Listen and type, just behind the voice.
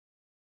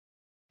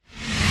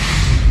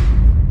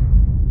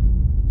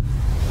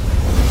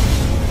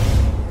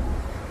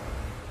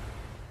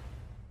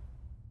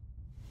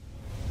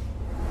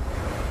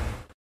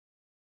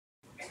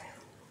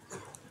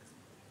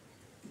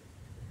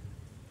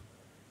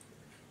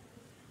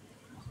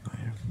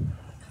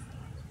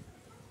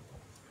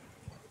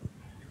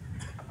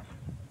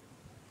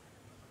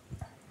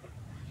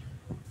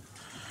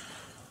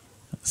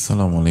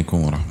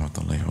Assalamualaikum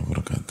warahmatullahi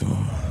wabarakatuh.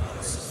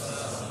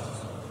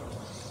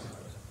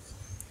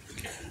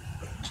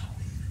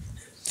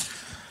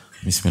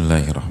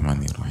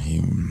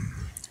 Bismillahirrahmanirrahim.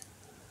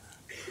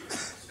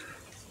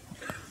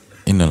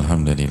 Innal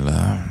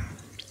hamdalillah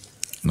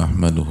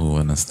nahmaduhu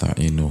wa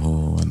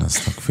nasta'inuhu wa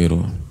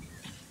nastaghfiruh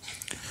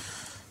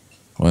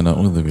wa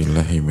na'udzu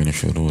billahi min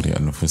syururi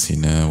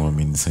anfusina wa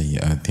min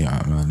sayyiati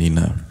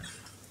a'malina.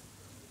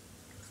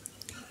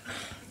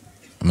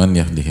 Man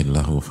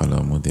yahdihillahu fala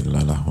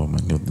mudilla lahu wa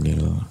man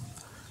yudlil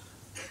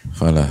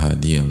fala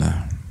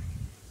hadiyalah.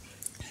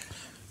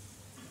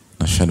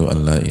 Nashhadu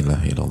an la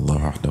ilaha illallah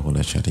wahdahu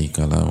la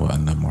syarika lah wa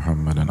anna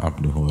Muhammadan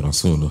abduhu wa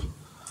rasuluh.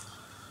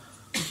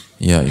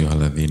 Ya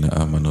ayyuhalladzina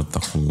amanu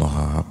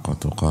taqullaha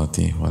haqqa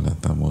tuqatih wa la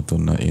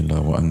tamutunna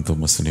illa wa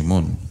antum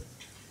muslimun.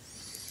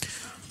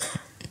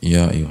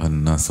 Ya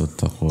ayyuhan nasu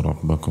taqu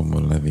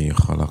rabbakumul ladzi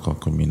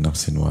khalaqakum min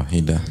nafsin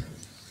wahidah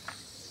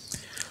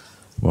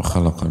wa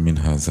khalaqa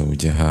minha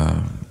zawjaha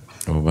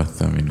wa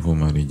batha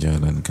minhuma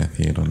rijalan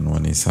katsiran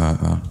wa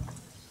nisaa'a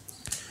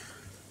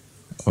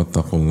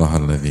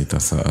wattaqullaha alladzi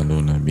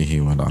tasaaluna bihi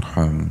wal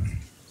arham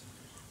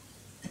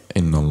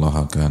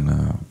innallaha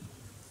kana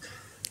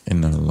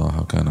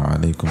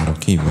 'alaikum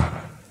raqiba.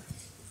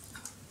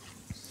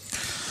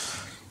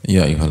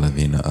 Ya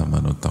ayyuhalladzina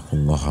amanu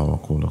taqullaha wa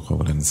qulu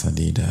qawlan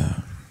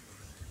sadida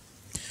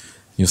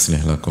yuslih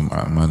lakum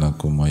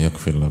a'malakum wa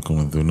yaghfir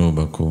lakum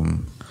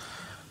dhunubakum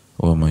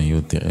wa man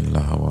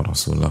yuti'illaha wa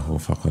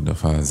rasulahu faqad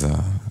faza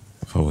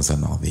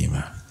fawzan 'azima.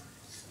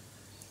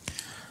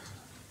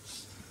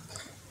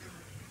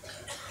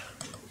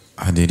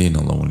 Hadirin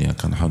Allah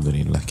muliakan,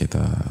 alhamdulillah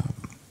kita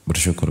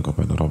bersyukur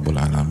kepada Rabbul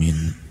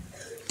Alamin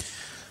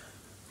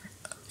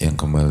yang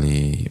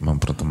kembali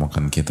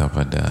mempertemukan kita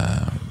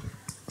pada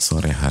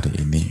sore hari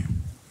ini.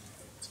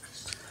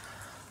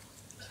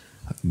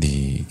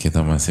 Kita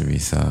masih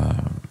bisa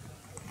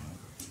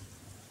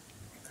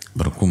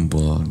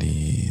berkumpul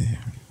di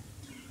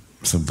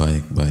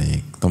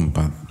sebaik-baik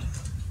tempat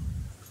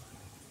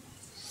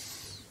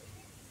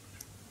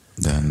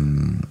dan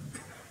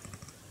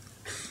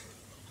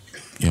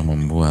yang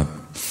membuat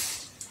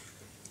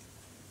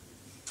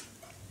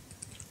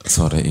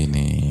sore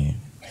ini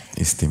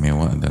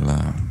istimewa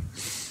adalah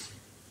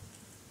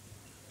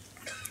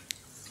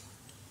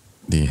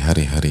di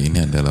hari-hari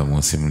ini adalah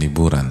musim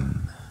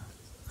liburan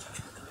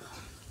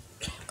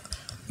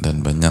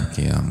dan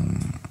banyak yang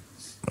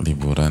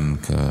liburan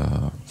ke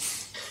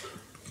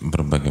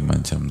berbagai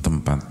macam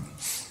tempat.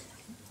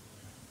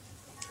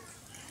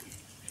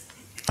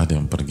 Ada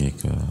yang pergi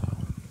ke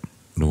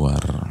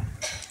luar,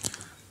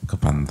 ke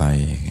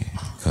pantai,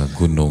 ke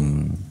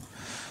gunung,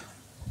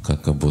 ke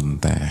kebun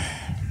teh,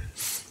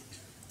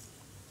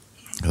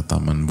 ke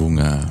taman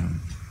bunga,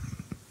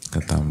 ke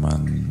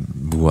taman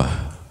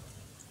buah,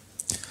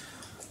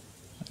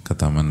 ke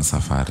taman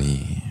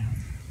safari,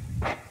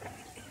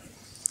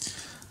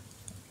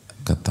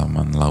 ke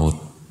taman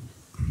laut.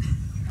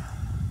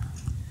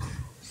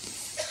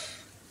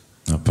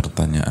 Nah,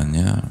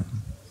 pertanyaannya,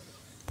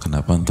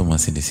 kenapa antum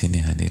masih di sini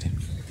hadirin?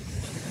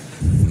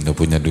 Nggak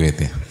punya duit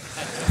ya?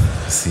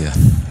 Kasihan.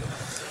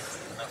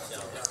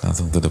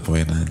 Langsung to the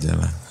point aja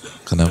lah.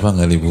 Kenapa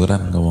nggak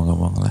liburan?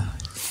 Ngomong-ngomong lah.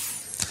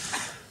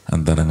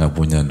 Antara nggak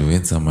punya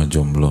duit sama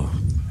jomblo.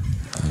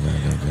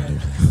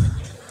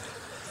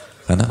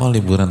 Karena kalau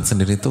liburan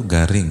sendiri itu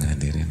garing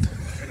hadirin.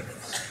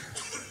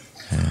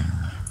 Ya.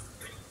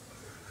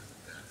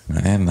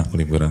 Nggak enak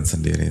liburan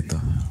sendiri itu.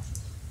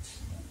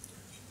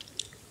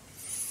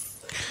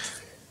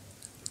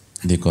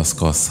 Di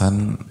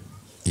kos-kosan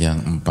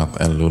yang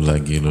 4L lu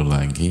lagi,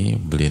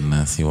 beli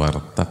nasi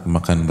warteg,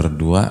 makan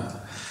berdua,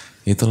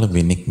 itu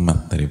lebih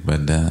nikmat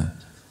daripada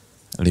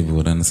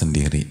liburan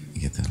sendiri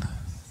gitu lah.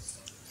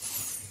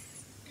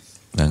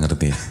 Gak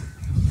ngerti ya?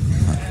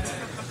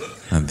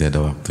 Nanti ada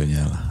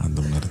waktunya lah,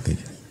 antum ngerti.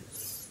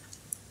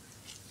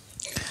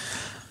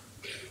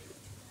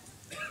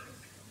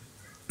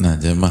 Nah,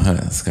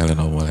 jemaah sekalian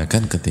Allah,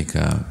 kan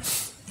ketika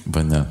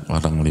banyak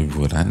orang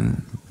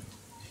liburan,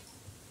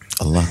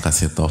 Allah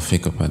kasih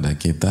taufik kepada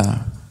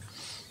kita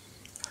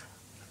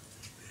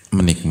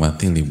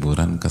menikmati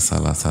liburan ke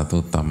salah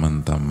satu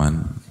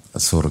taman-taman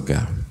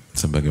surga.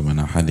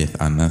 Sebagaimana hadis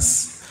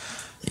Anas,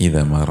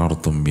 "Idza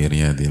marartum bi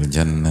riyadil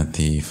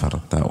jannati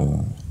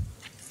farta'u."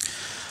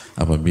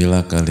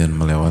 Apabila kalian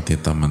melewati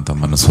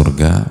taman-taman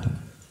surga,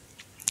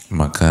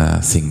 maka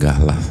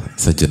singgahlah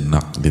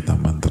sejenak di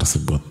taman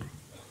tersebut.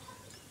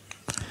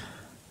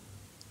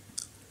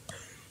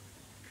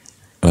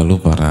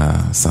 Lalu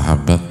para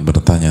sahabat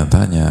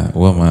bertanya-tanya,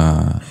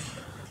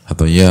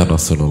 atau ya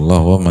Rasulullah,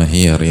 wa ma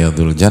hiya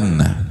riyadul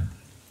jannah?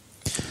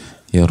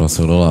 Ya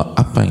Rasulullah,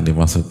 apa yang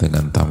dimaksud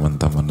dengan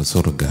taman-taman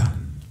surga?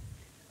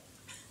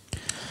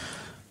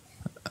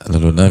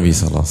 Lalu Nabi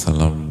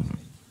SAW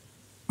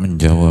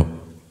menjawab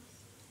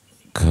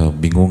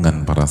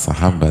kebingungan para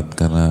sahabat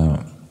karena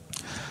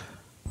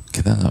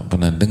kita nggak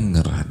pernah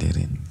dengar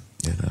hadirin.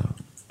 Gitu.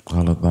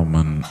 Kalau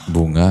taman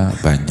bunga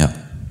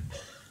banyak,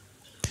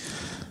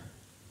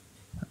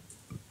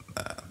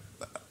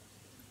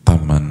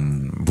 taman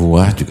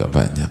buah juga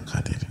banyak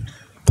hadirin.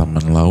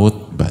 Taman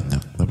laut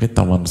banyak, tapi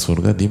taman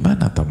surga di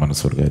mana taman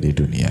surga di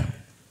dunia?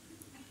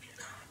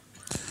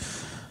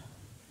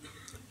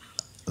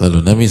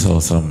 Lalu Nabi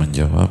SAW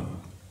menjawab,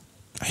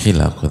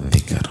 hilaqul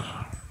dzikr,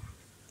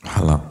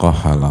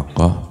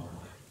 halaqah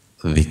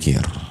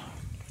dzikir.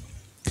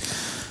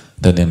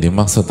 Dan yang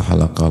dimaksud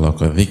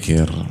halaqah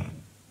dzikir,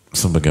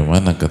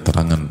 sebagaimana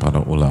keterangan para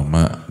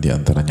ulama,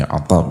 diantaranya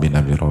Adab bin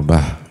Abi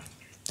Rabah,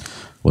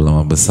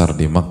 ulama besar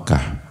di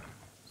Makkah,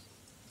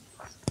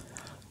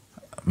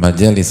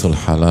 majalisul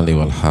halali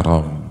wal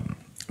haram,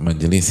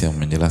 majelis yang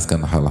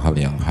menjelaskan hal-hal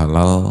yang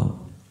halal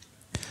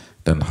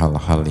dan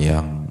hal-hal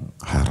yang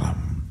haram.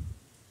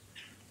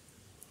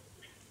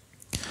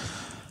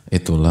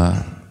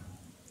 Itulah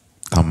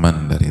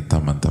taman dari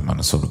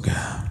taman-taman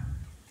surga.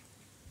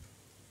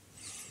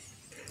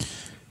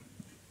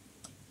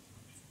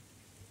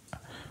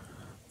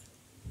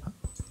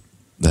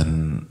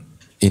 Dan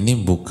ini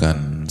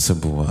bukan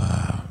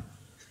sebuah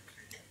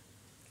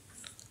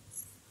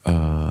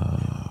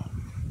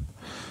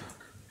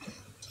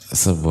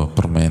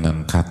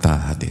permainan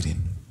kata hadirin.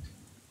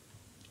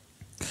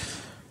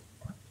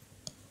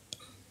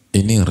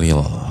 Ini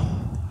real.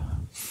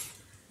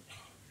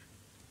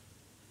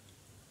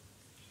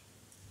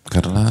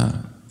 Karena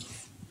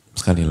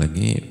sekali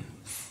lagi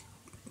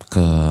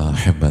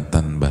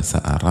kehebatan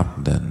bahasa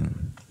Arab dan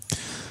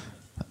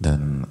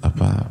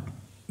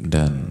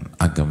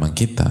agama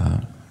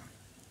kita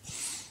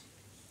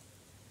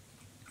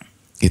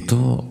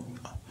itu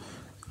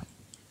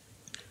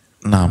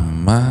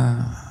nama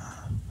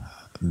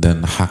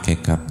dan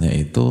hakikatnya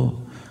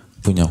itu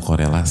punya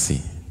korelasi,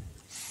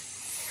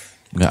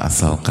 nggak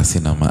asal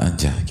kasih nama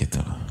aja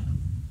gitu loh.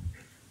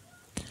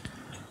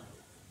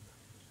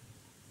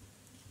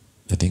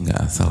 Jadi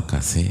nggak asal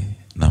kasih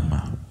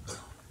nama,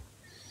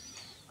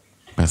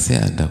 pasti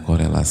ada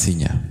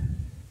korelasinya.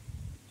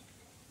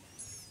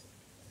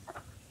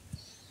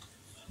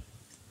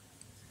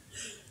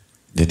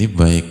 Jadi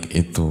baik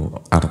itu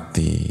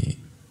arti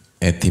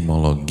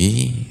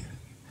etimologi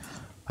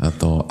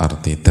atau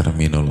arti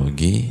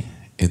terminologi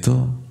itu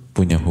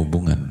punya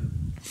hubungan.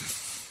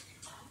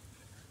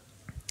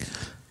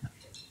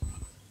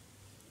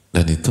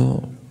 Dan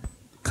itu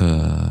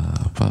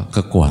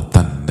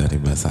kekuatan dari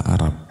bahasa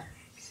Arab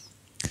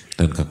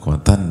dan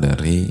kekuatan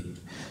dari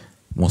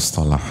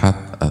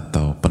mustalahat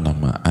atau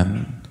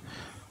penamaan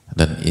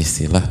dan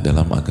istilah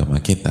dalam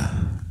agama kita.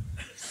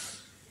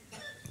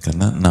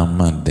 Karena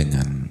nama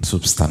dengan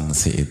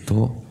substansi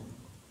itu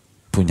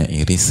punya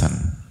irisan,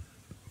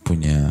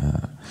 punya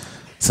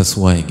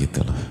sesuai gitu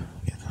loh.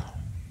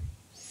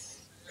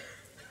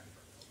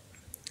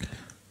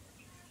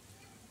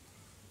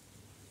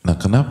 Nah,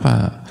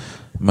 kenapa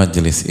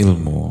majelis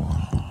ilmu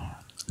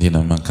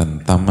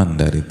dinamakan taman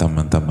dari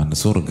taman-taman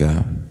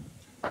surga?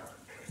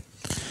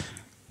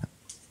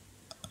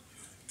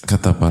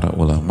 Kata para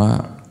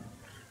ulama,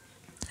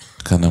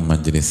 karena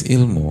majelis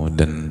ilmu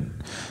dan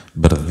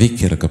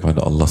berzikir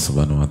kepada Allah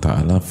Subhanahu wa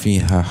taala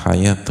fiha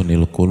hayatun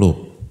lil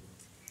qulub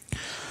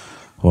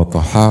wa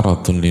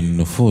taharatun lin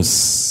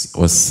nufus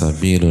was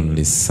sabilun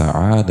lis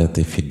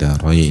sa'adati fid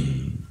darain.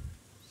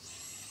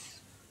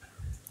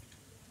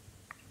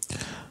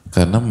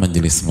 Karena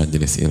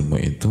majelis-majelis ilmu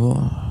itu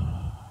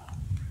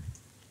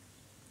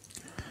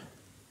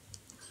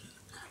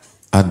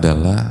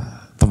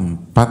adalah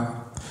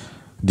tempat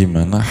di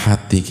mana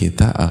hati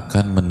kita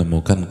akan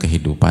menemukan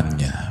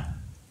kehidupannya.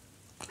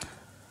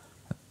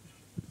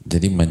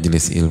 Jadi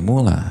majelis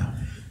ilmu lah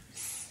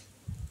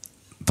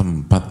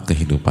tempat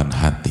kehidupan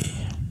hati.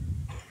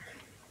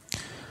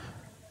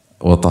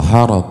 Wa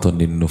taharatun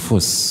lin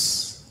nufus,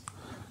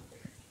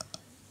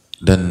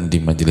 dan di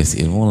majelis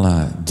ilmu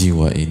lah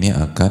jiwa ini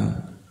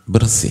akan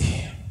bersih.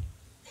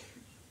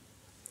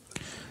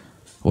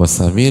 Wa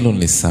sabilun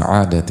lis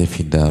sa'adati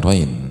fid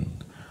darain,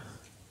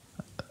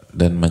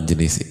 dan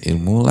majelis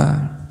ilmu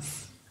lah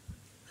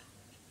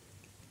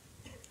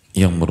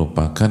yang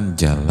merupakan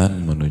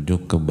jalan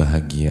menuju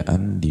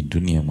kebahagiaan di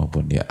dunia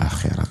maupun di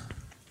akhirat.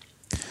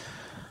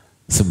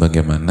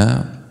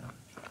 Sebagaimana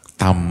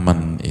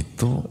taman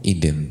itu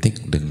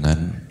identik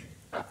dengan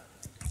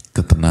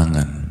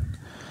ketenangan,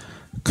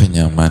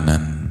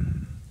 kenyamanan,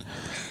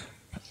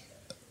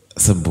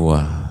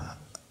 sebuah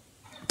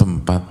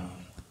tempat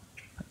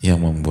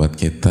yang membuat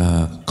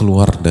kita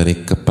keluar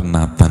dari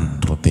kepenatan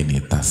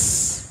rutinitas.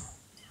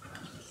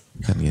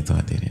 Kan gitu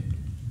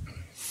hadirin.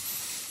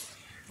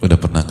 Udah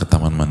pernah ke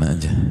taman mana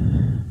aja?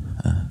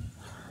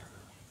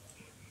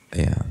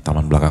 Ya,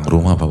 taman belakang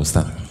rumah Pak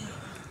Ustadz.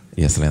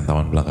 Ya, selain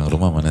taman belakang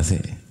rumah mana sih?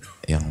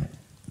 Yang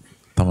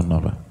taman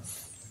apa?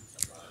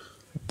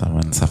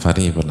 Taman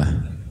safari pernah.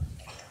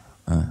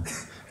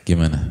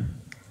 Gimana?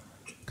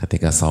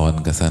 Ketika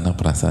sawan ke sana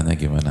perasaannya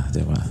gimana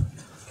jemaah?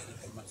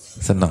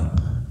 Seneng?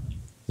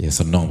 Ya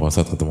seneng Pak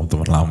Ustadz ketemu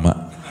teman lama.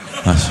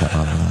 Masya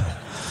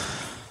Allah.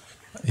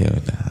 Ya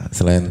udah.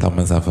 Selain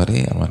taman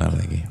safari, mana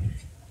lagi?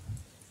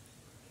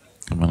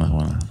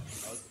 Kemana?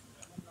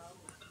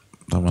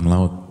 Taman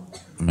laut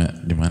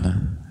di mana?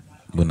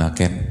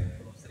 Bunaken,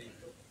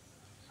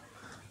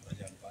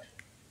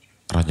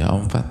 Raja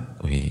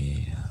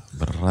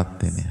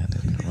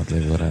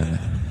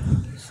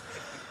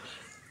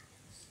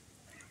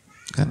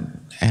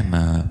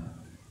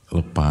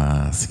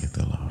jelas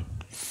gitu loh.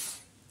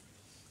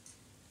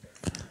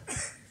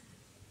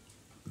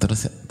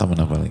 Terus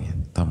taman apa lagi?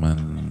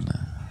 Taman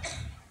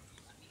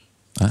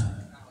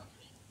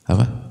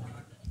apa?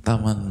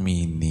 Taman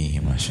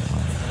mini, Masya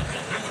Allah.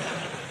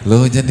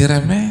 Loh jadi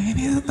remeh,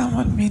 ini tuh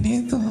taman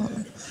mini itu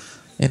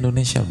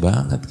Indonesia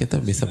banget, kita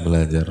bisa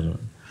belajar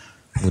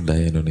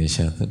budaya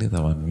Indonesia tuh di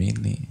taman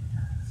mini.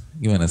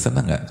 Gimana,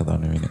 senang gak ke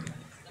taman mini?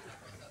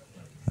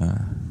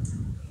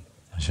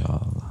 Masya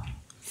Allah.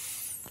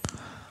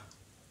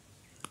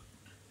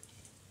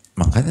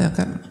 Makanya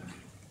kan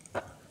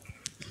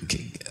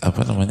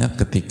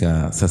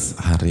ketika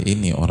hari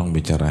ini orang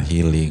bicara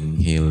healing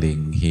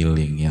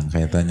yang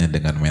kaitannya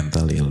dengan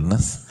mental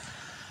illness,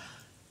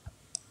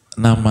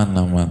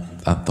 nama-nama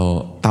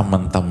atau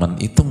taman-taman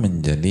itu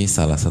menjadi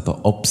salah satu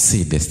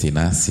opsi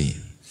destinasi.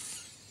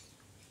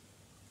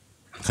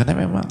 Karena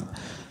memang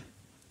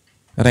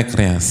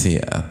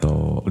rekreasi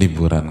atau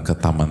liburan ke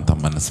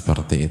taman-taman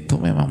seperti itu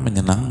memang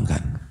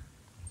menyenangkan.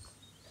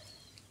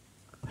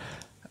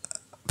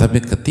 Tapi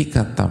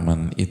ketika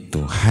taman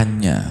itu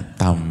hanya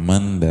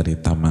taman dari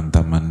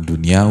taman-taman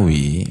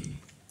duniawi,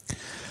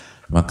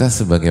 maka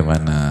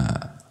sebagaimana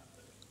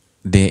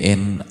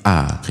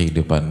DNA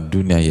kehidupan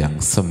dunia yang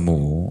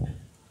semu,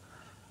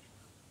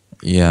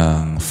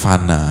 yang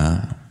fana,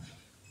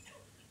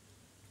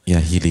 ya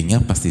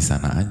healingnya pasti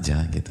sana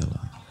aja gitu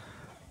loh.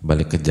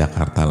 Balik ke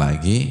Jakarta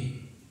lagi,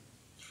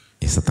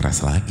 ya stres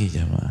lagi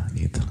jamaah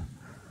gitu loh.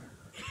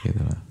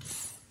 Gitu loh.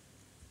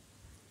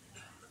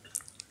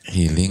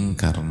 Healing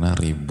karena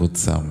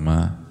ribut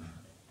sama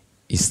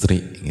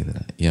istri gitu.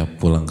 Ya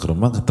pulang ke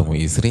rumah ketemu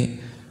istri,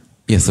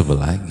 ya sebel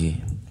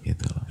lagi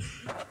gitu loh.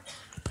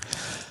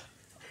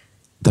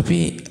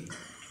 Tapi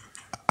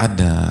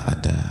ada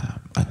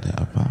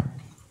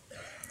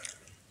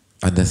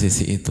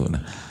sisi itu.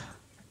 Nah,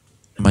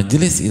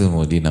 majelis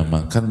ilmu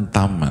dinamakan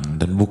taman,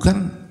 dan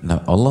bukan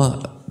Allah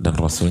dan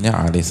Rasulnya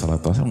alaihi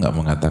salatu wasallam nggak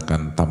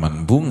mengatakan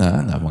taman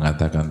bunga, nggak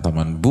mengatakan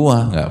taman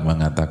buah, nggak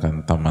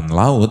mengatakan taman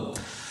laut.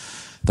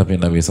 Tapi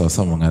Nabi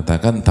SAW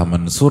mengatakan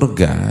taman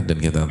surga, dan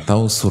kita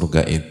tahu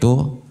surga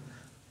itu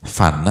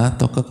fana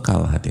atau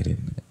kekal,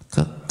 hadirin?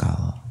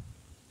 Kekal.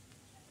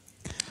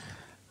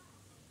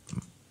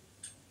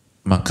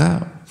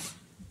 Maka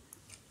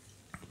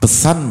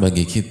pesan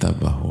bagi kita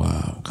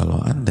bahwa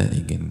kalau Anda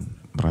ingin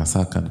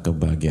merasakan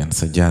kebahagiaan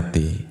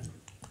sejati,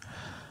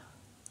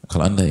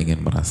 kalau Anda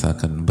ingin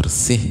merasakan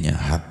bersihnya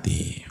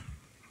hati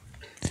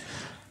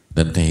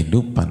dan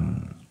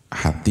kehidupan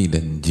hati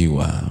dan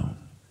jiwa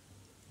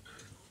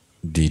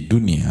di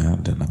dunia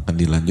dan akan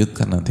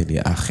dilanjutkan nanti di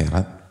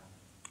akhirat,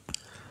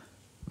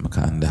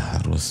 maka Anda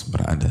harus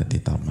berada di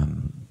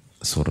taman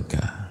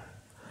surga.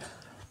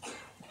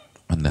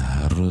 Anda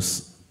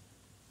harus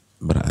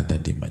berada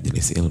di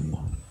majelis ilmu.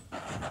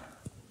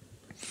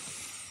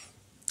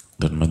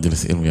 Dan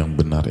majelis ilmu yang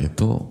benar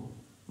itu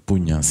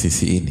punya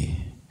sisi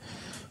ini.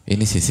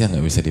 Ini sisi yang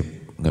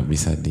nggak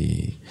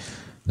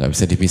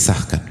bisa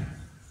dipisahkan.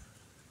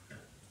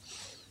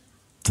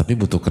 Tapi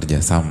butuh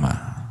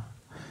kerjasama.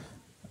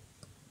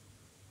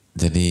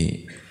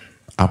 Jadi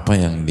apa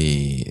yang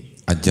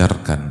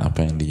diajarkan,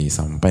 apa yang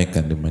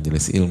disampaikan di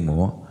majelis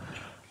ilmu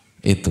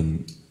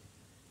itu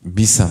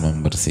bisa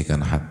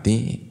membersihkan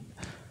hati,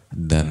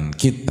 dan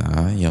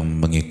kita yang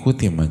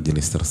mengikuti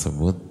majelis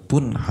tersebut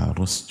pun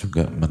harus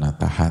juga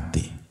menata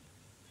hati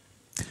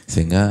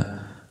sehingga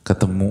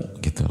ketemu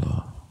gitu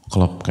loh,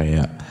 klop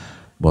kayak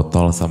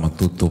botol sama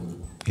tutup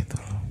gitu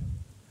loh.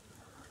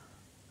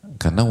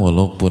 Karena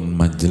walaupun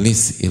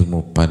majelis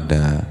ilmu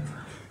pada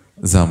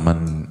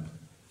zaman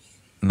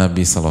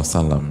Nabi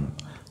SAW,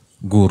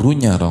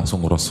 gurunya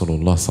langsung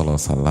Rasulullah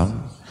SAW,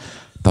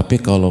 tapi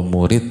kalau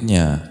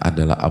muridnya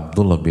adalah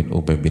Abdullah bin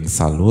Ubay bin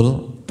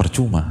Salul,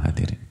 percuma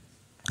hadirin.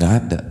 Gak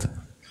ada tuh.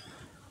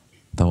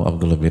 Tahu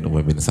Abdullah bin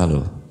Ubay bin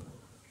Salul?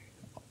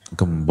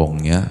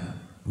 Gembongnya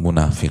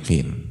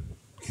munafikin.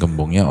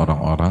 Gembongnya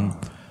orang-orang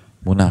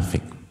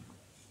munafik.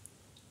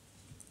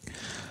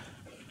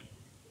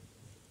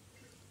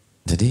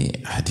 Jadi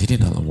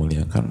hadirin Allah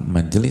muliakan,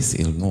 majelis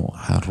ilmu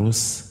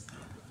harus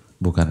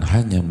bukan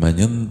hanya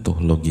menyentuh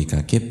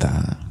logika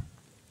kita,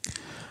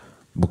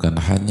 bukan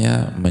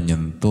hanya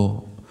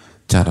menyentuh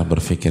cara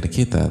berpikir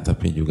kita,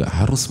 tapi juga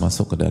harus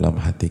masuk ke dalam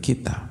hati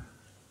kita.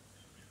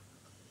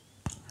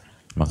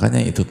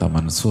 Makanya itu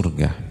taman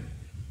surga.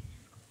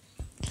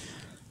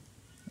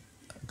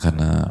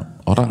 Karena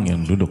orang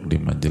yang duduk di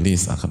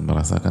majelis akan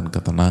merasakan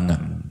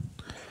ketenangan,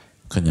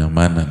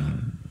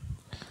 kenyamanan,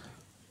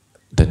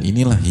 dan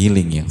inilah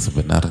healing yang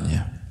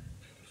sebenarnya.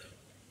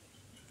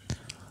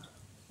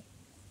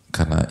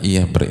 Karena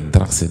ia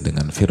berinteraksi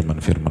dengan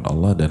firman-firman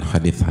Allah dan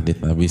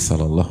hadis-hadis Nabi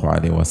Sallallahu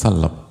Alaihi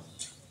Wasallam,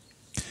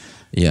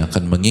 ia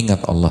akan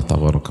mengingat Allah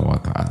Tabaraka wa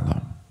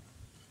Ta'ala.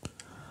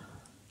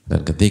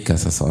 Dan ketika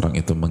seseorang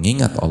itu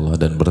mengingat Allah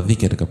dan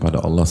berzikir kepada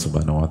Allah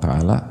Subhanahu Wa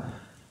Ta'ala,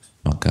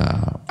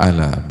 maka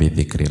ala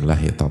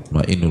bidzikrillahi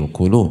tatma'innul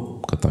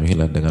qulub,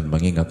 ketahuilah dengan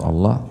mengingat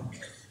Allah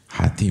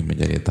hati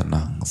menjadi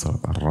tenang.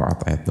 Surat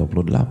Ar-Ra'd ayat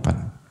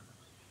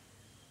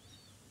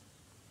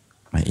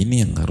 28. Nah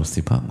ini yang harus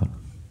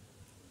dibangun.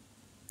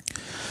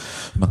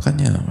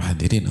 Makanya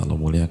hadirin Allah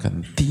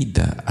muliakan,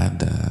 tidak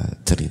ada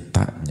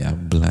ceritanya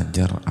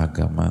belajar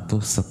agama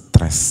tuh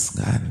stres,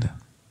 nggak ada.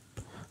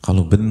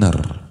 Kalau benar,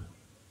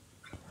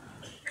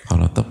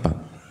 kalau tepat,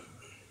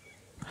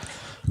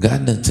 nggak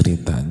ada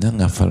ceritanya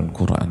ngafal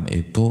Quran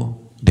itu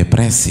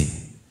depresi.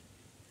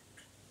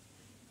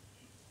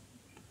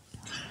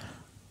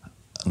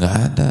 Nggak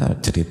ada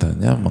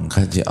ceritanya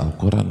mengkaji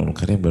Al-Quranul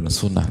Karim dan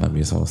Sunnah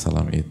Nabi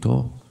SAW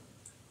itu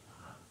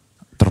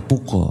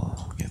terpukul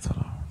gitu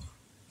loh,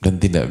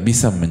 dan tidak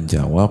bisa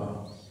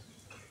menjawab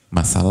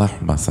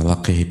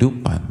masalah-masalah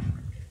kehidupan.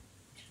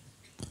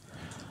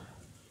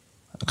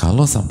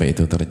 Kalau sampai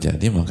itu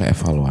terjadi, maka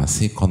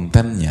evaluasi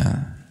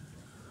kontennya,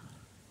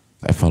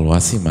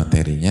 evaluasi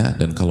materinya,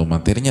 dan kalau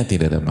materinya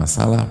tidak ada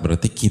masalah,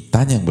 berarti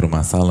kitanya yang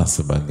bermasalah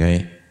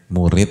sebagai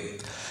murid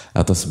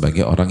atau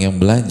sebagai orang yang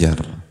belajar.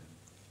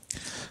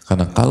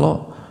 Karena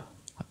kalau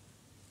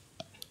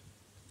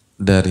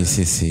dari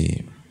sisi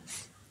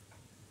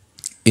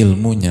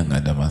ilmunya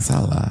nggak ada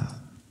masalah,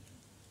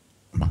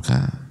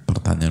 maka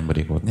pertanyaan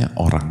berikutnya,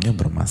 orangnya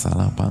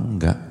bermasalah apa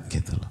enggak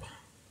gitu loh.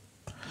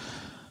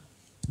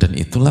 Dan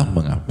itulah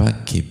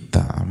mengapa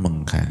kita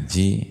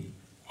mengkaji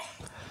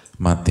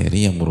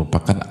materi yang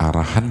merupakan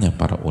arahannya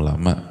para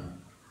ulama,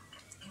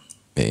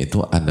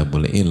 yaitu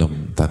adabul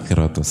ilm,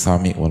 Tadzkiratus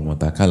Saami wal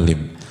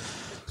mutakallim.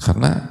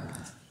 Karena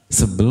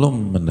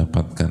sebelum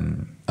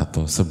mendapatkan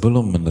atau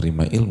sebelum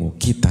menerima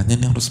ilmu, kitanya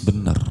ini harus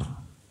benar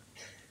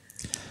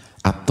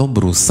atau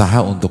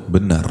berusaha untuk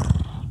benar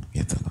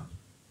gitu loh.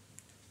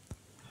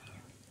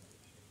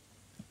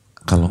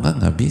 Kalau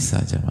nggak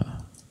bisa jemaah.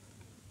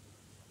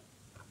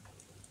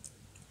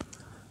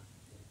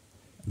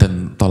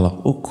 Dan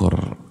tolak ukur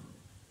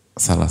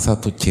salah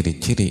satu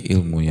ciri-ciri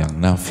ilmu yang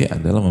nafi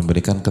adalah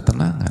memberikan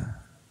ketenangan,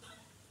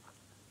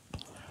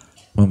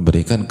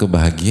 memberikan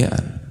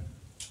kebahagiaan,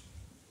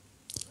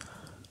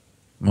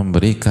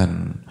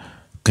 memberikan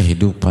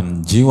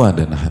kehidupan jiwa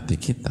dan hati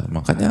kita.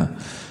 Makanya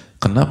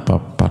kenapa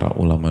para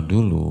ulama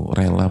dulu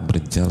rela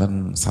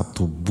berjalan 1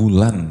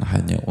 bulan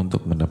hanya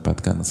untuk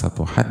mendapatkan 1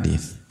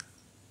 hadis?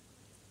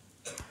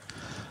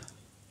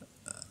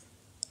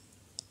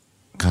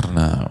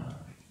 Karena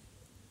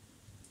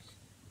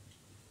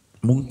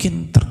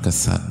mungkin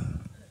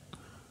terkesan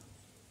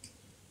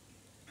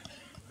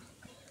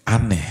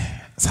aneh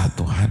 1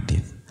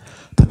 hadis,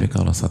 tapi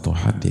kalau 1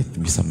 hadis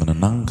bisa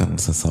menenangkan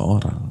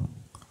seseorang,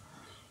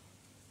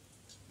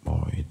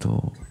 oh itu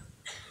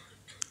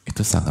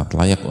sangat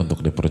layak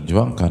untuk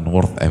diperjuangkan,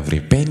 worth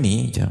every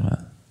penny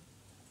jemaah.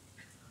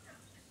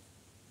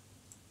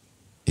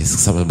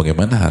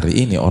 Bagaimana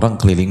hari ini orang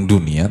keliling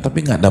dunia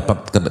tapi nggak dapat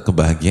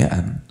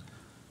kebahagiaan.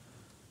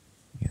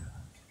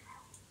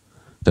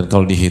 Dan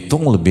kalau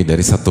dihitung lebih dari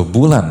 1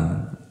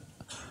 bulan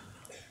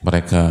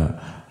mereka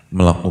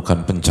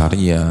melakukan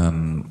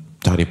pencarian,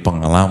 cari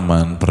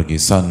pengalaman, pergi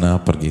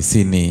sana, pergi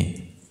sini.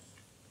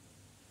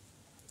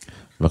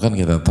 Bahkan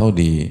kita tahu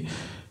di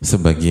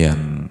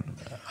sebagian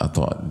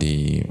atau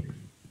di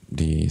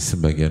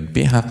sebagian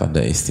pihak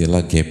ada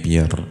istilah gap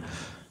year,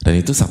 dan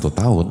itu 1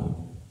 tahun.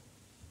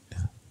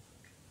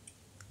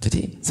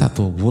 Jadi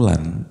 1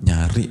 bulan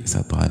nyari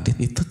 1 hadis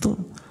itu tuh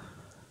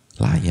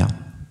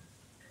layak.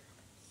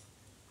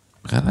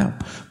 Karena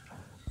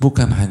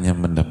bukan hanya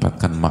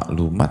mendapatkan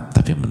maklumat,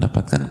 tapi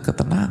mendapatkan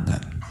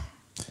ketenangan.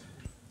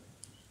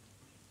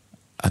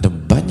 Ada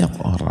banyak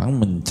orang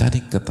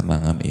mencari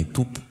ketenangan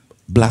itu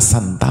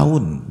belasan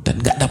tahun dan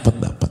gak dapat.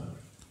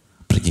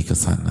 Pergi ke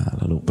sana,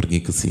 lalu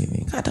pergi ke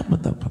sini, gak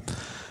dapat.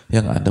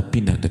 Yang ada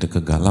pindah dari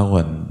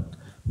kegalauan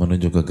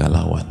menuju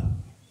kegalauan.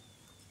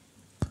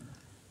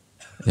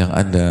 Yang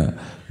ada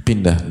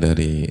pindah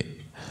dari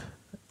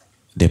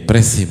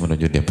depresi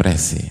menuju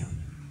depresi.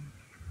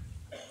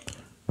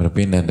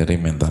 Berpindah dari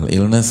mental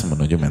illness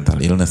menuju mental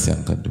illness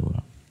yang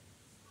kedua.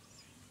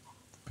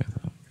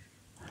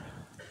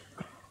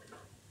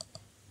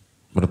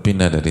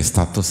 Berpindah dari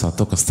status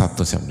satu ke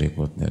status yang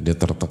berikutnya. Dia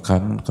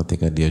tertekan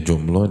ketika dia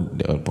jomblo,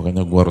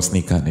 pokoknya gue harus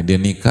nikah nih. Dia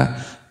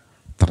nikah,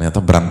 ternyata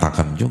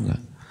berantakan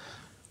juga.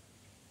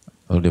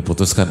 Lalu dia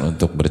putuskan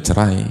untuk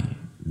bercerai,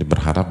 dia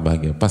berharap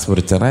bahagia. Pas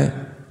bercerai,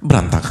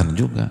 berantakan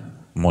juga.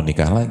 Mau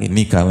nikah lagi,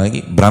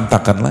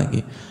 berantakan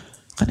lagi.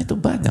 Kan itu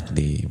banyak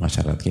di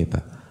masyarakat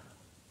kita.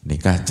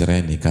 Nikah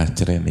cerai.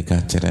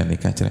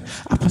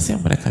 Apa sih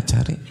yang mereka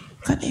cari?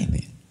 Kan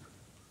ini.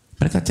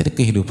 Mereka cari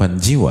kehidupan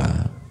jiwa.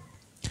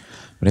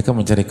 Mereka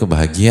mencari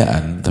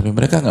kebahagiaan, tapi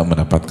mereka nggak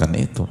mendapatkan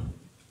itu.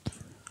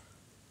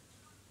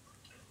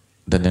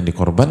 Dan yang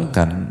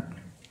dikorbankan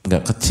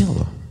nggak kecil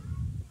loh.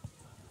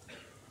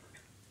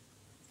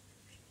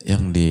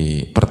 Yang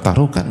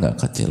dipertaruhkan nggak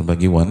kecil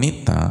bagi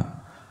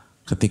wanita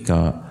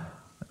ketika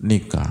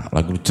nikah,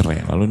 lalu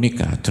cerai, lalu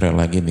nikah, cerai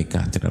lagi,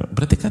 nikah, cerai.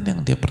 Berarti kan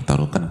yang dia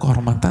pertaruhkan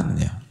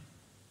kehormatannya.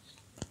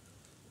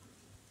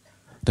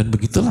 Dan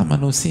begitulah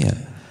manusia.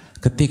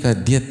 Ketika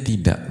dia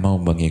tidak mau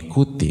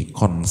mengikuti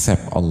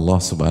konsep Allah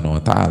Subhanahu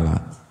wa Ta'ala,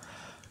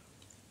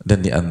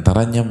 dan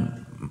diantaranya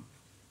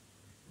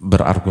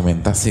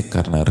berargumentasi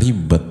karena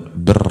ribet,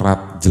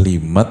 berat,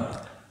 jelimet,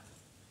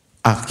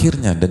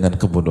 akhirnya dengan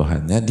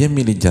kebodohannya dia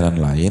milih jalan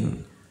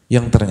lain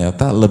yang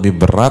ternyata lebih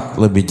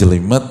berat, lebih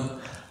jelimet,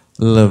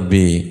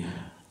 lebih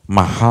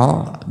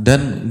mahal,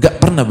 dan gak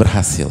pernah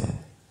berhasil.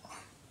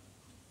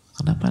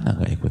 Kenapa anda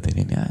gak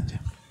ikutin ini aja?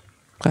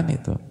 Kan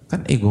itu,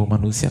 kan ego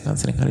manusia kan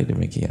seringkali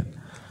demikian.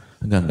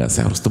 Enggak,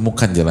 saya harus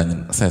temukan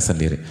jalan saya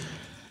sendiri.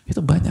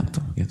 Itu banyak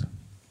tuh gitu.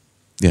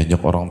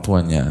 Diajak orang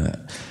tuanya,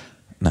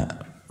 nah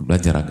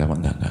belajar agama,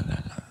 enggak.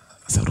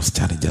 Saya harus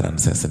cari jalan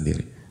saya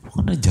sendiri.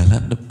 Pokoknya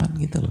jalan depan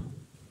gitu loh.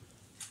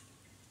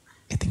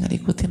 Tinggal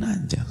ikutin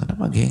aja.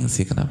 Kenapa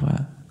gengsi?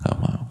 Kenapa gak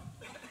mau?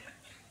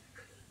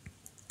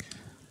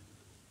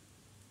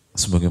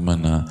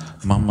 Sebagaimana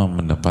mama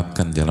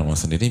mendapatkan jalanmu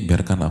sendiri,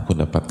 biarkan aku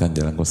dapatkan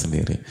jalanku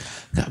sendiri.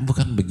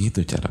 Bukan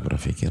begitu cara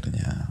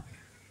berpikirnya.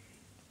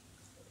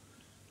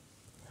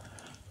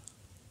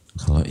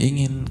 Kalau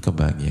ingin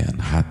kebahagiaan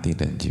hati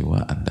dan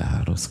jiwa,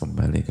 Anda harus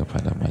kembali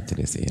kepada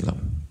majelis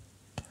ilmu.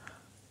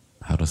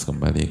 Harus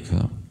kembali ke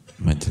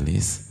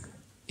majelis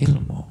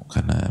ilmu.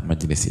 Karena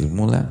majelis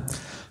ilmu lah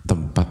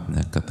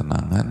tempatnya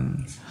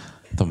ketenangan,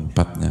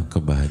 tempatnya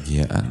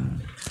kebahagiaan,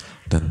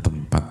 dan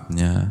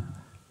tempatnya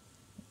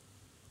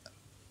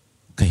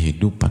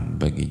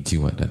kehidupan bagi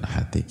jiwa dan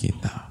hati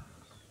kita.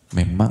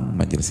 Memang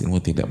majelis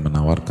ilmu tidak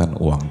menawarkan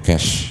uang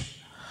cash.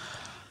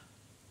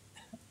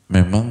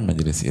 Memang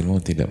majelis ilmu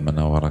tidak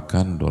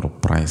menawarkan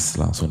door prize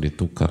langsung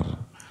ditukar.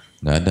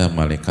 Nggak ada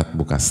malaikat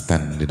buka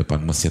stand di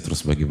depan masjid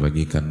terus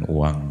bagi-bagikan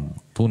uang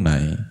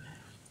tunai.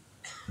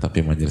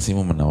 Tapi majelis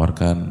ilmu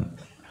menawarkan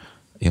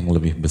yang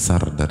lebih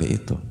besar dari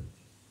itu.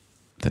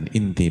 Dan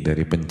inti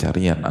dari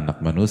pencarian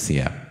anak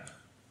manusia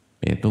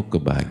yaitu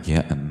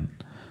kebahagiaan,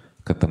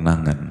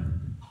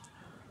 ketenangan,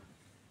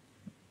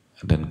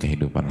 dan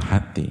kehidupan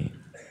hati.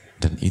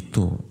 Dan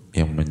itu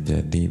yang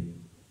menjadi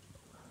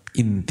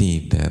inti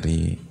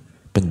dari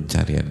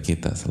pencarian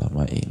kita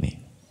selama ini.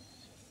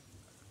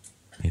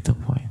 Itu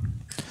poin.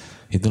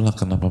 Itulah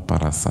kenapa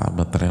para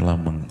sahabat rela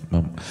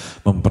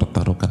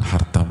mempertaruhkan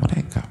harta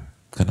mereka.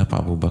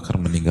 Kenapa Abu Bakar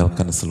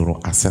meninggalkan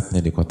seluruh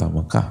asetnya di kota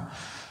Mekah?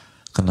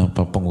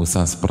 Kenapa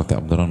pengusaha seperti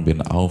Abdurrahman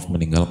bin Auf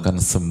meninggalkan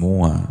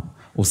semua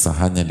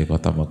usahanya di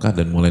kota Mekah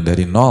dan mulai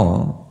dari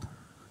nol?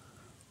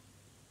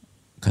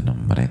 Karena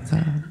mereka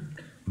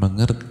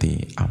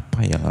mengerti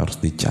apa yang harus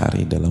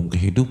dicari dalam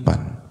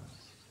kehidupan.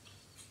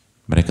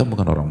 Mereka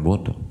bukan orang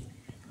bodoh.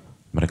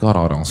 Mereka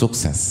orang-orang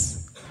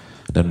sukses.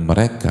 Dan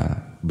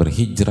mereka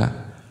berhijrah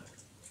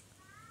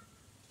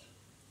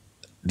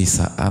di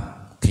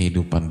saat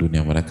kehidupan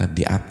dunia mereka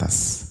di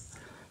atas.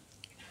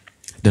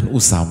 Dan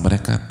usaha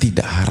mereka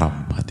tidak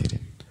haram,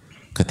 hadirin.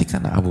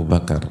 Ketika Abu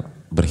Bakar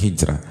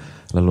berhijrah,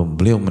 lalu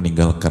beliau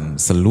meninggalkan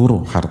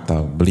seluruh harta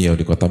beliau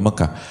di kota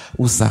Mekah,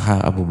 usaha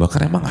Abu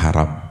Bakar emang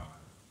haram?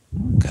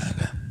 Enggak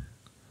kan?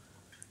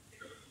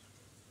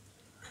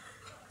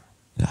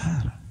 Enggak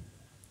haram.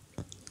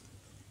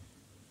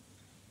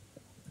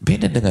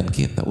 Beda dengan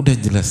kita, udah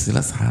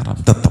jelas-jelas haram,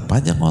 tetap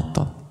aja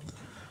ngotot.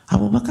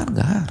 Abu Bakar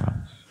enggak haram.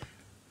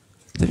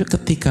 Tapi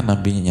ketika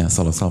nabinya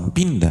SAW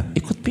pindah,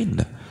 ikut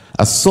pindah.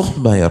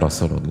 As-suhbah ya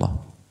Rasulullah.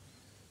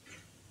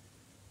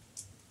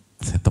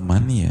 Saya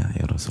temani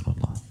ya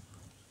Rasulullah.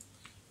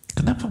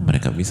 Kenapa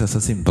mereka bisa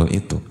sesimpel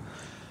itu?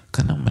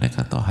 Karena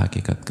mereka tahu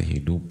hakikat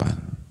kehidupan.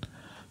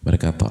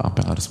 Mereka tahu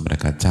apa yang harus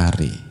mereka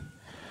cari.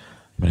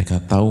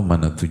 Mereka tahu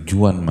mana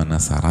tujuan,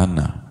 mana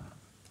sarana.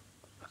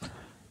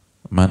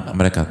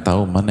 Mereka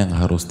tahu mana yang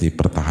harus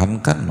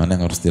dipertahankan, mana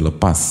yang harus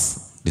dilepas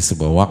di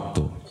sebuah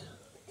waktu.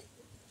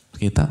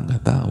 Kita nggak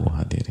tahu,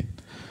 hadirin.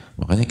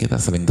 Makanya kita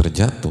sering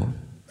terjatuh.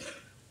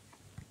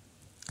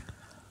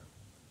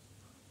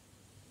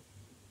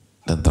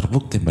 Dan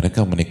terbukti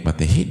mereka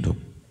menikmati hidup.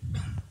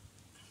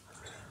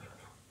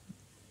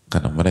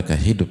 Karena mereka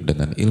hidup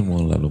dengan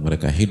ilmu, lalu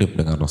mereka hidup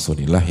dengan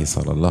Rasulullah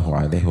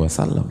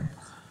SAW.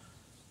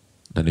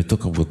 Dan itu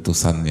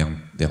keputusan yang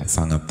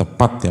sangat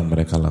tepat yang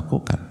mereka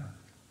lakukan.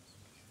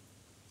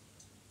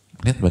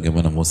 Lihat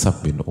bagaimana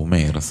Mus'ab bin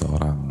Umair,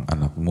 seorang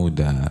anak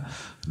muda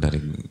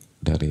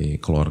dari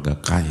keluarga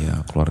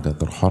kaya, keluarga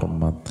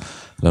terhormat,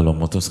 lalu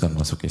memutuskan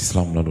masuk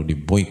Islam, lalu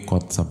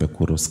diboikot sampai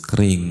kurus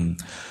kering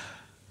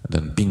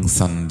dan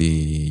pingsan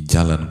di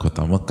jalan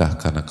kota Mekah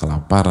karena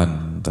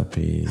kelaparan,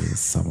 tapi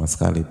sama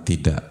sekali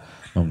tidak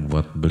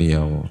membuat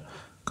beliau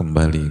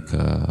kembali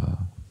ke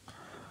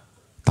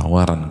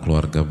tawaran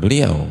keluarga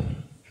beliau.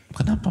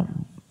 Kenapa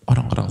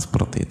orang-orang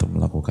seperti itu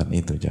melakukan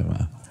itu,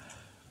 jamaah?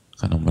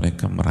 Karena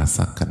mereka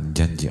merasakan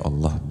janji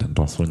Allah dan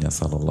Rasulnya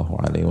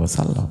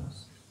SAW.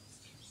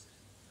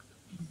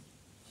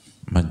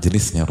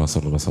 Majelisnya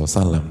Rasulullah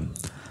SAW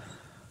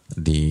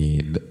di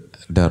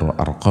Darul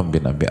Arqam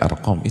bin Abi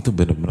Arqam itu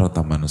benar-benar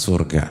taman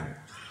surga.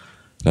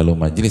 Lalu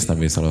majelis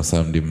Nabi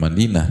SAW di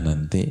Madinah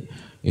nanti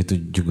itu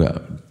juga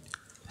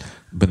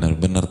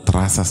benar-benar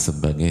terasa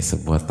sebagai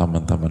sebuah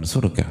taman-taman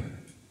surga,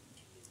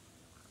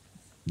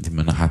 di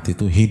mana hati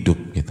itu hidup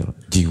gitu,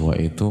 jiwa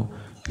itu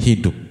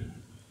hidup.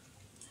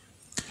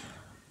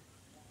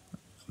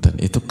 Dan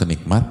itu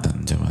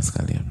kenikmatan, jemaah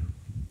sekalian.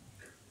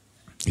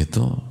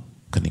 Itu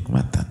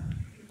kenikmatan.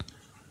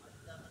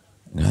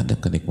 Nggak ada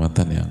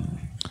kenikmatan yang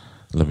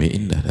lebih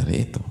indah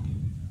dari itu.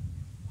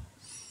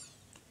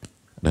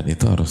 Dan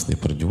itu harus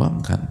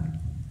diperjuangkan.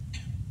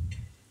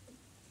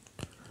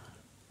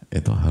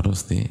 Itu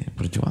harus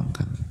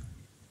diperjuangkan.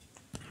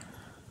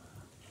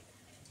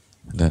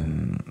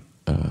 Dan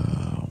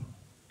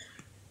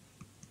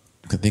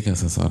ketika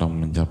seseorang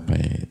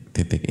mencapai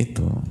titik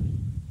itu,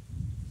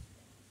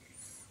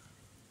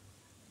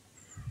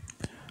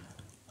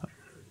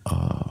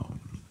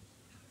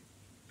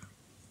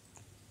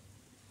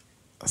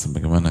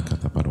 sebagaimana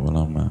kata para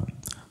ulama,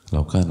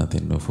 "Lau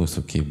kanatin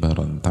nufusu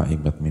kibaran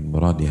ta'ibat min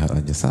muradiha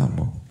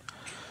al-ajsamu."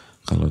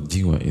 Kalau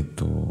jiwa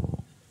itu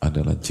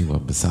adalah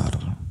jiwa besar,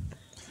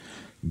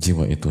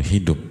 jiwa itu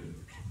hidup,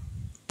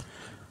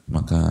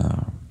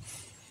 maka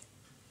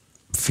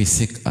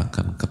fisik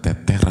akan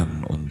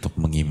keteteran untuk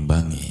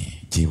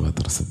mengimbangi jiwa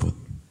tersebut.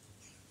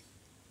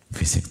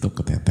 Fisik itu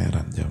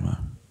keteteran,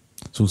 jemaah.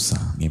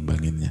 Susah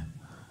ngimbanginnya.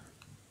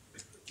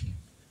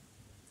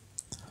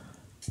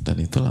 Dan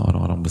itulah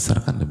orang-orang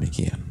besar kan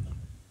demikian.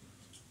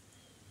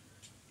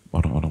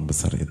 Orang-orang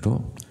besar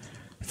itu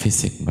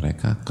fisik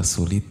mereka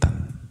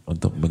kesulitan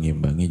untuk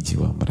mengimbangi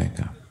jiwa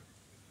mereka.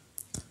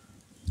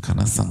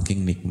 Karena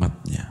saking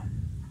nikmatnya.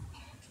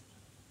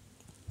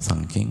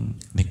 Saking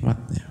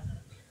nikmatnya.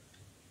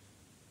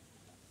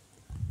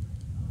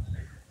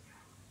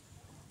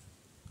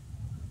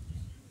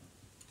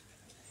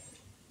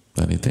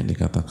 Dan itu yang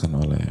dikatakan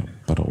oleh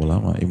para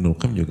ulama. Ibnul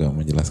Jama'ah juga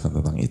menjelaskan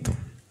tentang itu.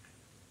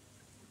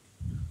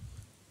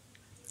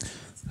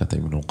 Kata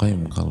Ibnul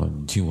Qayyim, kalau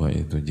jiwa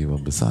itu jiwa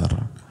besar,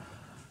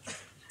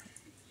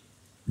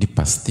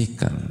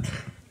 dipastikan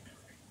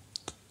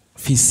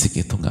fisik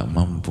itu nggak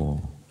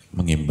mampu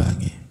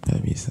mengimbangi,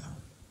 nggak bisa.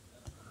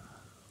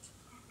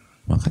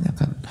 Makanya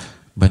kan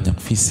banyak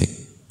fisik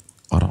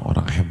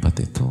orang-orang hebat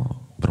itu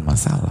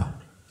bermasalah.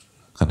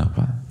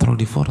 Kenapa?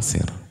 Terlalu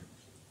diforsir.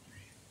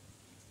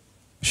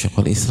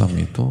 Syekhul Islam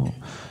itu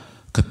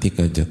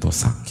ketika jatuh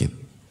sakit,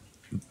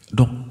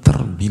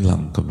 dokter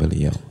bilang ke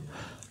beliau,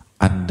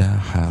 Anda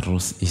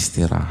harus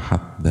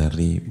istirahat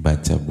dari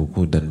baca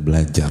buku dan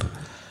belajar.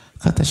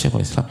 Kata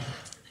Syekhul Islam,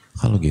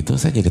 kalau gitu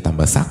saya jadi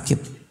tambah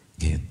sakit.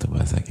 Gitu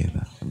bahasa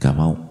kita. Gak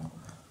mau.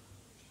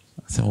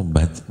 Saya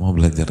mau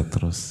belajar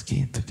terus.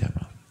 Gitu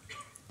jemaah.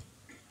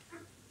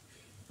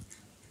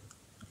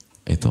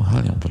 Itu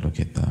hal yang perlu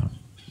kita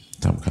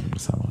camkan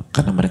bersama.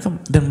 Karena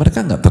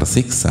mereka nggak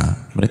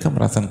tersiksa. Mereka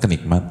merasakan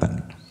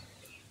kenikmatan.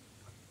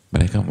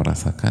 Mereka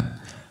merasakan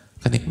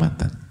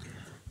kenikmatan.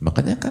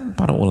 Makanya kan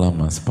para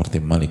ulama seperti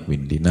Malik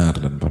bin Dinar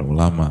dan para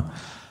ulama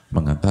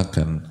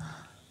mengatakan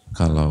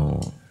kalau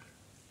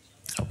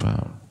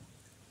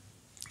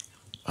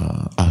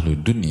ahli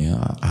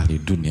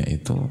dunia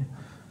itu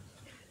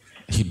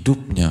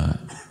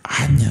hidupnya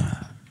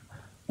hanya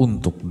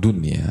untuk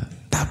dunia,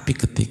 tapi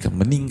ketika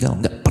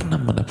meninggal nggak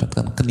pernah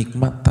mendapatkan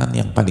kenikmatan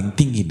yang paling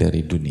tinggi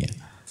dari dunia.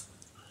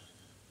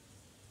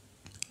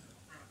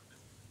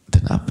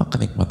 Dan apa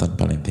kenikmatan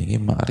paling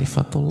tinggi?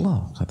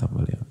 Ma'rifatullah, kata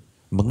beliau.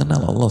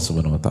 Mengenal Allah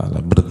subhanahu wa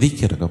ta'ala,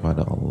 berzikir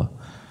kepada Allah,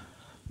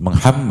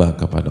 menghamba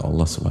kepada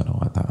Allah subhanahu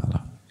wa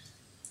ta'ala.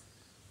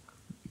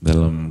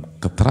 Dalam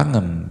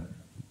keterangan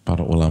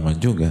para ulama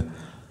juga,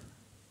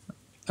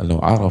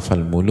 "Lau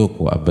arafal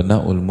muluk wa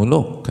abna'ul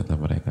muluk," kata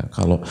mereka,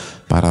 kalau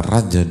para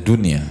raja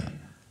dunia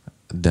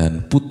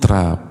dan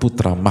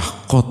putra-putra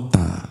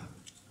mahkota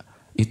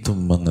itu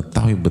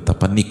mengetahui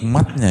betapa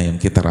nikmatnya yang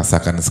kita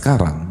rasakan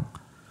sekarang,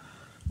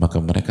 maka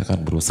mereka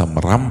akan berusaha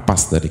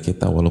merampas dari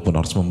kita walaupun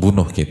harus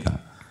membunuh kita.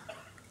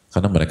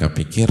 Karena mereka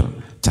pikir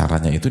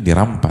caranya itu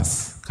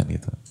dirampas, kan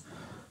gitu.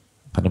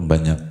 Karena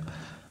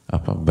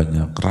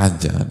banyak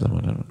raja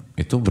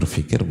itu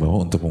berpikir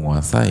bahwa untuk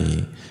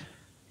menguasai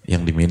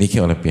yang dimiliki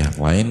oleh pihak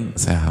lain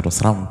saya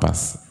harus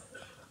rampas.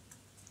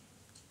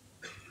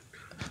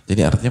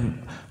 Jadi artinya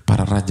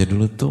para raja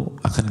dulu tuh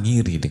akan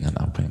ngiri dengan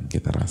apa yang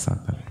kita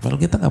rasakan.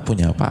 Padahal kita nggak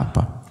punya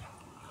apa-apa,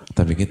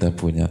 tapi kita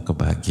punya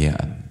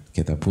kebahagiaan.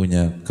 Kita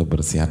punya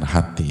kebersihan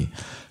hati,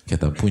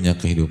 kita punya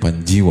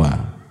kehidupan jiwa,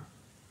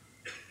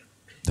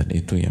 dan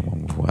itu yang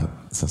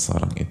membuat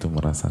seseorang itu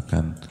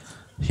merasakan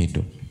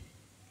hidup.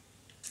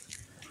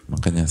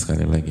 Makanya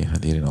sekali lagi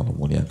hadirin Allah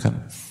muliakan,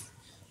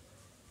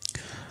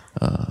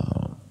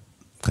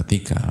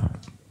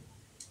 ketika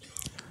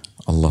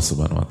Allah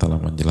subhanahu wa ta'ala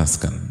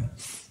menjelaskan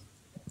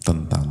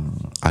tentang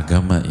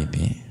agama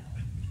ini,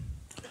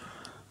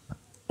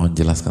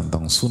 menjelaskan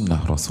tentang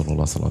sunnah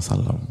Rasulullah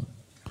SAW,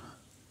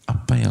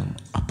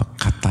 apa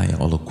kata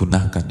yang Allah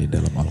gunakan di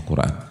dalam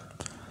Al-Quran?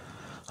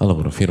 Allah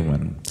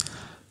berfirman,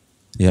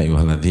 "Ya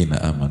ayyuhalladzina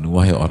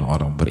amanu," wahai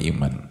orang-orang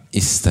beriman,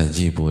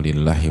 "istajibu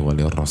lillahi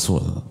walir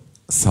rasul,"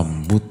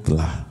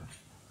 sambutlah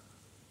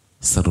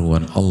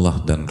seruan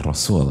Allah dan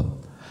Rasul,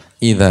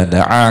 "idza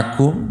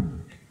da'akum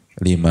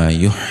lima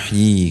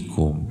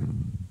yuhyikum,"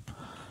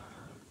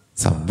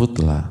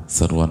 sambutlah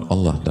seruan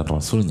Allah dan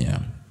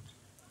Rasulnya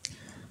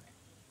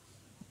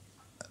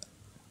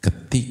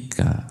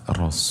ketika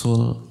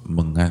Rasul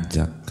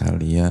mengajak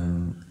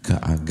kalian ke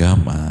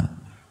agama.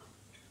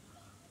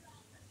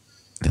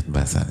 Lihat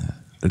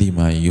bahasanya,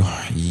 lima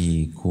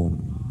yuhyikum,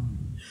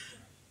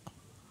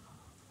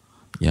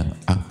 yang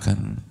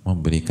akan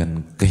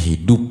memberikan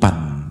kehidupan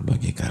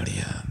bagi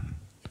kalian.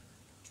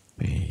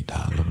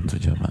 Dalam tuh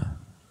jemaah.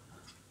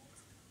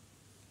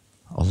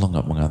 Allah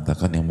nggak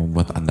mengatakan yang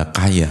membuat Anda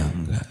kaya,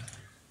 enggak.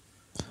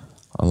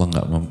 Allah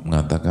nggak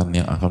mengatakan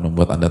yang akan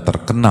membuat Anda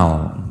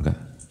terkenal, enggak.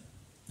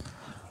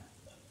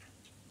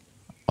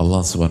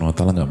 Allah Subhanahu wa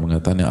taala nggak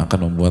mengatakan yang akan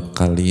membuat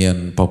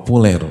kalian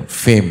populer,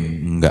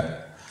 fame, enggak.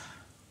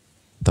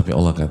 Tapi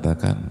Allah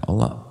katakan,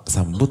 Allah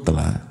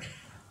sambutlah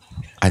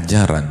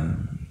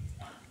ajaran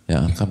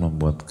yang akan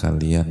membuat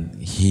kalian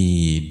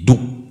hidup.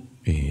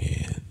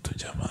 Itu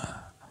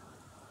jemaah.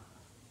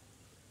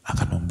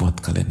 Akan membuat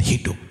kalian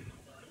hidup,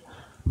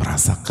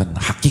 merasakan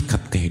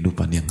hakikat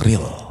kehidupan yang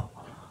real.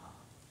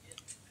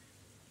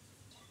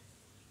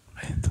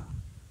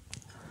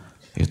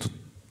 Itu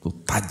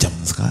tajam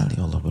sekali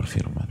Allah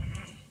berfirman.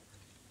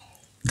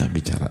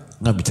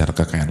 Nggak bicara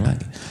kekayaan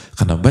lagi,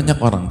 karena banyak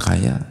orang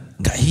kaya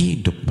nggak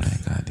hidup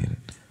mereka,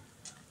 hadirin.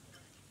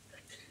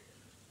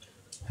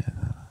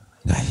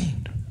 Nggak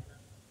hidup.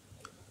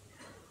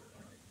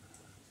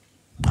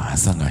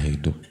 Masa nggak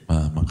hidup?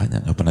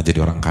 Makanya nggak pernah jadi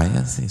orang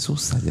kaya sih,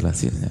 susah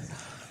jelasinnya.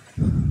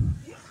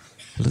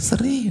 Lu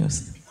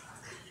serius?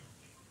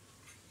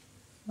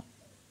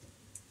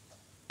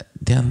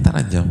 Di antara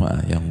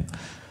jamaah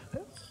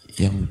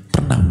yang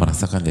pernah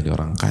merasakan jadi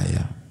orang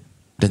kaya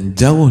dan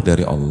jauh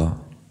dari Allah,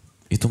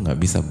 itu nggak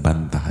bisa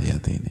bantah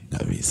ayat ini,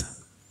 nggak bisa.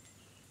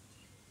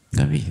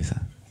 Nggak bisa.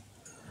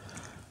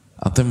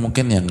 Atau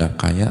mungkin yang nggak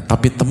kaya,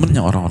 tapi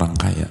temennya orang-orang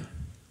kaya.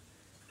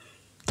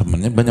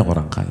 Temennya banyak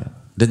orang kaya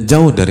dan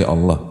jauh dari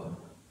Allah,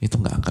 itu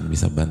nggak akan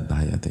bisa bantah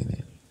ayat ini.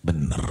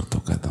 Benar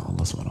tuh kata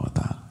Allah Subhanahu wa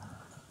taala.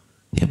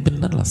 Ya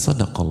benar lah,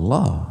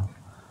 sadaqallah.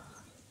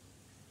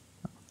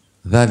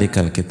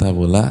 Dzalikal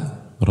kitabu la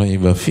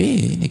raiba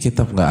fi. Ini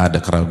kitab nggak ada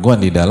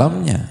keraguan di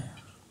dalamnya.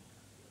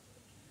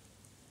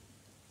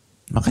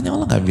 Makanya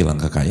Allah nggak bilang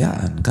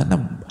kekayaan, karena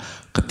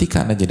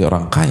ketika Anda jadi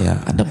orang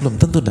kaya, Anda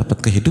belum tentu dapat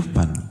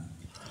kehidupan.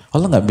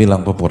 Allah nggak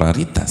bilang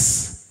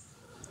popularitas,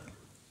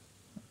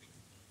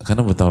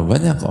 karena betapa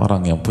banyak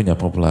orang yang punya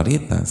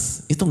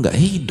popularitas itu nggak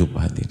hidup,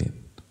 hadirin.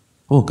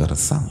 Oh,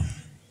 gersang.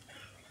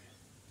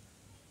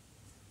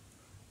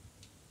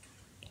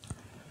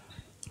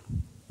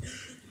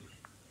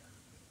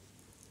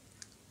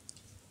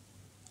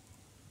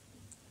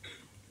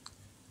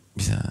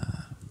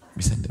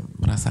 Bisa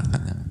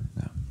merasakan yang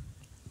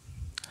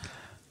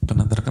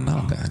pernah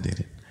terkenal nggak,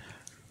 hadirin?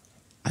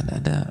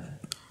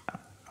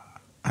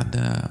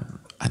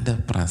 Ada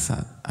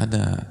perasaan,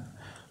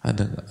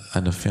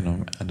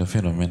 ada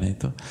fenomena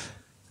itu,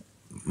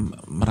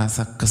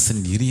 merasa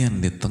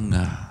kesendirian di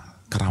tengah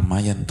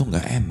keramaian tuh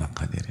nggak enak,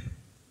 hadirin.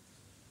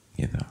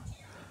 Gitu.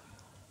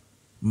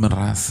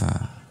 Merasa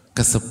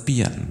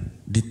kesepian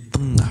di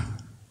tengah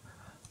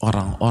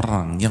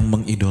orang-orang yang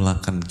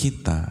mengidolakan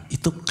kita,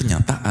 itu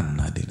kenyataan,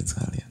 hadirin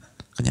sekalian.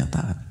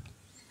 Kenyataan.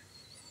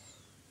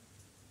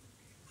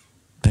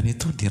 Dan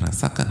itu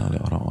dirasakan oleh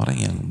orang-orang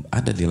yang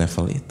ada di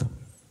level itu.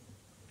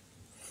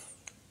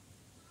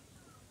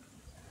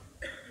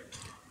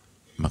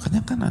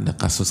 Makanya kan ada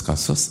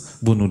kasus-kasus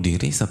bunuh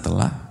diri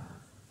setelah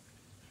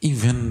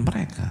event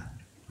mereka.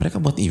 Mereka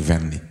buat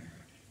event nih.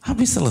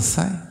 Habis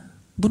selesai,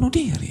 bunuh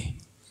diri.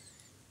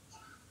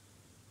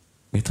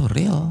 Itu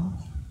real.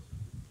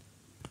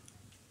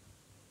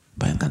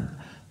 Bayangkan,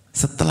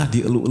 setelah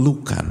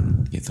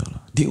dielu-elukan gitu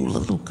loh,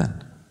 dielu-elukan,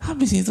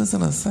 habis itu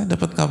selesai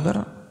dapat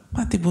kabar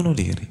mati bunuh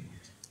diri.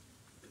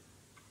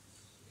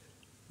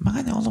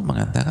 Makanya Allah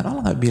mengatakan,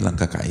 Allah nggak bilang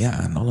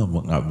kekayaan, Allah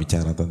nggak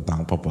bicara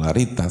tentang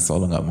popularitas,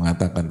 Allah nggak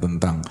mengatakan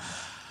tentang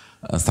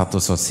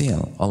status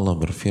sosial. Allah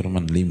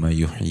berfirman, lima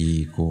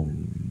yuhyikum,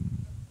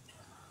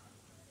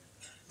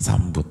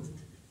 sambut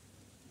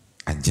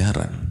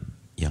ajaran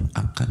yang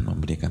akan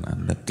memberikan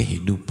Anda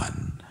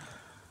kehidupan.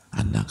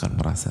 Anda akan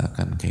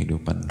merasakan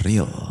kehidupan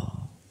real.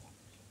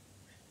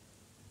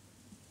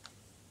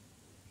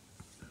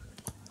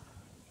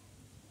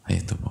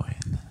 Itu poin.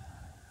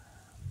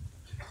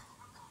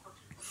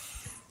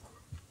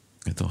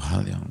 Itu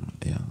hal yang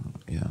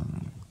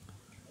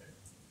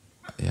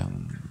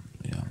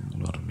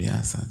luar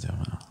biasa,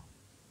 jemaah.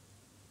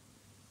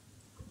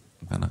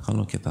 Karena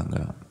kalau kita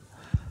nggak,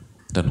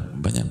 dan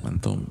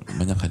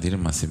banyak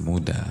hadirin masih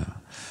muda,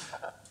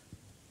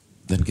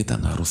 dan kita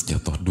nggak harus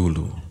jatuh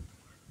dulu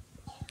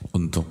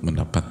untuk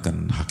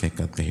mendapatkan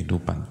hakikat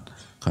kehidupan,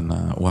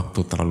 karena waktu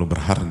terlalu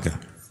berharga.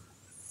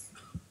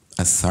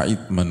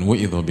 As-sa'id man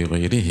wu'idha bi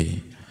ghairihi.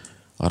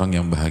 Orang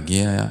yang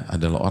bahagia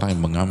adalah orang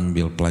yang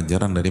mengambil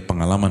pelajaran dari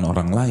pengalaman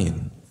orang lain.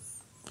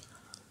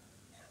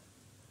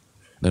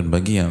 Dan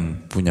bagi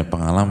yang punya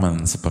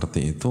pengalaman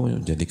seperti itu,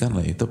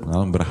 jadikanlah itu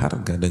pengalaman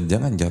berharga dan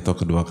jangan jatuh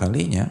kedua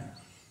kalinya.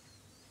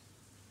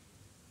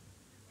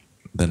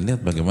 Dan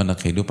lihat bagaimana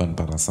kehidupan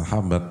para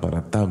sahabat,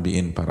 para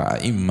tabi'in, para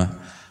a'immah,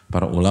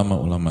 para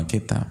ulama-ulama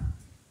kita.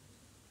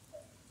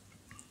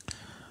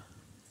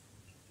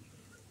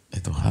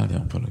 Itu hal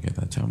yang perlu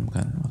kita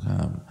camkan.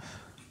 Maka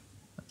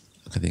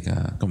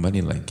ketika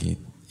kembali lagi,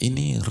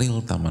 ini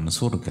real taman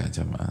surga,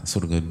 jemaah,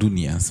 surga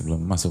dunia sebelum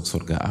masuk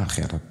surga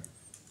akhirat.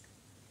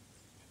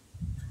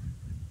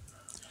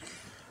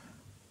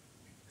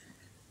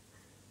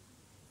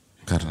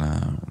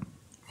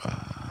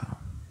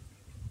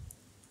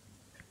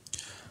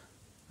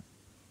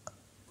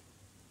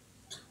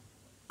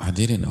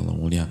 Hadirin Allah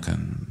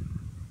muliakan,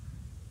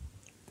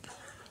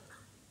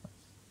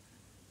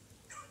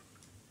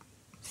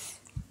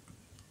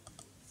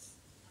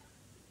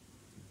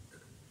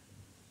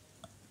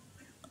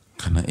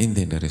 karena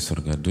inti dari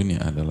surga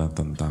dunia adalah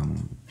tentang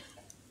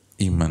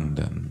iman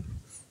dan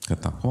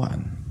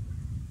ketakwaan.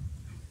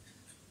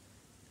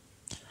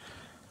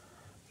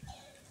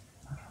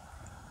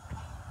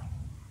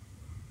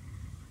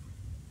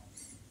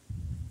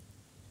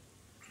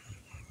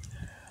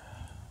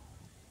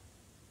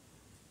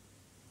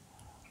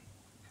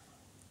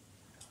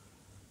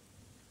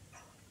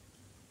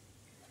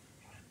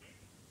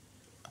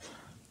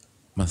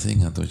 Masih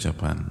ingat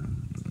ucapan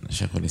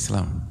Syekhul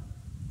Islam?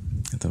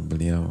 Kata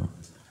beliau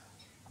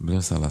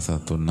salah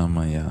satu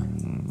nama yang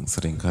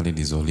seringkali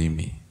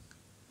dizolimi,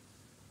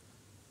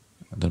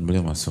 dan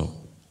beliau masuk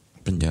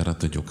penjara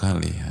 7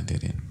 kali,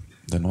 hadirin,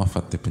 dan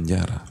wafat di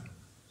penjara,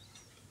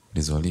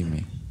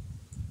 dizolimi,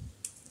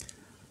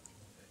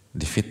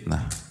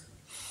 difitnah.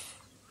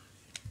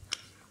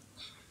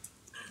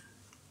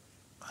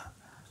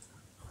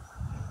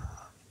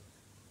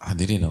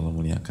 Hadirin Allah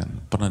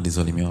muliakan, pernah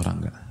dizolimi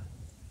orang enggak?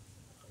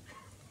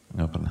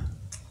 Enggak pernah.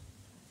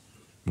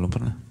 Belum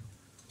pernah.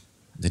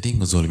 Jadi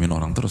ngezolimin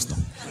orang terus dong.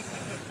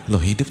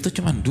 Loh, hidup tuh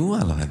cuma 2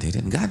 loh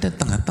hadirin, nggak ada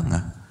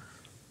tengah-tengah.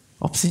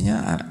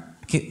 Opsinya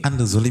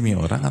Anda zolimi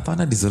orang atau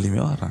Anda dizolimi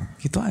orang,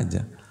 gitu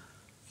aja.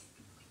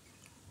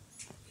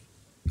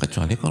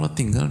 Kecuali kalau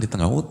tinggal di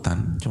tengah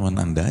hutan, cuma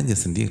Anda aja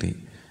sendiri.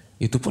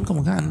 Itu pun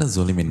kemungkinan Anda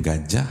zolimin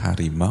gajah,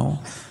 harimau,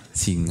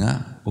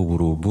 singa,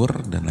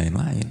 ubur-ubur, dan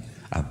lain-lain.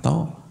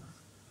 Atau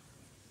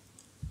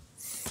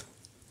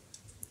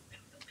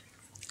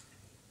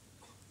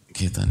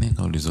kita nih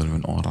kalau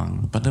dizolimin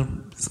orang, padahal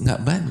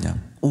nggak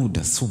banyak,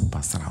 udah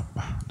sumpah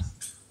serapah.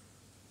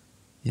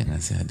 Ya nggak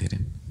sih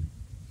hadirin?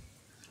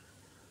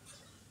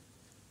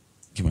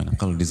 Gimana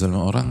kalau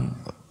dizolimin orang,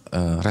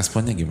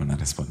 responnya gimana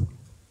respon?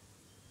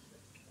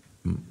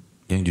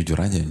 Yang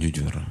jujur aja, yang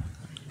jujur,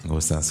 nggak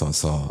usah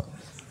sosok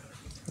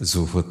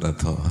zuhud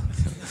atau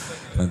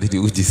nanti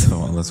diuji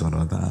sama Allah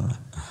SWT.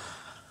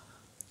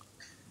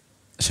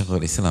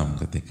 Syekhul Islam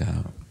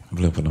ketika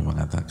beliau pernah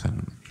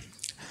mengatakan,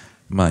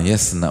 ma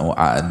yasna'u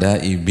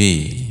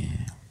adabi.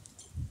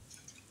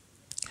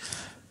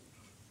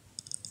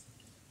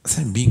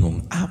 Saya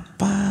bingung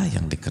apa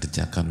yang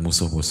dikerjakan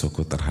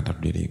musuh-musuhku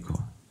terhadap diriku.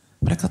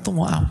 Mereka tuh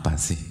mau apa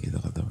sih? Gitu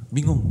kata.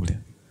 Bingung beliau.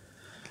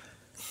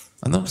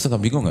 Anda suka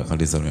bingung nggak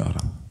kalau dizalimi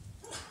orang?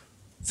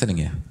 Sering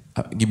ya?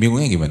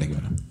 Bingungnya gimana?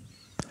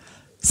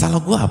 Salah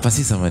gue apa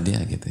sih sama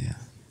dia gitu ya?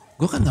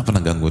 Gue kan nggak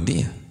pernah ganggu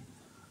dia.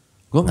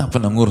 Gue nggak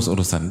pernah ngurus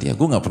urusan dia.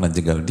 Gue nggak pernah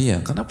jegal dia.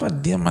 Kenapa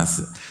dia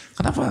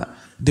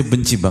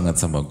benci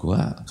banget sama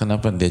gua?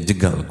 Kenapa dia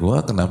jegal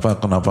gua?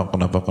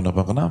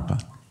 Kenapa?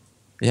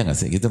 Iya nggak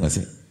sih? Gitu nggak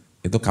sih?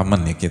 Itu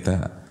common ya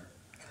kita.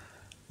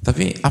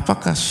 Tapi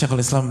apakah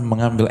Syekhul Islam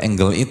mengambil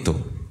angle itu?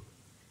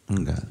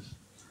 Enggak.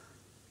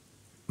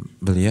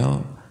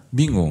 Beliau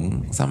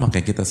bingung, sama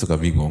kayak kita suka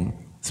bingung.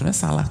 Sebenarnya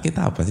salah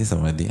kita apa sih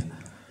sama dia?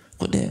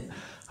 Kok dia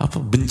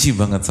benci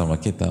banget sama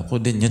kita?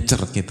 Kok dia nyecer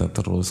kita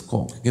terus?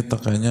 Kok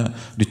kita kayaknya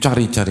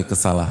dicari-cari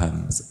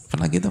kesalahan?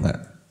 Pernah gitu nggak?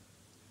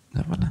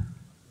 Nggak pernah.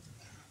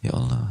 Ya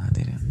Allah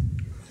hadirin.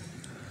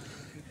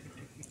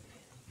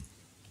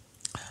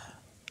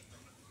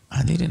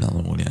 Hadirin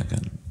Allah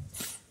muliakan.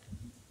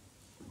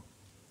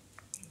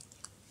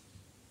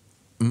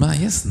 Ma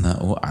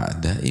yasna'u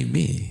a'da'i,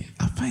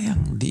 apa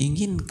yang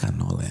diinginkan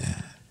oleh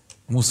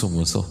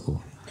musuh-musuhku?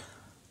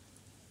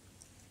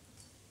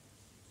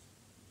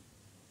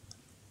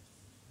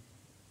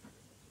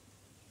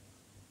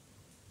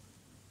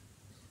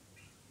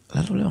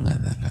 Lalu beliau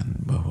mengatakan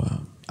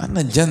bahwa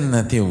ana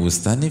jannati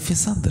wustani fi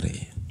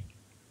sadri.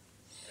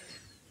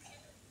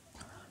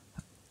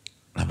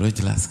 Nah, beliau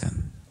jelaskan.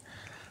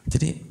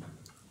 Jadi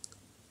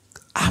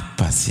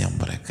apa sih yang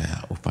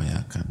mereka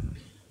upayakan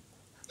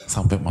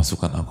sampai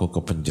masukkan aku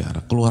ke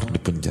penjara, keluar di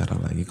penjara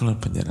lagi, keluar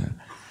penjara.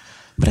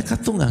 Mereka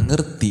tuh nggak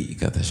ngerti,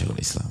 kata Syekhul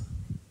Islam,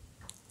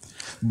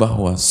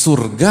 bahwa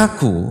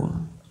surgaku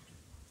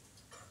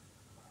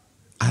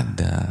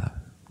ada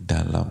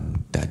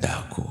dalam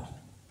dadaku.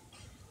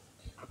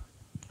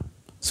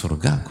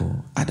 Surgaku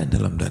ada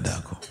dalam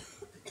dadaku.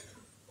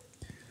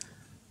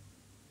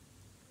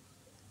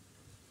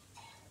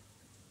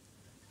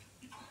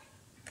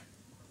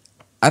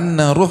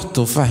 Anna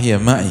ruhtu fahya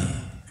ma'i.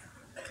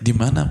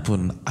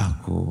 Dimanapun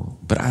aku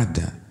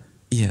berada,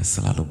 ia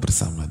selalu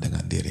bersama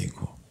dengan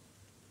diriku.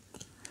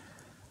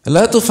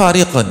 La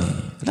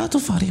tufariqani, la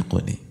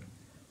tufariquni.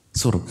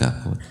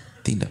 Surgaku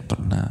tidak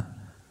pernah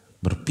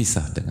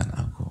berpisah dengan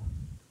aku.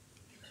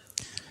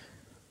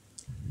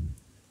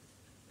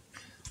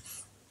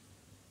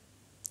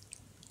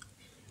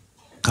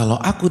 Kalau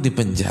aku di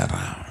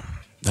penjara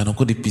dan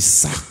aku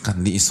dipisahkan,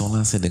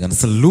 diisolasi dengan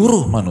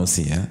seluruh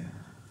manusia,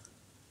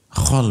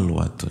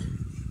 khalwatun,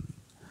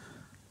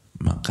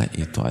 maka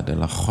itu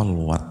adalah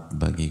khalwat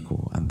bagiku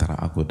antara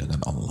aku dengan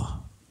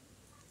Allah.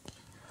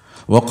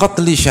 Wa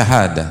qatli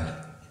syahadah,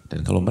 dan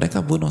kalau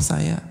mereka bunuh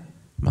saya,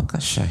 maka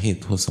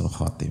syahid husnul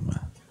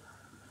khatimah.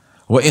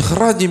 Wa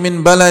ikhraji min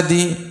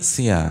baladi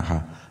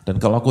siyaha. Dan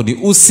kalau aku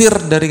diusir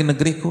dari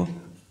negeriku,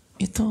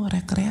 itu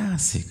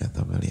rekreasi,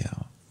 kata beliau.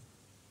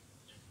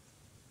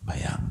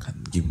 Bayangkan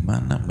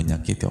gimana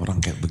menyakiti orang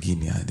kayak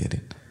begini,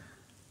 hadirin.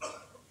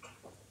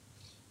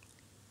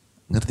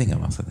 Ngerti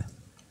nggak maksudnya?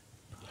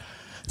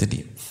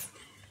 Jadi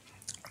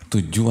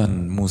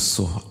tujuan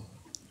musuh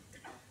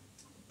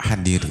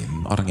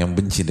hadirin, orang yang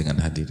benci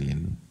dengan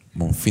hadirin,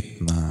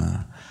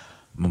 memfitnah,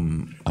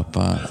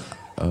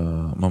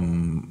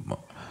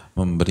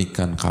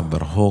 memberikan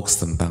kabar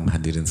hoax tentang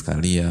hadirin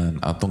sekalian,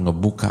 atau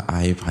ngebuka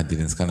aib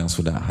hadirin sekalian yang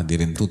sudah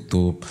hadirin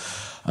tutup,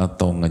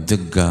 atau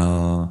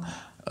ngejegal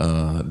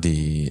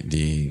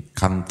di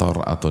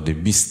kantor atau di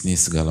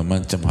bisnis segala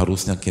macam,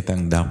 harusnya kita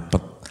yang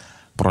dapat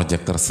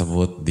proyek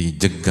tersebut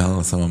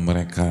dijegal sama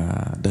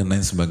mereka dan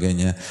lain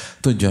sebagainya.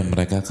 Tujuan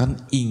mereka kan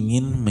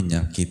ingin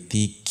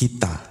menyakiti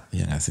kita,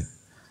 ya nggak sih?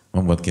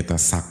 Membuat kita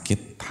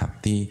sakit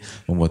hati,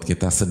 membuat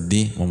kita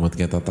sedih, membuat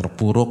kita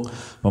terpuruk,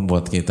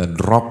 membuat kita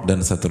drop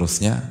dan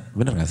seterusnya.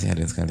 Benar nggak sih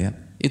hadirin sekalian?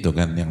 Itu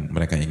kan yang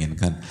mereka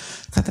inginkan.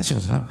 Kata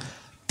Syekh Islam,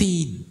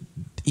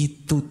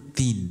 itu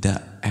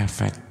tidak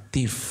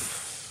efektif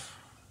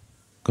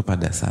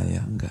kepada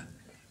saya, enggak.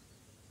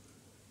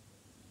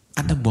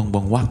 Anda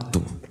buang-buang waktu.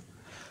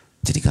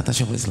 Jadi kata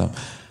Syekhul Islam,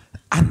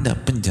 Anda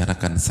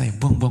penjarakan saya,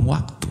 buang-buang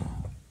waktu.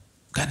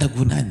 Gak ada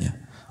gunanya.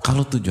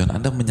 Kalau tujuan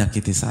Anda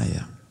menyakiti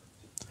saya,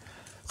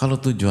 kalau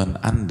tujuan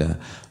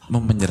Anda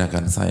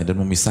memenjarakan saya dan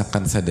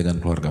memisahkan saya dengan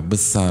keluarga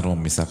besar,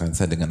 memisahkan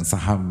saya dengan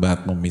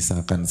sahabat,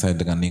 memisahkan saya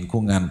dengan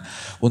lingkungan,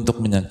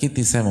 untuk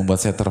menyakiti saya, membuat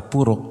saya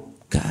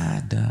terpuruk, gak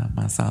ada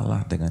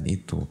masalah dengan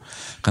itu.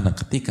 Karena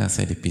ketika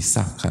saya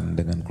dipisahkan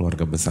dengan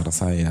keluarga besar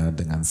saya,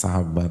 dengan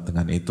sahabat,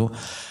 dengan itu,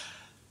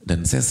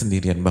 dan saya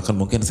sendirian, bahkan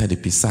mungkin saya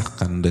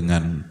dipisahkan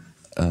dengan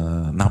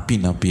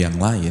napi-napi yang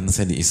lain,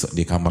 saya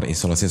di kamar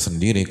isolasi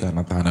sendiri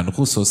karena tahanan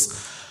khusus,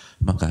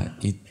 maka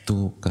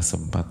itu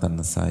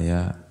kesempatan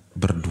saya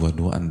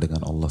berdua-duaan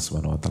dengan Allah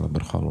Subhanahu wa taala,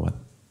 berkhalwat.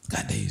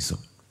 Gak ada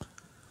isu.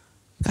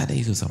 Gak ada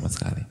isu sama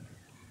sekali.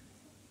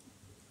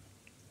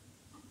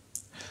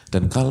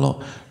 Dan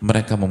kalau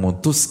mereka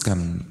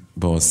memutuskan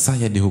bahwa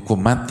saya dihukum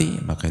mati,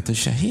 maka itu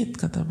syahid,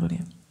 kata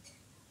beliau.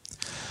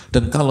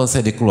 Dan kalau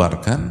saya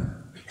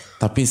dikeluarkan,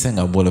 tapi saya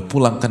nggak boleh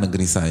pulang ke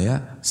negeri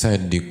saya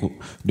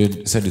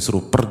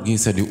disuruh pergi,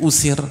 saya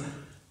diusir,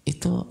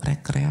 itu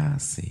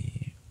rekreasi.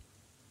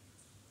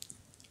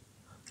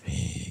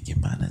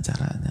 Gimana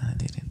caranya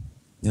hadirin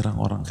nyerang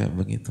orang kayak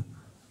begitu?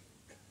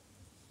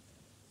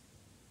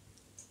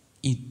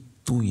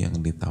 Itu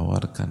yang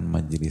ditawarkan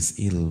majelis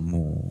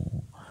ilmu.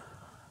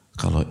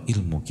 Kalau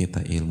ilmu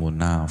kita ilmu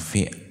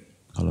nafi',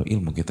 kalau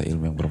ilmu kita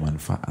ilmu yang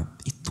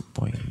bermanfaat, itu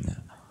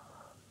poinnya.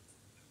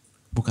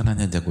 Bukan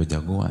hanya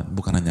jago-jagoan,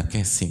 bukan hanya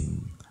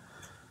casing,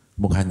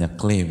 bukan hanya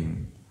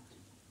klaim,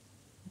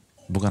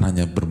 bukan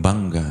hanya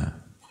berbangga,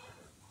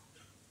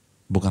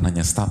 bukan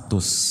hanya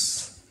status.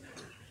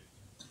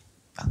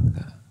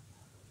 Enggak.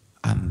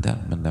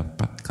 Anda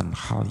mendapatkan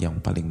hal yang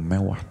paling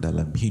mewah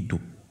dalam hidup.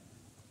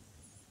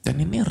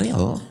 Dan ini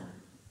real.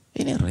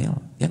 Ini real.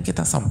 Yang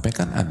kita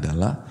sampaikan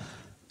adalah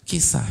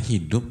kisah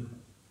hidup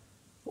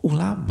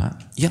ulama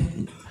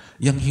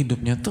yang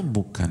hidupnya tuh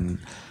bukan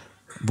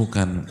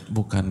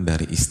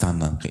dari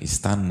istana ke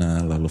istana,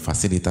 lalu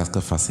fasilitas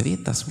ke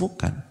fasilitas,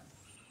 bukan.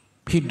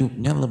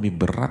 Hidupnya lebih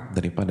berat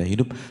daripada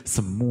hidup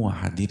semua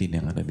hadirin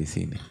yang ada di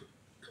sini.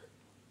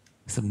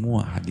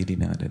 Semua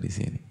hadirin yang ada di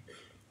sini.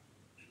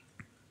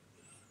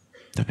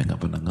 Tapi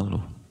nggak pernah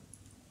ngeluh.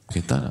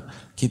 Kita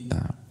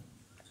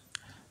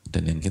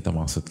dan yang kita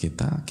maksud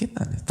kita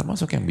nih,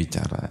 termasuk yang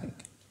bicara,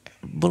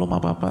 belum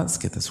apa-apa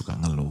kita suka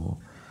ngeluh,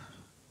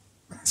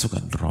 suka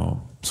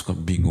drop, suka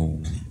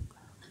bingung.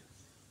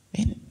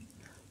 Ini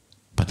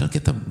padahal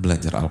kita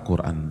belajar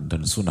Al-Quran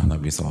dan Sunnah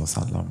Nabi SAW.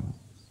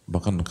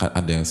 Bahkan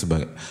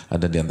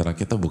ada di antara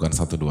kita bukan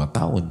 1-2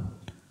 tahun,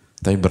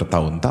 tapi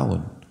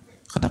bertahun-tahun.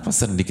 Kenapa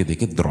sering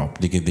dikit-dikit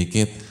drop,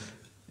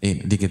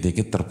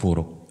 dikit-dikit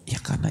terpuruk? Ya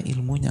karena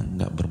ilmunya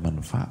nggak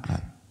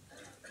bermanfaat.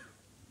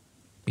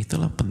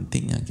 Itulah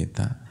pentingnya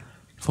kita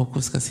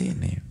fokus ke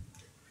sini.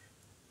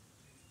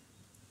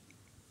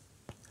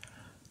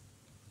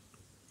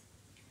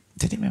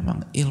 Jadi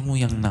memang ilmu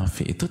yang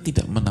nafi itu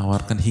tidak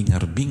menawarkan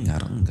hingar-bingar,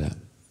 enggak.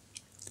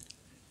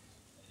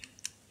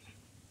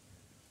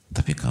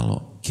 Tapi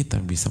kalau kita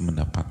bisa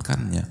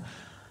mendapatkannya,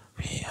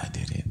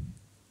 hadirin,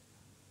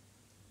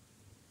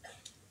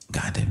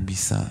 gak ada yang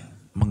bisa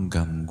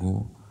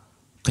mengganggu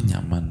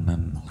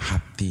kenyamanan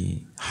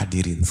hati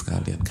hadirin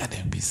sekalian, gak ada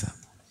yang bisa.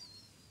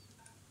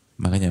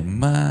 Makanya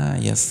ma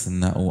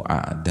yasna'u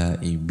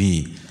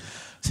a'daibi,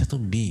 saya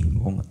tuh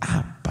bingung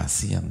apa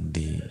sih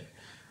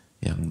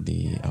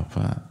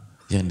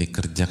yang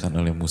dikerjakan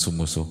oleh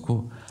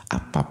musuh-musuhku.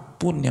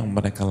 Apapun yang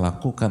mereka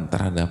lakukan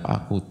terhadap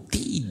aku,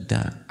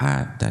 tidak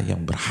ada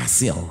yang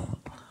berhasil.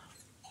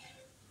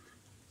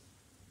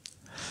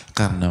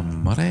 Karena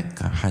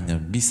mereka hanya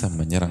bisa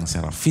menyerang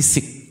secara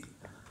fisik.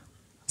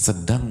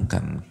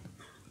 Sedangkan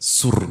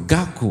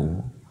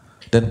surgaku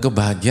dan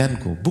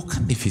kebahagiaanku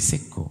bukan di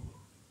fisikku.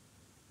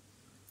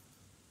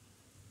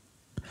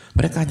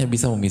 Mereka hanya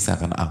bisa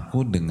memisahkan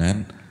aku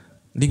dengan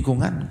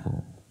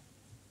lingkunganku.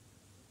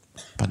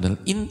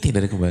 Padahal inti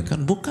dari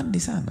kebaikan bukan di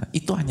sana.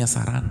 Itu hanya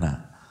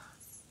sarana.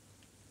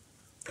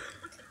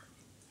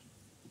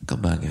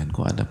 Kebahagiaanku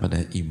ada pada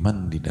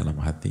iman di dalam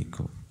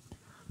hatiku,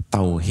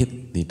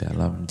 tauhid di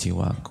dalam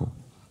jiwaku,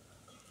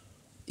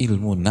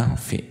 ilmu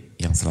nafi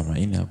yang selama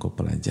ini aku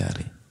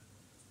pelajari.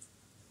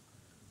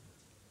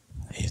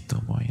 Itu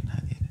poin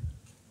hadir.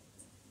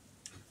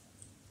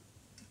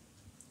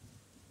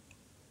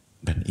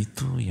 Dan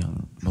itu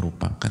yang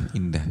merupakan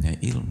indahnya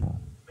ilmu.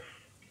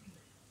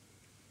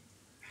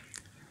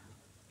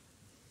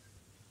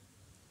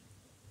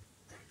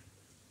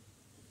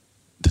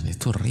 Dan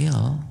itu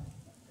real.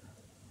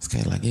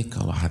 Sekali lagi,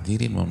 kalau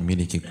hadirin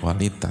memiliki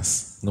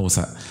kualitas,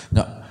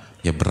 nggak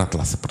ya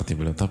beratlah seperti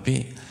beliau,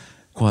 tapi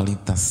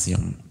kualitas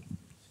yang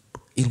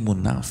ilmu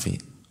nafi,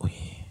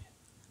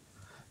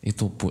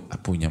 itu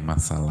punya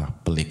masalah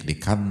pelik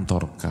di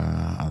kantor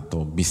kah,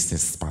 atau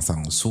bisnis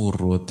pasang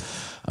surut,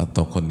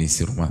 atau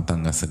kondisi rumah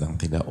tangga sedang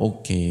tidak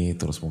oke,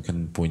 terus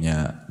mungkin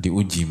punya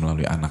diuji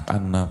melalui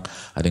anak-anak,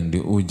 ada yang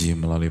diuji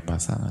melalui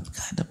pasangan,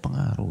 gak ada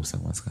pengaruh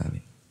sama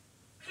sekali.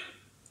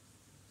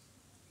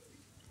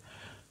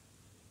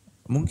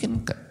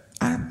 Mungkin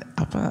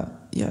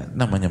ya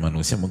namanya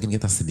manusia, mungkin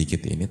kita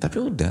sedikit ini,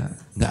 tapi udah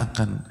nggak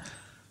akan,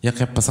 ya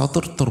kayak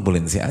pesawat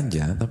turbulensi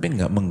aja, tapi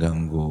nggak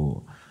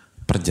mengganggu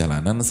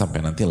perjalanan sampai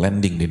nanti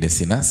landing di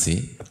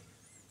destinasi.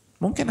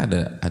 Mungkin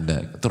ada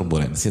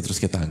turbulensi terus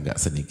kita agak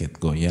sedikit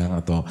goyang,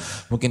 atau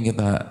mungkin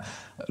kita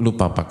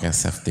lupa pakai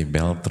safety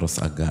belt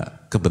terus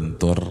agak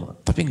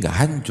kebentur, tapi nggak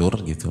hancur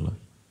gitu loh,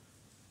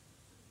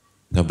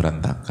 nggak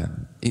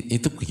berantakan.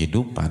 Itu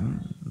kehidupan.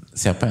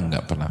 Siapa yang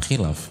nggak pernah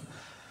khilaf?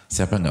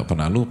 Siapa yang nggak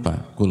pernah lupa?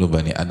 Kullu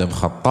bani Adam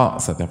khata',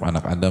 setiap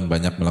anak Adam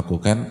banyak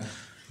melakukan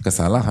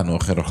kesalahan.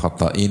 Wa khairul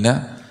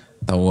khata'ina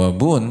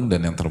tawwabun,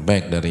 dan yang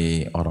terbaik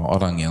dari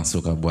orang-orang yang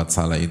suka buat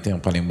salah itu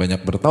yang paling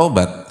banyak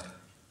bertaubat.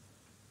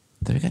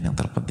 Tapi kan yang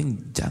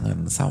terpenting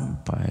jangan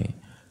sampai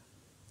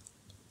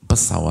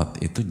pesawat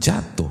itu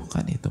jatuh,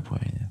 kan itu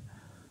poinnya,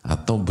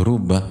 atau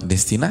berubah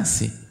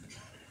destinasi,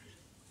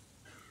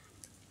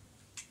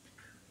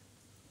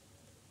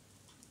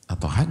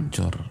 atau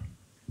hancur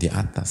di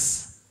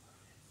atas.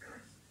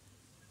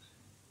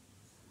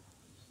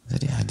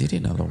 Jadi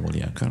hadirin Allah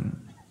muliakan,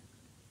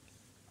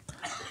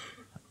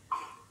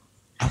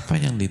 apa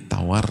yang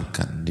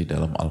ditawarkan di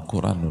dalam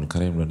Al-Quranul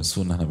Karim dan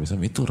Sunnah Nabi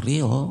SAW itu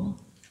real.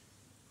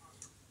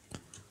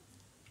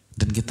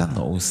 Dan kita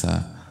nggak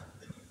usah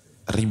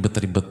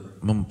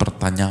ribet-ribet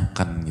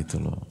mempertanyakan gitu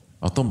loh,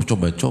 atau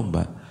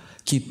mencoba-coba.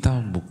 Kita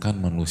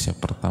bukan manusia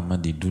pertama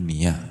di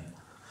dunia.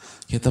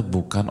 Kita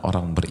bukan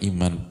orang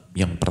beriman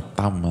yang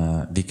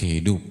pertama di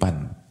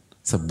kehidupan.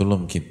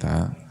 Sebelum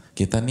kita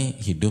nih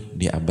hidup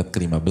di abad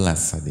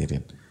ke-15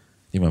 hadirin,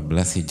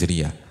 15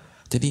 Hijriah.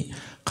 Jadi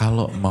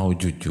kalau mau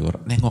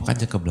jujur, nengok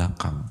aja ke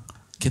belakang.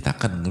 Kita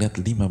akan ngeliat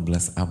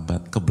 15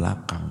 abad ke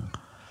belakang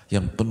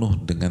yang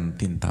penuh dengan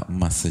tinta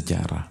emas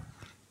sejarah.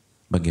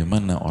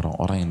 Bagaimana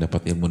orang-orang yang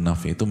dapat ilmu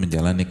nafi itu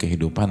menjalani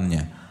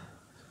kehidupannya.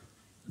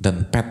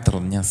 Dan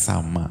patternnya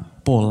sama,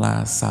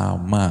 pola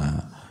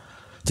sama.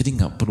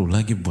 Jadi nggak perlu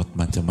lagi buat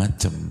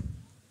macam-macam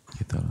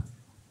gitu.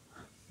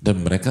 Dan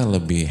mereka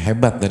lebih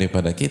hebat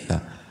daripada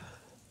kita.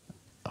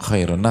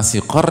 Khairun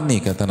nasi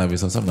qarni, kata Nabi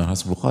SAW dalam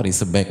hadis Bukhari,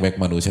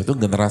 sebaik-baik manusia itu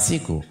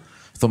generasiku.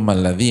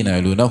 Tsummal ladzina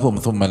yalunahum,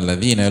 tsummal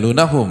ladzina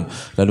yalunahum,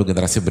 lalu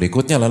generasi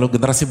berikutnya, lalu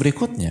generasi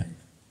berikutnya.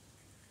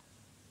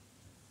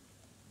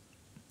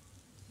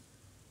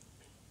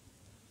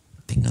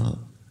 Tinggal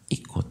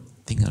ikut,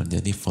 tinggal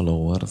jadi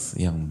followers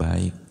yang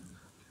baik.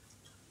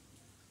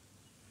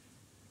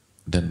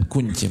 Dan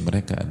kunci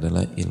mereka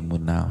adalah ilmu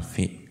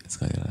nafi,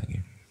 sekali lagi.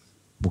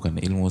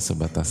 Bukan ilmu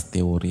sebatas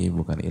teori,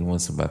 bukan ilmu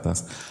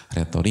sebatas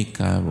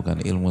retorika,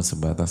 bukan ilmu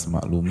sebatas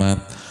maklumat,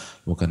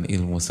 bukan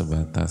ilmu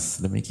sebatas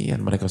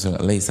demikian. Mereka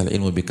sudah laisal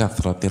ilmu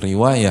bikathrati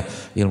riwayah.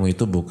 Ilmu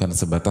itu bukan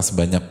sebatas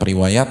banyak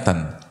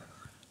periwayatan.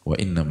 Wa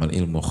innamal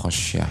ilmu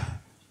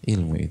khasyah.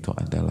 Ilmu itu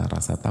adalah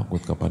rasa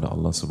takut kepada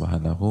Allah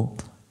Subhanahu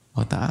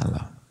wa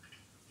ta'ala.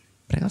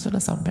 Mereka sudah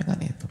sampaikan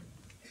itu.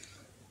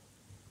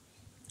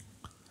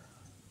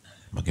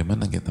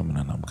 Bagaimana kita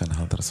menanamkan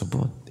hal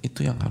tersebut?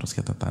 Itu yang harus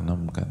kita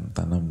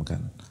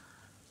tanamkan.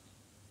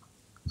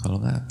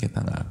 Kalau nggak, kita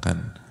nggak akan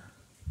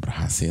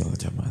berhasil,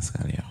 jamaah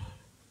sekalian.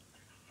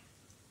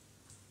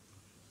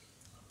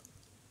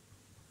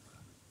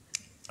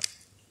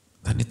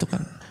 Dan itu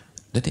kan,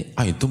 jadi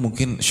itu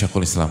mungkin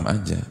Syekhul Islam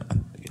aja.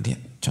 Dia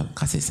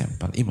kasih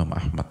sampel Imam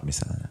Ahmad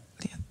misalnya.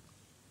 Lihat.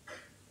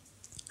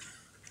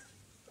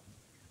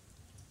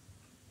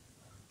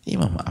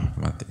 Imam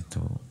Ahmad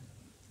itu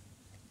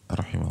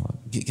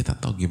rahimahullah, kita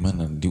tahu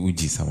gimana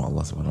diuji sama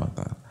Allah Subhanahu wa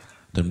ta'ala.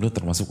 Dan beliau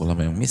termasuk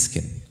ulama yang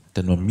miskin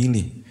dan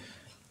memilih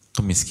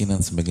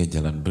kemiskinan sebagai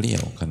jalan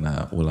beliau,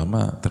 karena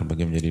ulama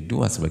terbagi menjadi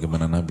dua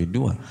sebagaimana Nabi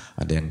dua,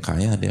 ada yang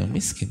kaya, ada yang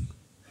miskin.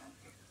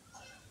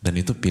 Dan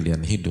itu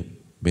pilihan hidup,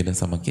 beda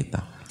sama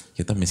kita.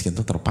 Kita miskin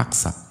itu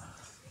terpaksa,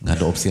 nggak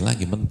ada opsi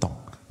lagi,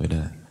 mentok.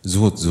 Beda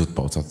zuhud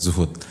Pak Ustadz,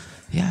 zuhud.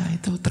 Ya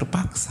itu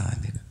terpaksa.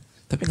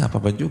 Tapi nggak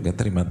apa-apa juga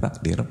terima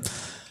takdir.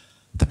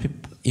 Tapi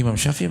Imam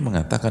Syafi'i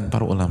mengatakan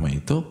para ulama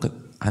itu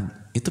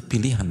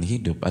pilihan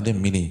hidup. Ada yang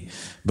milih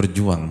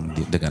berjuang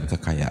dengan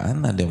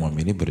kekayaan, ada yang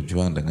memilih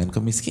berjuang dengan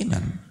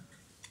kemiskinan.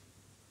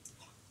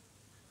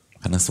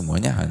 Karena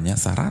semuanya hanya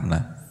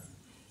sarana.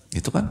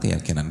 Itu kan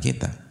keyakinan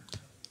kita.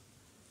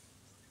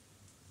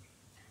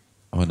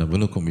 Wa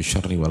nabluukum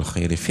bisyarri wal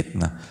khairi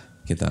fitnah.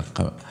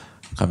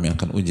 Kami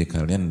akan uji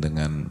kalian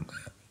dengan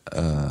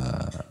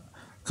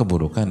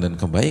keburukan dan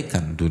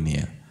kebaikan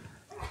dunia,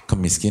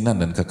 kemiskinan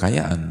dan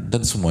kekayaan,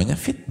 dan semuanya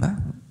fitnah,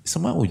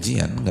 semua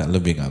ujian, nggak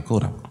lebih nggak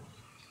kurang.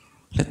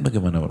 Lihat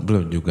bagaimana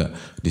beliau juga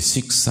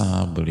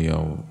disiksa,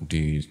 beliau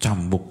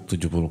dicambuk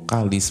 70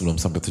 kali, sebelum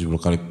sampai 70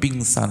 kali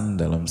pingsan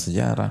dalam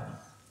sejarah.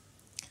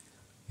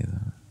 Gitu.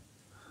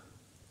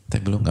 Tapi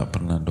beliau nggak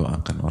pernah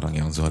doakan orang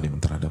yang zalim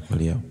terhadap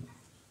beliau.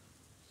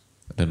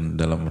 Dan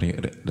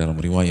dalam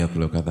riwayat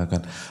beliau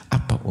katakan,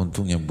 apa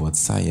untungnya buat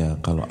saya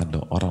kalau ada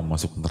orang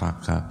masuk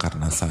neraka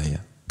karena saya?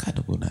 Gak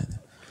ada gunanya.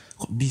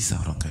 Kok bisa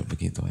orang kayak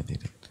begitu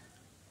hadirin?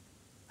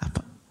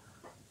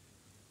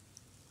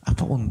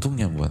 Apa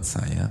untungnya buat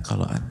saya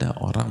kalau ada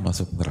orang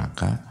masuk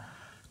neraka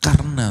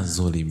karena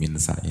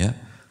zolimin saya,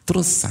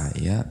 terus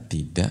saya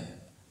tidak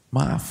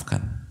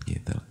maafkan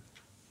gitu.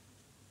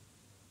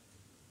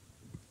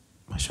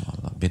 Masya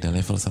Allah, beda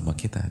level sama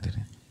kita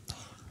hadirin.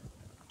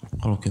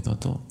 Kalau kita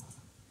tuh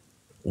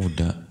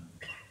udah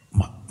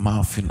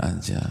maafin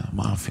aja,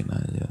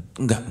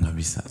 enggak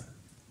bisa.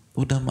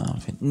 Udah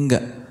maafin,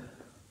 enggak.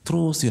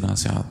 Terus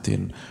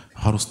dinasihatin,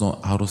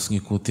 harus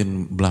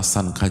ngikutin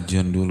belasan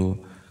kajian dulu,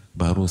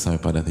 baru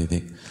sampai pada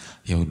titik,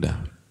 ya udah,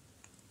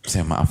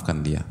 saya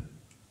maafkan dia,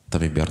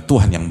 tapi biar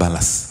Tuhan yang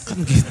balas, kan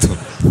gitu.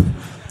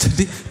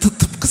 Jadi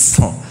tetap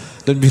kesel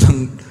dan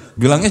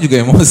bilangnya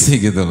juga emosi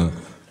gitu loh.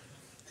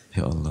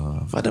 Ya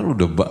Allah, padahal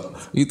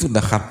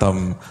udah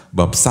khatam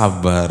bab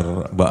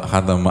sabar,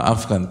 khatam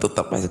maafkan,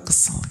 tetap aja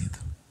kesel gitu.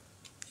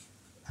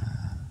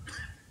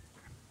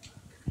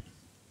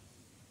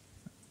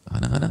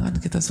 Kadang-kadang kan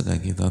kita suka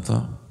gitu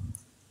atau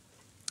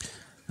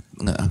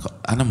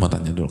Ana mau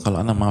tanya dulu,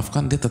 kalau Ana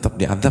maafkan dia tetap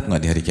diadab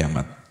nggak di hari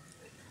kiamat?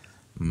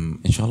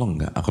 Insya Allah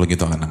nggak. Kalau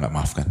gitu Ana nggak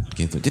maafkan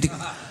gitu. Jadi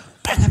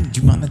pengen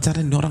gimana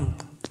caranya orang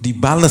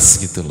dibales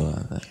gitu loh.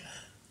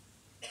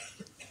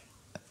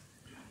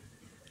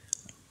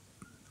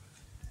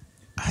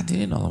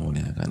 Hadirin Allah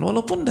muliakan.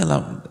 Walaupun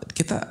dalam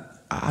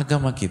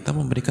agama kita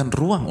memberikan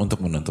ruang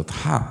untuk menuntut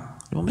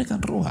hak, memberikan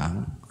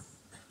ruang.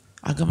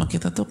 Agama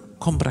kita tuh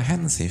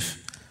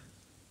komprehensif.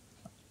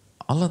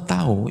 Allah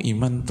tahu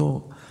iman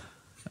tuh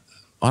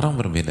orang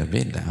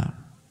berbeda-beda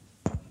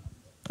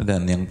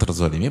dan yang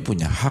terzolimi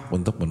punya hak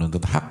untuk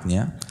menuntut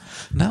haknya.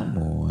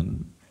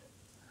 Namun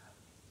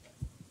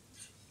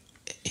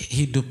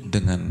hidup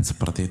dengan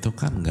seperti itu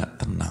kan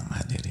nggak tenang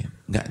hadirin,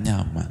 nggak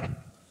nyaman.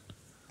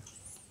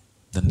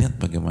 Dan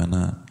lihat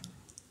bagaimana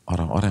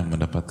orang-orang yang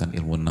mendapatkan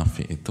ilmu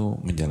nafi itu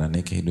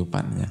menjalani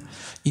kehidupannya.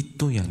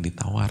 Itu yang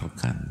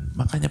ditawarkan.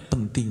 Makanya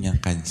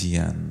pentingnya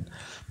kajian,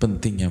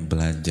 pentingnya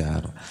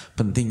belajar,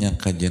 pentingnya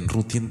kajian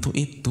rutin tuh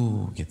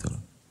itu gitu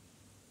loh.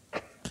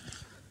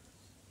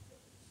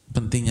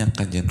 Pentingnya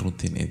kajian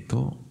rutin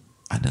itu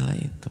adalah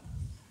itu.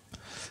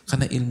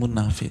 Karena ilmu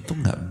nafi itu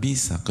nggak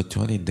bisa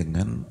kecuali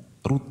dengan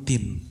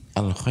rutin.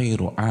 Al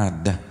khairu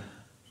adah.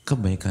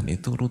 Kebaikan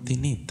itu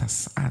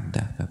rutinitas,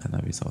 ada kata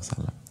Nabi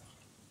SAW.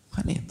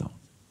 Kan itu.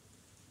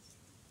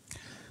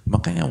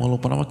 Makanya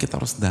walaupun apa kita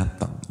harus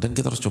datang dan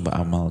kita harus coba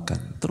amalkan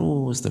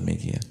terus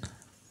demikian.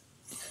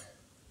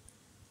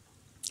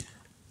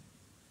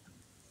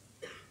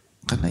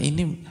 Karena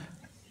ini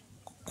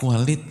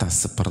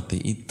kualitas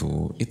seperti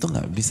itu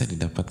nggak bisa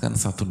didapatkan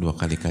 1-2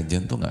 kali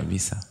kajian tuh nggak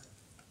bisa.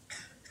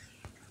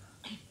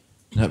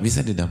 Nggak bisa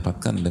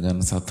didapatkan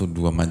dengan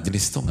 1-2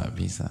 majelis tuh nggak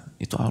bisa.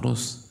 Itu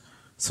harus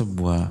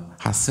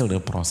sebuah hasil dari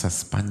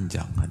proses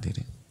panjang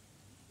hadirin.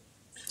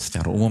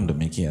 Secara umum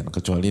demikian,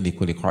 kecuali di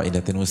kulli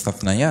qaidatin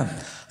mustathniyat.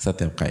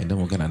 Setiap kaidah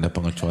mungkin ada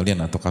pengecualian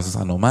atau kasus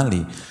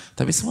anomali,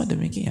 tapi semua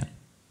demikian.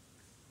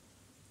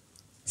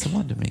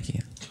 Semua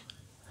demikian.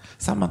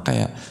 Sama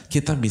kayak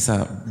kita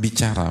bisa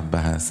bicara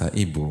bahasa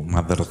ibu,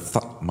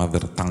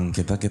 mother tongue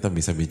kita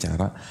bisa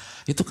bicara,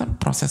 itu kan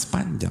proses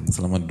panjang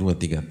selama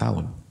 2-3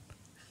 tahun.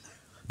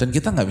 Dan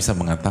kita nggak bisa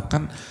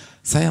mengatakan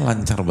saya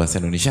lancar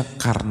bahasa Indonesia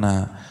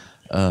karena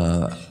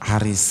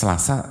hari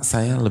Selasa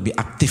saya lebih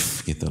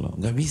aktif gitu loh,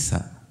 nggak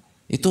bisa.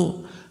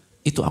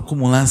 Itu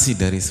akumulasi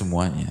dari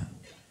semuanya.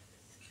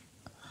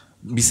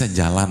 Bisa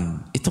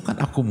jalan, itu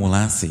kan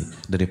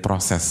akumulasi dari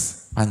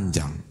proses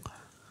panjang.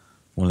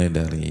 Mulai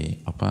dari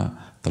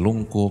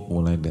telungkup,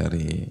 mulai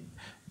dari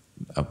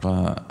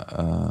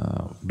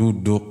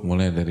duduk,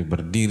 mulai dari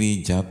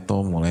berdiri,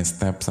 jatuh, mulai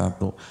step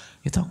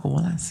 1, itu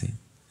akumulasi.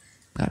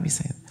 Nggak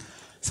bisa.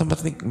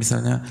 Seperti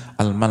misalnya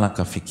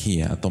al-malaka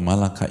fiqhiyah atau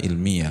malaka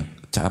ilmiah,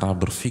 cara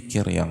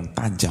berpikir yang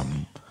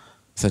tajam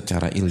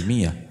secara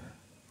ilmiah,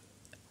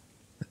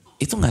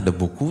 itu nggak ada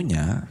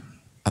bukunya.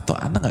 Atau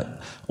Anda nggak,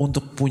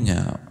 untuk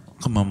punya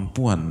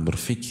kemampuan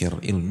berpikir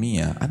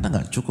ilmiah, Anda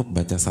nggak cukup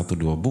baca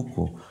 1-2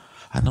 buku.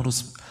 Anda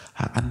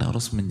Anda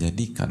harus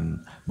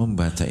menjadikan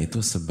membaca itu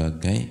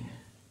sebagai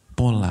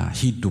pola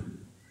hidup.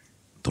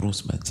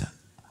 Terus baca.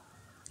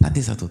 Nanti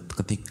satu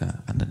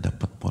ketika Anda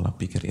dapat pola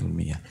pikir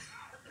ilmiah.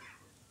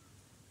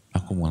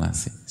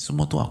 Akumulasi.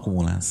 Semua itu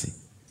akumulasi.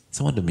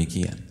 Semua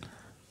demikian.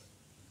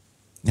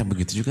 Ya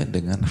begitu juga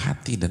dengan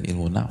hati dan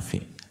ilmu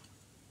nafi.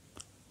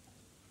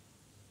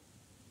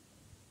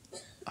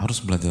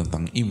 Harus belajar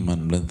tentang iman,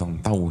 belajar tentang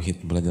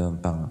tauhid, belajar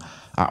tentang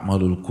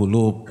a'malul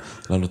qulub,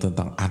 lalu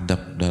tentang adab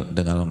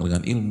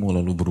dengan ilmu,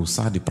 lalu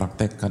berusaha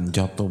dipraktekkan,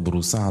 jatuh,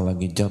 berusaha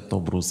lagi,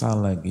 jatuh, berusaha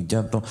lagi,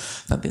 jatuh,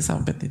 nanti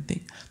sampai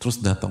titik. Terus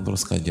datang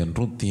terus kajian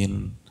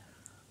rutin,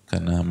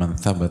 karena man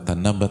thabata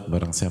nabat,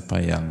 barang siapa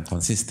yang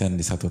konsisten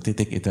di satu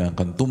titik itu yang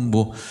akan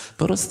tumbuh.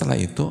 Terus setelah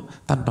itu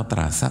tanpa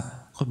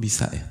terasa, kok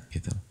bisa ya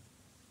gitu.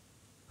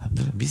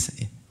 Alhamdulillah bisa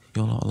ya.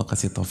 Ya Allah, Allah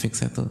kasih taufik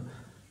saya tuh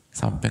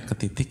sampai ke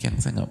titik yang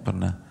saya nggak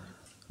pernah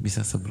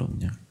bisa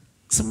sebelumnya.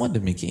 Semua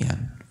demikian.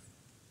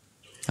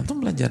 Antum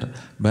belajar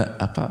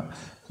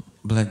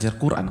belajar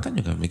Quran kan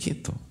juga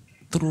begitu.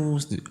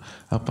 Terus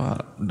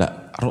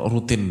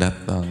rutin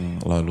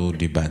datang lalu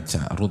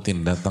dibaca,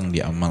 rutin datang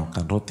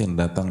diamalkan, rutin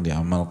datang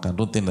diamalkan,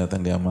 rutin datang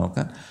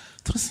diamalkan,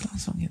 terus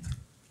langsung gitu.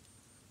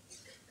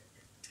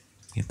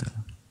 Gitu.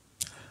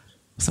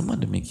 Semua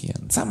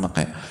demikian. Sama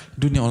kayak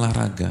dunia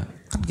olahraga,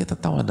 kan kita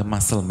tahu ada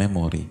muscle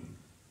memory,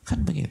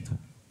 kan begitu.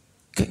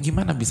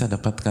 Gimana bisa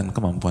dapatkan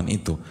kemampuan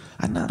itu?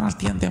 Anda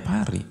latihan tiap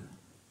hari.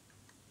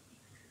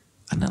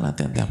 Anda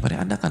latihan tiap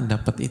hari, Anda akan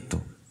dapat itu.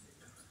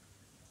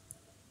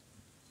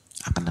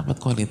 Akan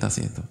dapat kualitas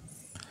itu.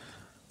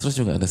 Terus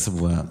juga ada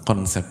sebuah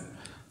konsep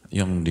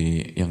yang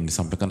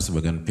disampaikan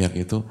sebagian pihak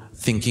itu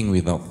thinking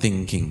without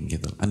thinking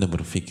gitu. Anda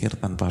berpikir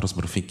tanpa harus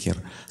berpikir.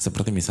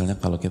 Seperti misalnya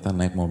kalau kita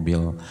naik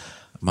mobil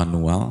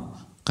manual,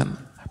 kan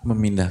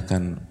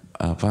memindahkan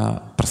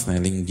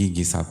persneling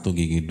gigi 1,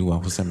 gigi 2,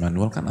 khususnya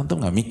manual kan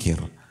antum nggak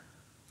mikir.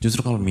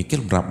 Justru kalau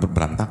mikir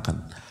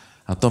berantakan.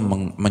 Atau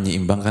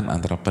menyeimbangkan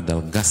antara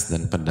pedal gas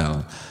dan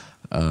pedal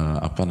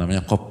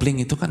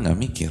kopling itu kan nggak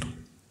mikir.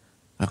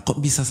 Nah,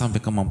 kok bisa sampai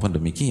kemampuan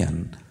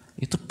demikian?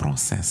 Itu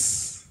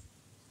proses.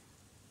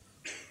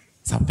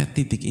 Sampai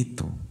titik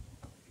itu.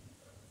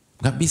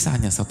 Nggak bisa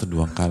hanya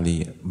 1-2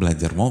 kali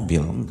belajar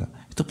mobil, enggak.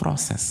 Itu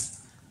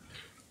proses.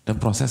 Dan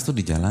proses itu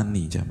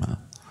dijalani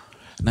jamaah.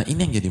 Nah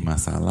ini yang jadi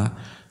masalah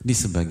di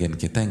sebagian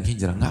kita yang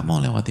hijrah, nggak mau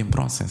lewatin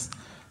proses.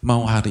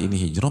 Mau hari ini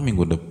hijrah,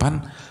 minggu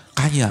depan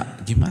kaya,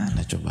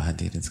 gimana coba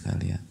hadirin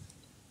sekalian?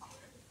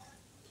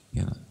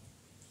 Ya.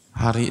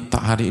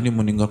 Hari ini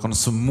meninggalkan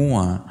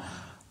semua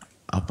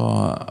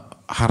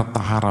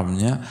harta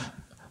haramnya,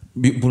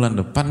 bulan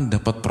depan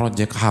dapat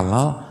proyek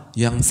halal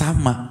yang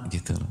sama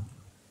gitu loh.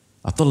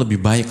 Atau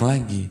lebih baik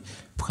lagi.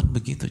 Bukan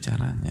begitu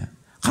caranya.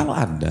 Kalau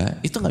ada,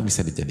 itu nggak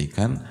bisa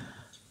dijadikan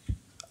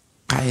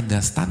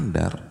kaidah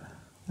standar.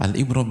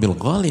 Al-ibro bil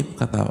ghalib,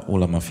 kata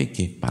ulama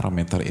fikih,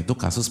 parameter itu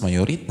kasus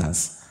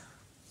mayoritas.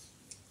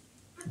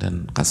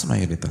 Dan kasus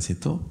mayoritas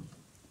itu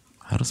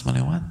harus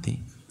melewati.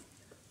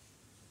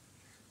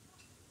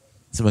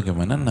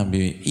 Sebagaimana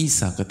Nabi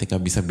Isa ketika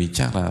bisa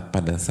bicara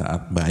pada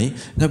saat bayi,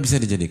 nggak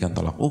bisa dijadikan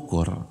tolak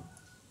ukur.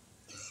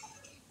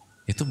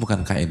 Itu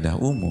bukan kaidah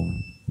umum.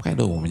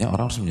 Kaidah umumnya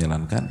orang harus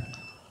menjalankan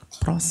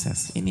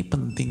proses. Ini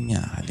pentingnya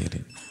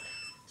hadirin.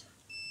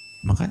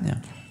 Makanya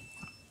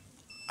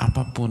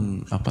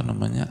apapun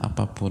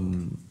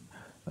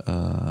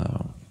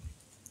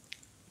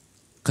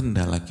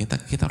kendala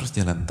kita harus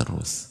jalan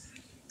terus.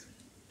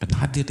 Dan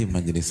hadir di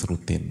majelis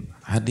rutin,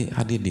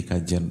 hadir di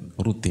kajian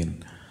rutin,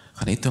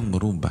 karena itu yang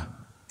berubah.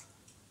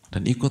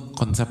 Dan ikut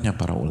konsepnya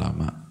para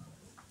ulama,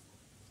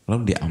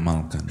 lalu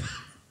diamalkan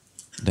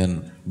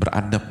dan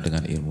beradab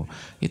dengan ilmu.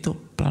 Itu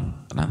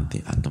pelan nanti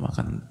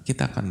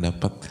kita akan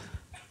dapat,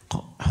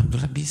 kok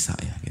alhamdulillah bisa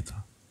ya gitu.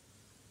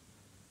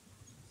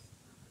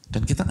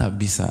 Dan kita nggak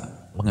bisa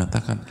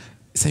mengatakan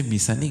saya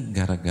bisa nih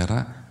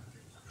gara-gara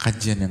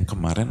kajian yang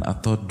kemarin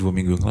atau 2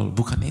 minggu yang lalu.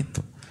 Bukan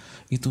itu.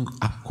 Itu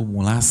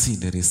akumulasi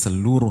dari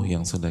seluruh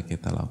yang sudah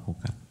kita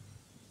lakukan.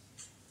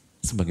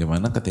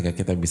 Sebagaimana ketika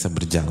kita bisa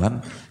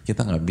berjalan,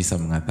 kita nggak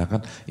bisa mengatakan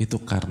itu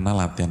karena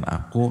latihan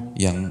aku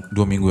yang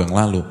 2 minggu yang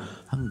lalu.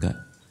 Enggak.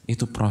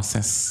 Itu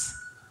proses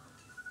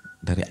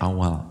dari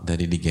awal,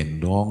 dari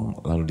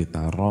digendong, lalu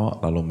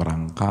ditaruh, lalu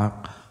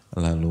merangkak,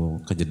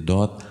 lalu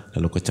kejedot,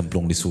 lalu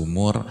kecemplung di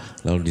sumur,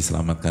 lalu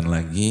diselamatkan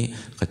lagi,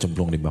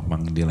 kecemplung di bak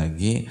mandi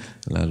lagi,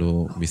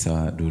 lalu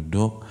bisa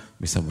duduk,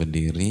 bisa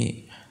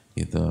berdiri,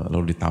 gitu,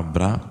 lalu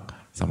ditabrak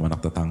sama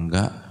anak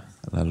tetangga,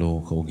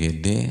 lalu ke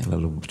UGD,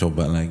 lalu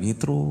coba lagi,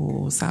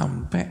 terus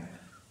sampai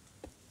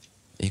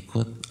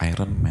ikut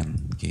Iron Man,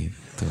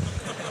 gitu.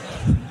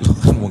 Lu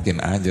kan mungkin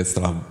aja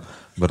setelah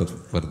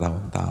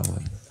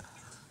bertahun-tahun.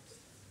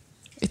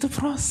 Itu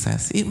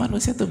proses,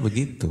 manusia tuh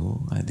begitu,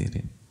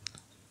 hadirin.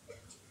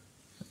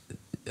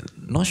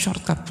 No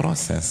shortcut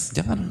proses,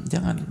 jangan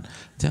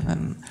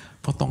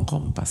potong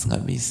kompas,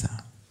 nggak bisa.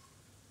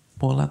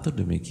 Pola tuh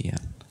demikian,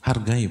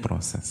 hargai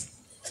proses.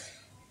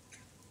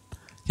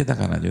 Kita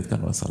akan lanjutkan.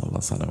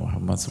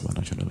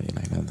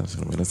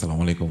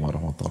 Wassalamualaikum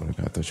warahmatullahi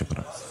wabarakatuh.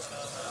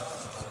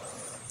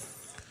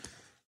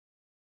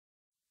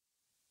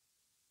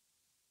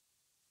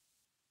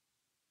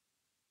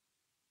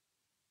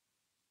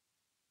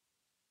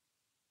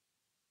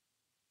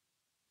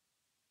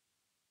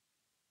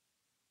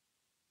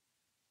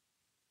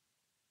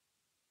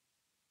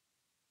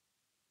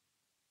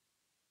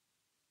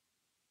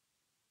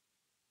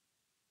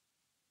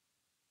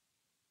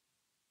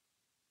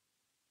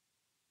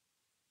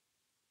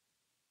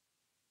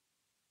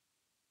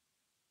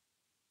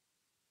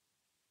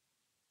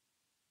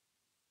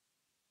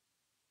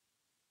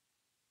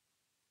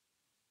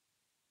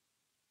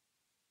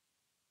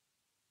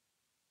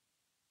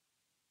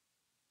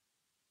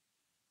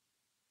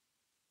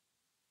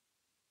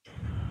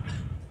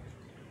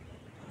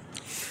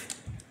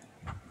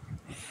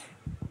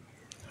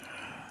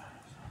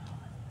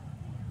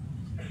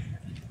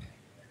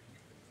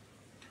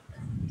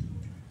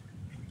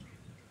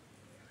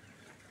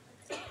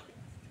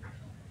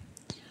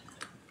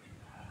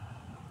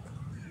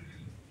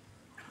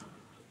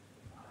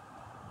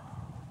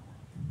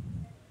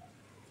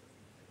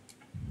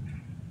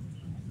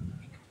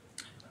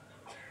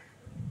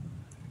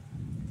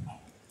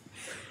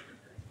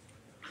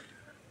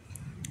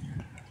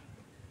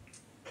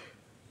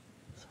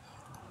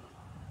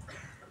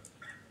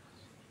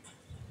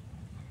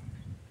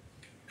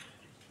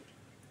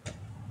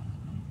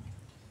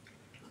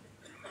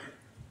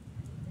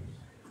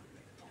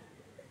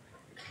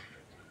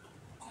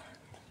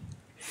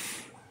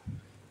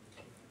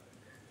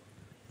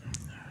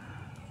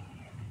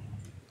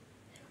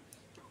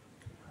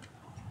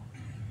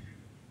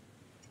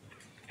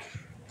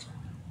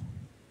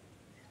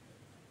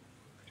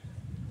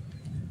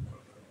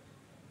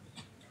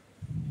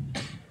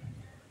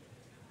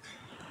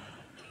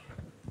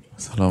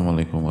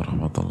 Assalamualaikum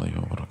warahmatullahi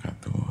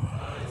wabarakatuh.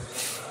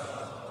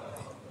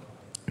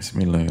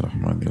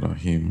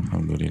 Bismillahirrahmanirrahim.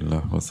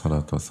 Alhamdulillah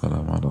wassalatu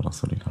wassalamu ala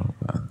rasulillah wa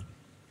ba'd.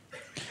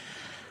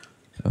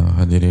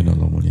 Hadirin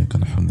Allah muliakan,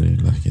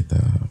 alhamdulillah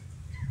kita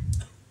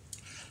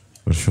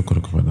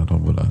bersyukur kepada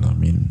Rabbul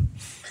Alamin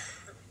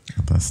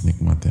atas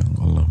nikmat yang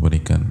Allah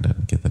berikan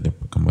dan kita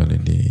kembali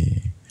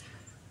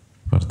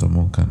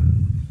dipertemukan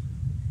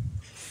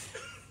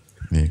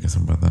di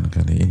kesempatan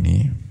kali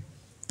ini,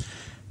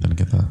 dan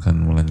kita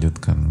akan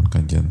melanjutkan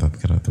kajian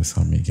Tadzkiratus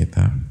Saami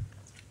kita.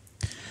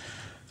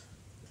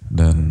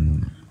 Dan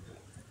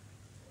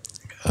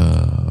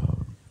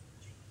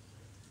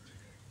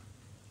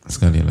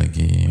sekali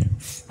lagi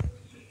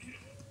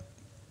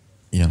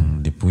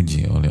yang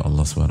dipuji oleh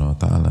Allah Subhanahu wa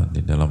taala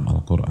di dalam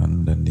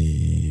Al-Qur'an dan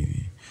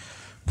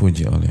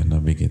dipuji oleh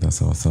Nabi kita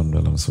SAW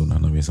dalam sunnah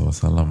Nabi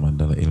SAW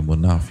adalah ilmu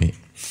nafi,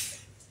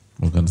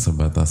 bukan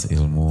sebatas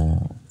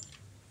ilmu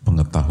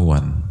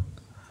pengetahuan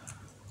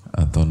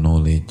atau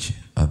knowledge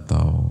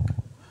atau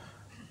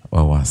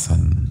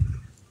wawasan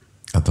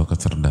atau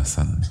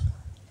kecerdasan,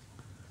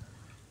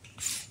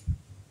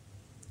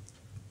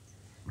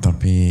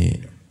 tapi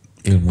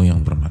ilmu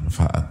yang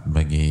bermanfaat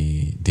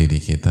bagi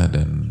diri kita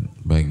dan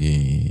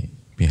bagi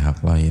pihak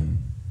lain.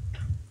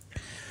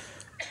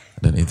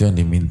 Dan itu yang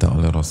diminta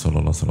oleh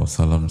Rasulullah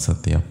SAW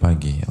setiap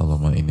pagi.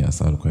 Allahumma inni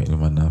as'aluka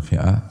ilman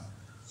nafi'a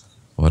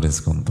wa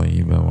rizqan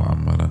thayyiba wa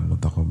amalan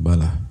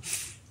mutaqabbalah.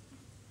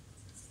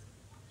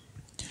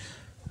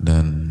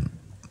 Dan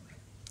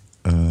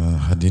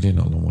hadirin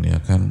Allah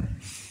muliakan,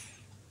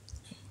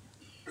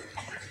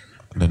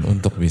 dan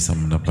untuk bisa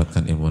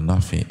mendapatkan ilmu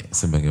nafi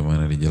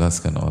sebagaimana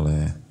dijelaskan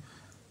oleh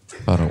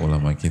para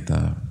ulama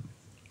kita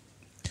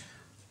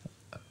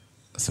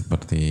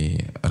seperti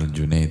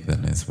Al-Junaid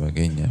dan lain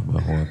sebagainya,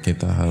 bahwa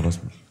kita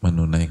harus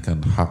menunaikan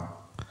hak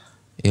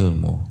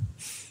ilmu,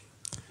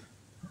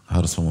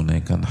 harus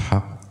menunaikan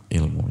hak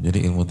ilmu.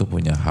 Jadi ilmu itu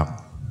punya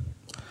hak,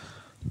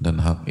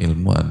 dan hak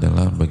ilmu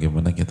adalah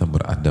bagaimana kita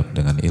beradab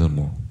dengan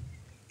ilmu,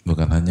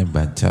 bukan hanya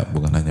baca,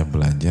 bukan hanya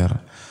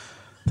belajar,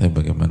 tapi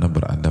bagaimana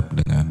beradab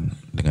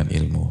dengan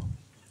ilmu.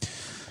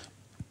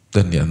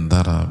 Dan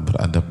diantara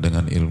beradab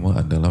dengan ilmu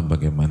adalah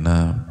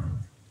bagaimana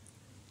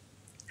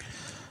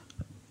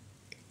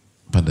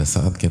pada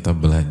saat kita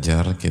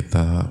belajar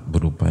kita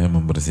berupaya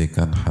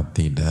membersihkan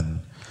hati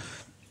dan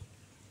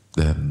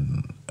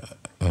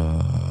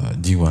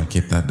jiwa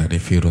kita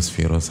dari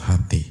virus-virus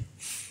hati.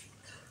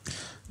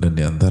 Dan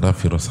diantara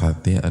virus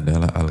hati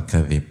adalah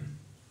al-kadzib,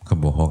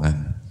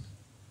 kebohongan.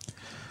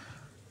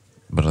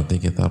 Berarti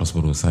kita harus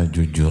berusaha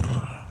jujur,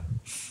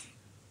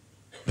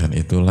 dan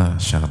itulah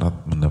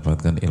syarat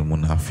mendapatkan ilmu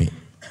nafi,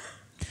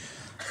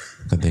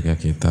 ketika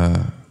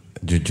kita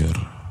jujur.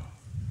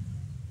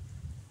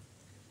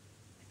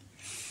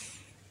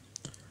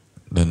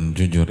 Dan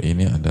jujur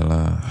ini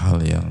adalah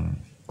hal yang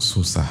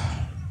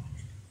susah,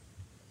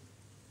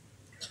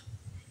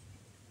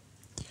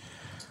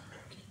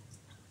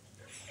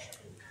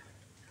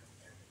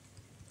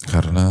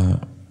 karena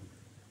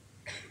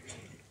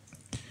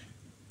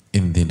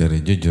inti dari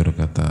jujur,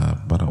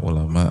 kata para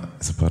ulama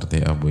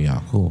seperti Abu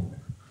Ya'qub,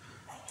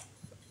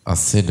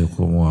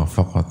 as-sidqu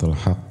muwafaqatul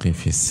haqqi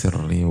fi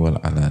sirri wal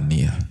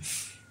alaniyah.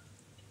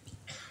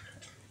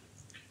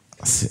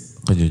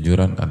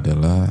 Kejujuran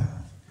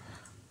adalah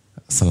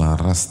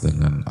selaras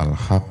dengan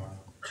al-haq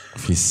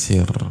fi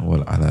sir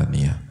wal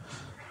alaniyah,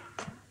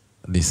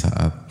 di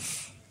saat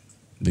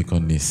di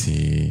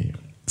kondisi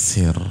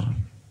sir,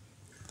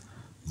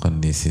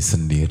 kondisi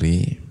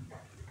sendiri,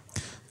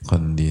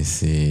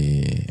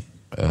 kondisi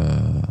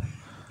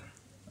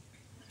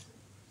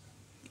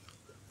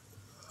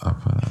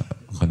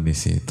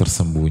kondisi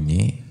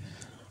tersembunyi,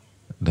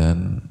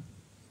 dan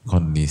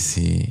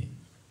kondisi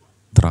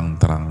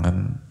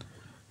terang-terangan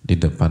di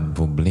depan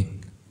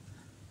publik,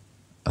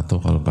 atau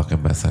kalau pakai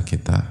bahasa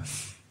kita,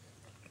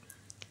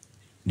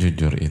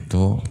 jujur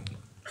itu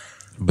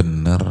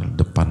benar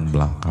depan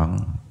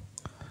belakang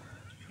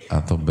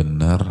atau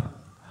benar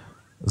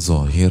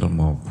zohir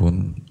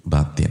maupun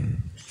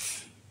batin,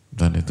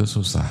 dan itu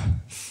susah.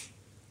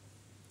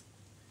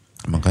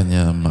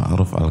 Makanya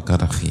Ma'ruf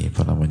Al-Karakhi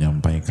pernah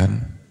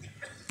menyampaikan,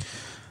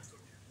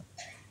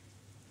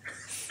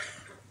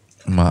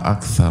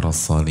 ma'akthar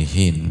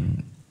as-salihin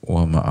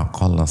wa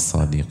ma'aqalla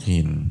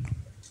as-sadiqin.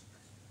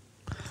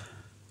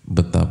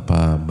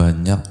 Betapa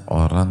banyak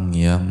orang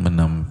yang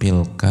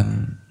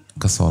menampilkan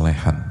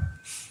kesolehan,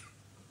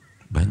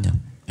 banyak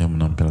yang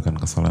menampilkan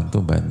kesolehan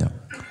itu banyak.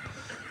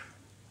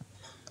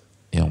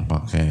 Yang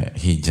pakai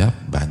hijab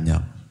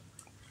banyak,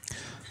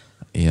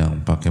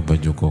 yang pakai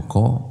baju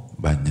koko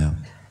banyak,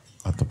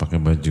 atau pakai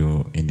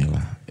baju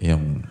inilah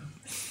yang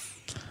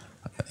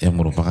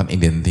merupakan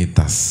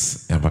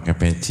identitas, yang pakai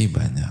peci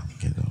banyak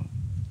gitu.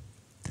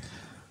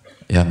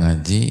 Yang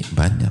ngaji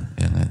banyak,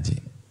 yang ngaji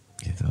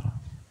gitu.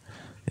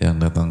 Yang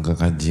datang ke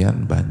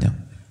kajian banyak,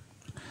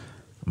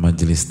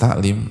 majelis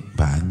taklim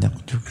banyak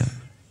juga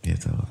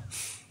gitu.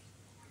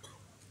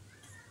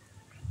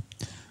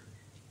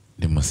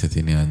 Di masjid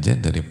ini aja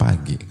dari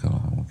pagi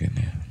kalau mungkin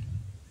ya.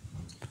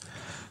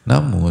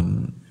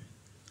 Namun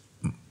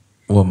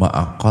wa ma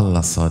aqalla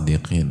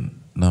shadiqin,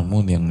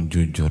 namun yang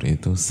jujur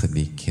itu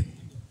sedikit.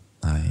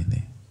 Nah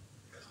ini,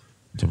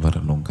 coba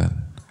renungkan.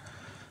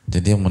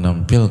 Jadi yang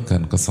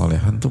menampilkan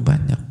kesolehan tuh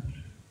banyak,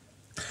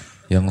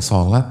 yang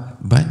sholat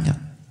banyak,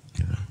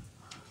 gitu.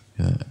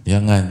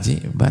 Yang ngaji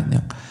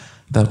banyak,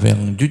 tapi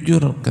yang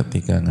jujur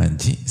ketika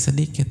ngaji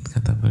sedikit,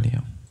 kata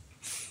beliau.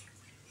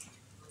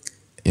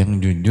 Yang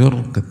jujur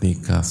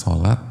ketika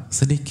sholat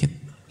sedikit,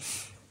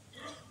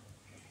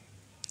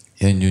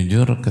 yang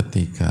jujur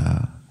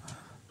ketika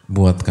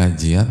buat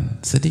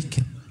kajian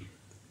sedikit,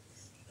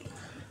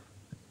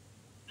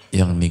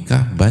 yang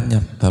nikah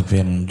banyak, tapi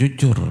yang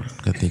jujur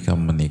ketika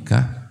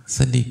menikah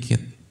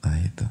sedikit. Nah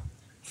itu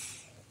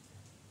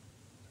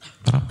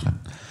terapkan.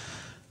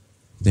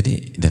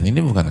 Jadi, dan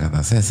ini bukan kata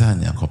saya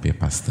hanya copy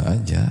paste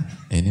aja,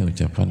 ini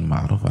ucapan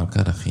Ma'ruf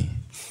Al-Karhi.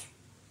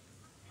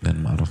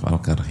 Dan Ma'ruf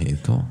Al-Karhi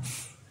itu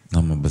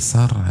nama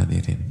besar,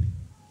 hadirin.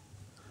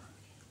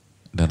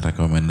 Dan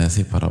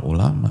rekomendasi para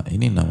ulama,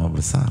 ini nama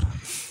besar.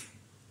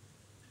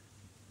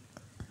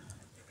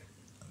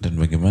 Dan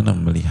bagaimana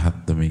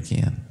melihat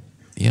demikian?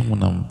 Yang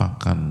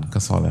menampakkan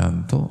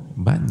kesolehan itu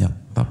banyak,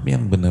 tapi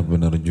yang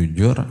benar-benar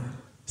jujur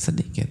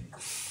sedikit.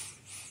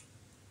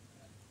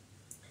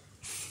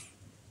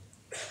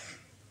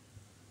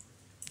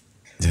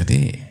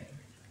 Jadi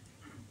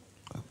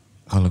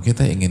kalau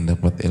kita ingin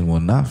dapat ilmu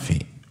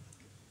nafi,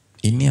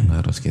 ini yang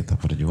harus kita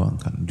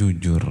perjuangkan,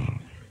 jujur.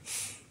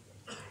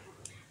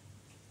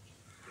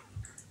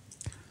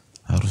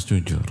 Harus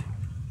jujur.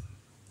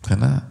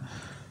 Karena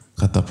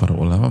kata para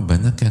ulama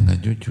banyak yang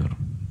gak jujur,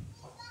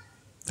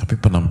 tapi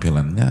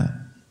penampilannya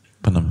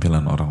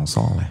penampilan orang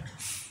soleh.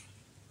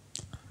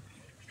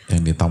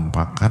 Yang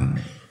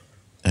ditampakkan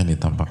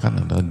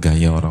adalah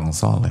gaya orang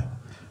soleh,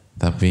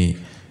 tapi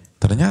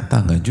ternyata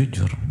gak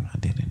jujur,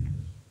 hadirin.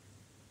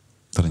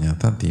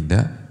 Ternyata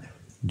tidak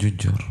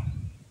jujur.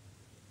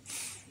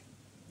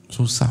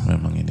 Susah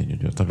memang ini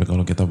jujur, tapi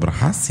kalau kita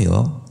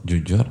berhasil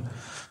jujur,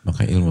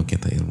 maka ilmu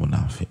kita ilmu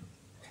nafi.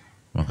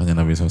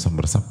 Makanya Nabi SAW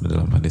bersabda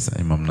dalam hadis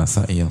Imam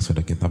Nasai yang sudah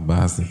kita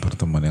bahas di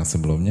pertemuan yang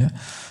sebelumnya,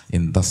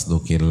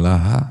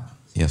 intasdukillaha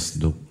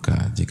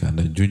yasduka. Jika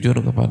Anda jujur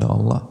kepada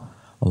Allah,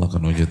 Allah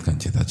akan wujudkan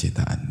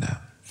cita-cita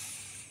Anda.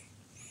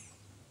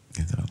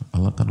 Gitu.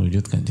 Allah akan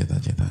wujudkan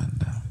cita-cita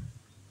Anda.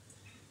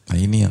 Nah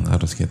ini yang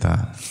harus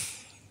kita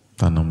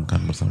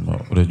tanamkan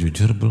bersama. Udah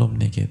jujur belum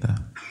nih kita?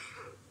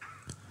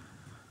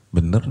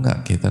 Bener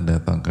nggak kita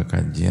datang ke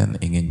kajian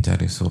ingin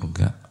cari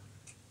surga?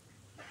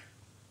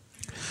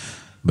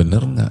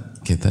 Bener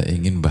nggak kita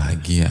ingin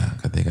bahagia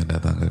ketika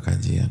datang ke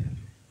kajian?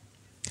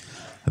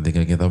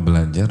 Ketika kita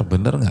belajar,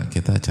 bener nggak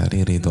kita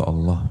cari ridho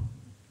Allah?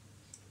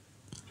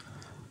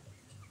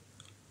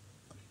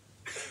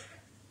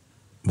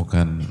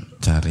 Bukan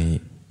cari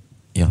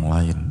yang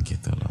lain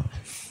gitu loh.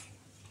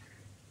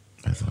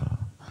 Gitu.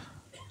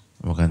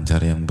 Bukan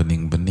cari yang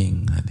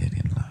bening-bening,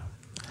 hadirin lah.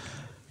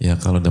 Ya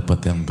kalau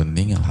dapat yang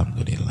bening,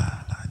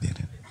 alhamdulillah lah,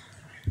 hadirin.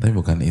 Tapi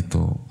bukan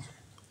itu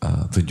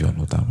tujuan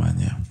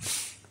utamanya.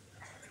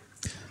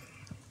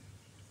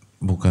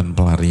 Bukan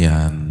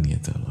pelarian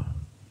gitu loh.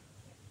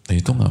 Nah,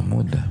 itu nggak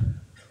mudah.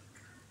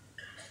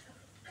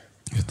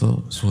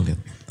 Itu sulit.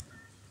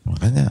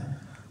 Makanya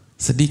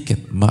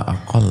sedikit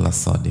ma'aqalla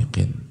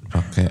shadiqin,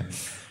 pakai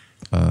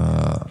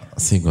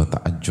sigo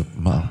ta'ajub,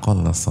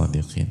 ma'aqalla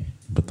shadiqin.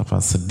 Betapa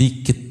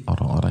sedikit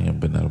orang-orang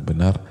yang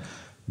benar-benar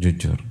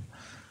jujur.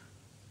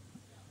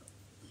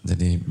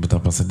 Jadi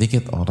betapa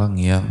sedikit orang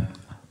yang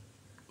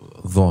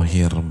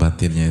zahir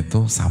batinnya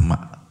itu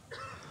sama.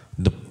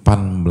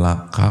 Depan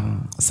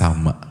belakang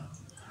sama,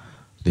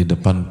 di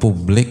depan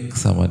publik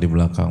sama di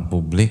belakang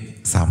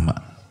publik sama,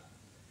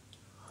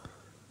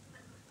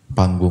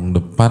 panggung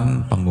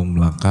depan panggung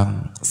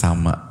belakang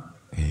sama,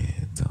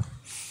 gitu.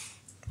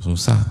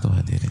 Susah tuh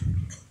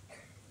hadirin,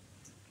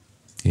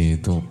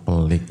 itu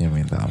peliknya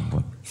minta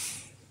ampun.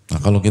 Nah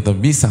kalau kita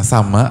bisa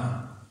sama,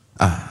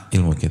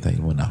 ilmu kita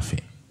ilmu nafi,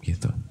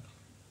 gitu.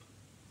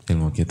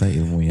 Ilmu kita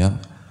ilmu yang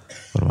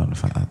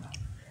bermanfaat.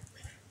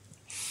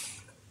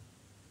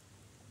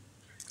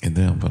 Itu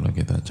yang perlu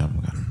kita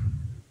camkan.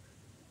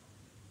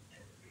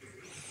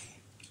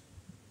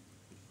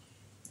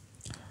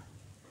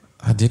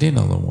 Hadirin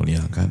Allah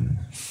muliakan.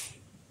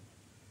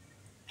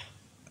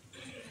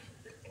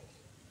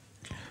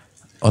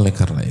 Oleh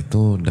karena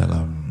itu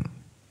dalam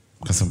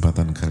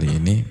kesempatan kali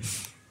ini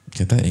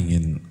kita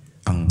ingin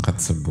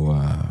angkat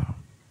sebuah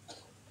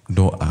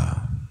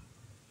doa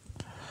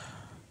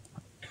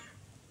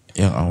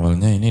yang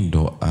awalnya ini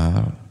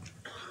doa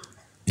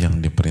yang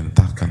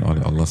diperintahkan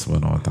oleh Allah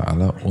Subhanahu Wa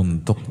Taala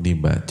untuk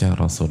dibaca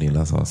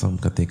Rasulullah SAW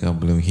ketika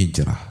beliau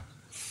hijrah,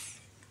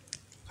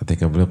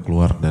 ketika beliau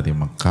keluar dari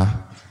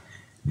Mekah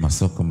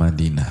masuk ke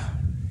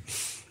Madinah,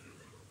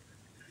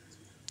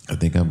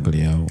 ketika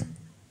beliau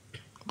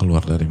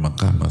keluar dari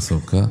Mekah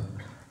masuk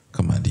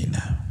ke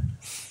Madinah.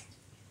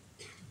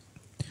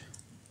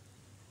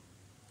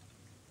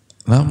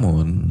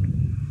 Namun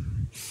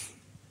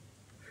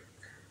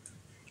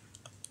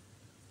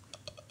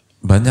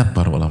banyak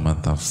para ulama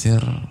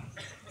tafsir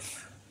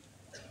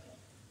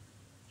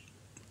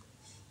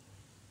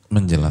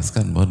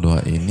menjelaskan bahwa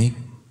doa ini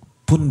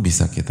pun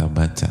bisa kita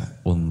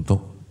baca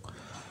untuk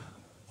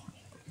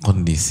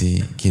kondisi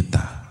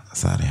kita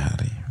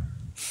sehari-hari.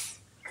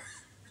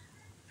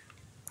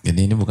 Jadi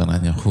ini bukan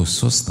hanya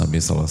khusus Nabi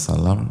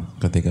SAW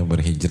ketika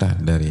berhijrah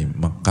dari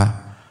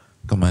Mekah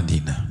ke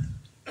Madinah,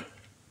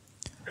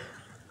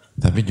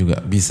 tapi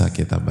juga bisa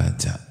kita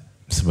baca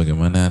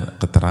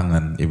sebagaimana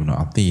keterangan Ibnu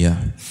Atiyah,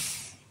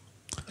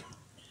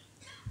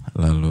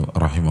 lalu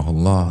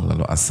rahimahullah,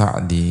 lalu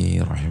As-Sa'di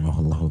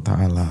rahimahullahu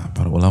ta'ala,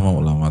 para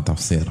ulama-ulama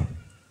tafsir.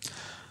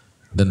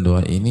 Dan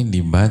doa ini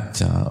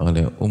dibaca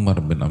oleh Umar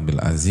bin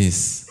Abdul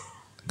Aziz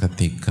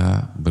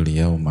ketika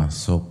beliau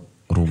masuk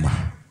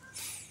rumah.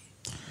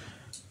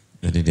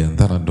 Jadi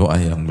diantara doa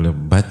yang beliau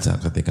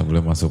baca ketika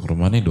beliau masuk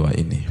rumah ini doa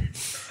ini,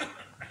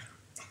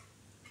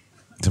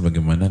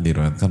 sebagaimana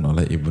diriwayatkan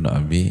oleh Ibnu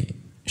Abi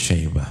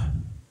Syaibah.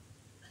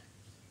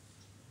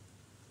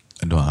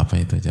 Doa apa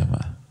itu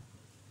jamaah?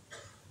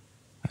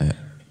 Ayo,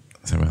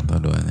 siapa yang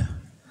tahu doanya?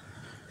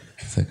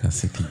 Saya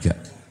kasih 3.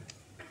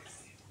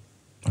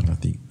 Kalau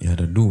 3, ya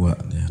ada 2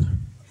 ya.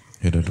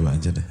 Ya udah 2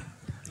 aja deh.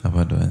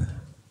 Apa doanya?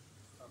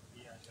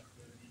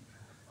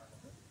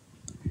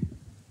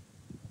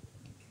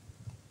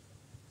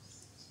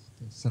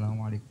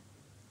 Assalamualaikum.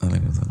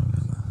 Waalaikumsalam.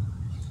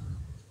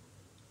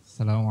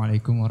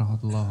 Assalamualaikum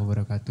warahmatullahi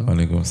wabarakatuh.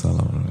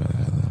 Waalaikumsalam warahmatullahi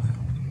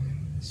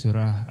wabarakatuh.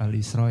 Surah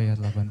Al-Isra ayat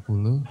 80.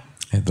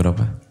 Ayat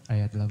berapa?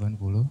 Ayat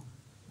 80.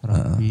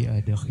 Rabbi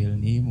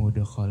adkhilni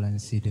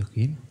mudkhalan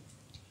sidqin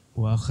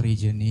wa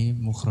akhrijni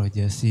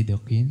mukhraja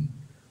sidqin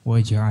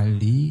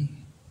waj'alni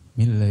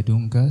min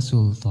ladunka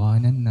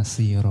sultanan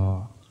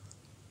nasira.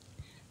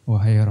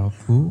 Wahai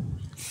Rabbku,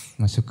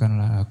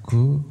 masukkanlah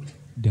aku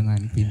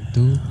dengan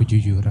pintu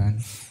kejujuran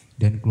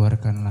dan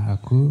keluarkanlah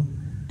aku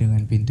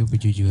dengan pintu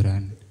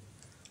kejujuran,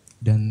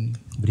 dan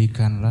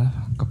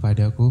berikanlah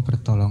kepadaku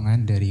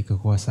pertolongan dari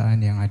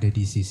kekuasaan yang ada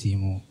di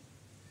sisimu.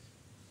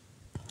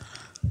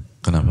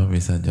 Kenapa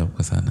bisa jawab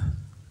ke sana?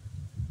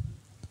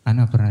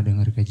 Ana pernah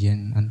dengar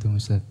kajian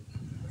antum Ustadz.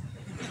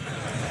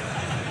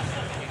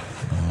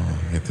 Oh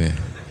gitu ya.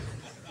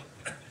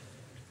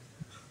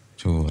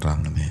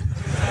 Curang nih.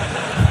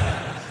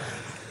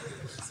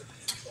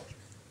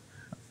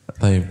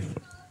 Tapi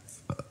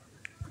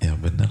ya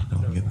benar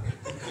kalau gitu.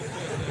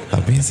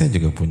 Tapi saya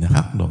juga punya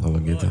hak dong kalau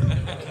gitu.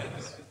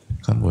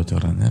 Kan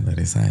bocorannya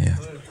dari saya.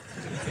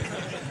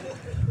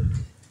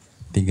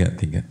 3.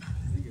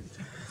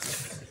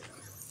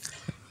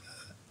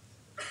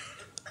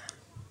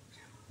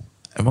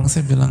 Emang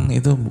saya bilang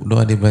itu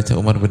doa dibaca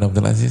Umar bin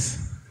Abdul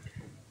Aziz?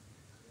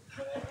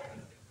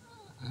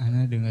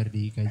 Ana dengar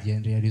di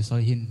kajian Riyadhus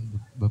Shalihin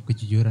bab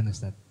kejujuran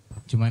Ustadz.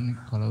 Cuman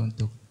kalau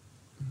untuk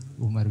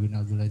Umar bin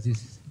Abdul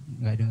Aziz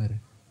nggak dengar.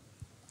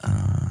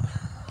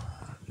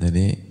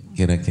 Jadi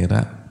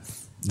kira-kira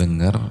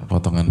dengar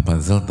potongan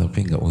puzzle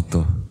tapi nggak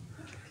utuh,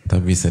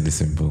 tapi bisa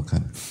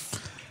disimpulkan.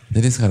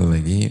 Jadi sekali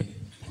lagi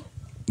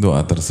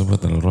doa tersebut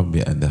adalah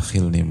Rabbi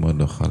adkhilni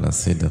mudkhala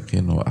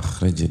sidqin wa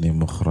akhrijni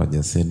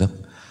mukhraja sidq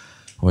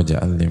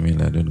waj'alni min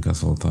ladunka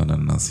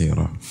sultanan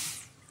nasira.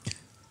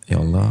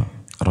 Ya Allah,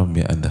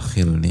 Rabbi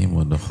adkhilni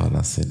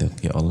mudkhala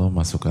sidq. Ya Allah,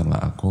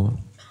 masukkanlah aku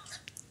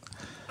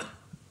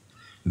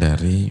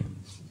dari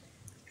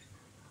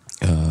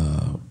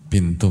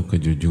pintu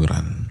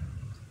kejujuran,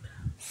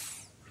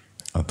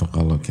 atau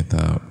kalau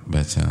kita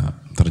baca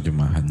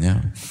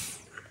terjemahannya,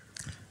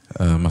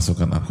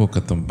 masukkan aku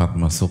ke tempat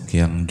masuk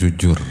yang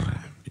jujur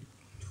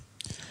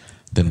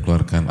dan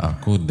keluarkan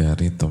aku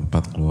dari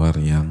tempat keluar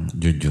yang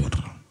jujur,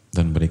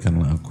 dan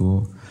berikanlah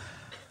aku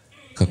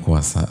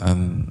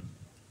kekuasaan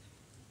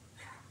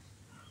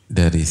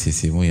dari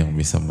sisimu yang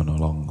bisa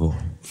menolongku.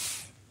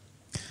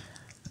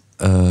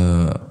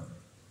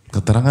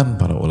 Keterangan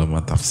para ulama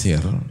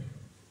tafsir,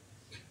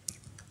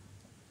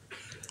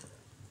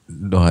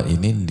 doa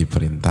ini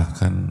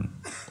diperintahkan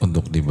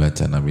untuk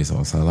dibaca Nabi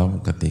SAW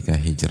ketika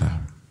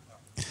hijrah.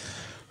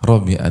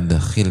 Rabbi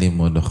adkhilni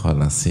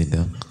mudkhala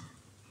sidq,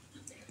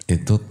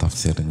 itu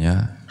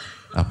tafsirnya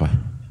apa?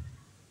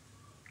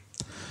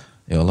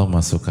 Ya Allah,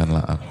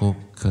 masukkanlah aku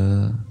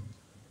ke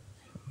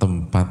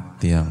tempat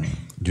yang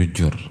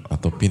jujur,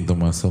 atau pintu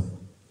masuk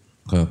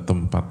ke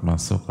tempat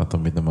masuk atau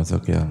pintu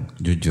masuk yang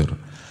jujur.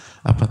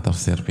 Apa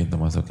tafsir pintu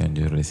masuk yang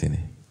jujur di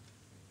sini?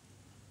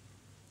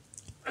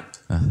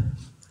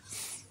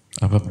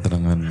 Apa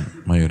keterangan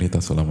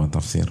mayoritas ulama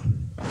tafsir?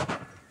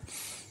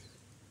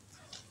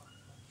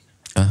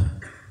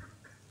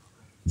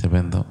 Siapa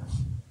yang tahu?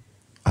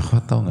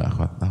 Akhwat tahu nggak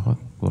akhwat? Akhwat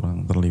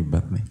kurang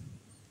terlibat nih.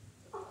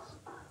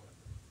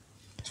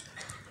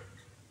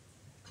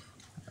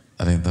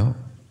 Ada yang tahu?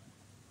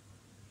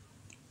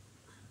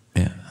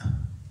 Ya.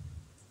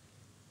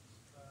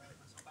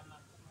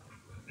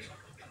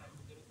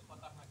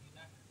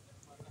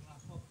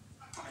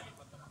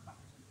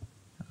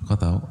 Kau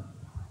tahu?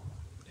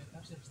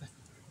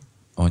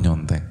 Oh,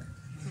 nyontek.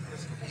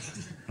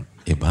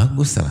 Ya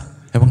bagus lah.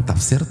 Emang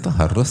tafsir tuh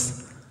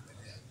harus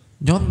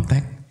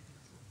nyontek.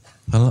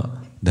 Kalau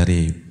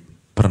dari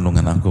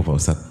perenungan aku Pak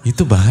Ustadz,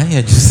 itu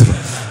bahaya justru.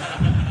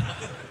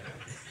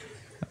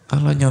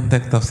 Kalau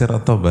nyontek tafsir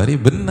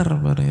At-Tabari bener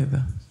baru itu.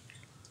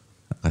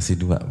 Kasih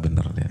 2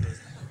 bener dia.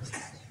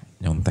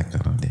 Nyontek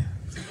karena dia.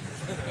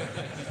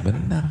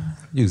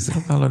 Benar.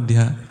 Justru kalau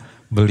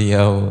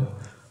beliau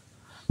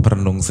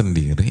perenung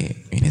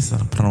sendiri, ini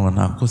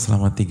perenungan aku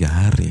selama 3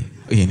 hari.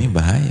 Ini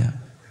bahaya.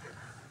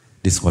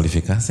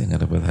 Diskualifikasi,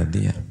 nggak dapat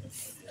hadiah.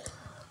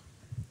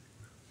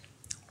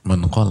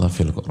 Man qala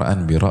fil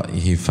Qur'an bi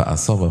ra'yihi fa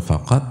asaba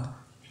faqad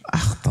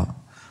akhta.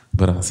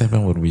 Barang siapa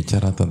yang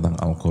berbicara tentang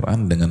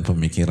Al-Quran dengan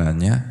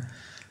pemikirannya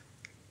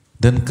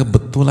dan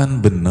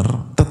kebetulan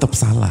benar, tetap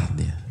salah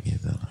dia,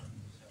 gitu.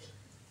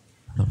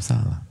 Tetap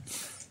salah.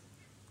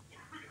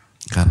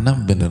 Karena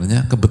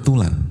benarnya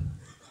kebetulan,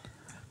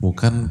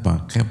 bukan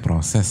pakai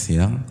proses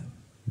yang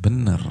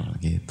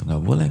benar, gitu.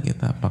 Nggak boleh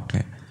kita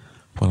pakai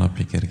pola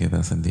pikir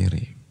kita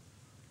sendiri.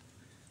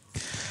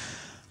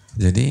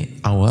 Jadi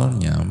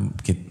awalnya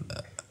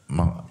kita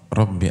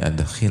Rabbi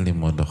adkhili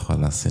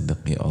mudkhala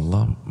sidqi,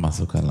 Allah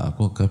masukkanlah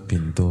aku ke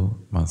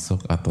pintu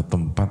masuk atau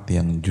tempat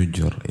yang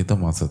jujur. Itu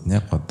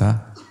maksudnya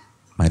kota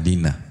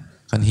Madinah.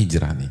 Kan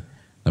hijrah nih.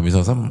 Nabi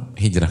SAW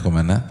hijrah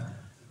kemana?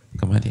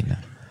 Ke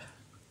Madinah.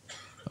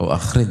 Wa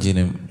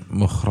akhrijni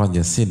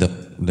mukhraja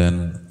sidq,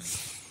 dan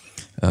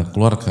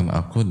keluarkan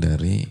aku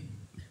dari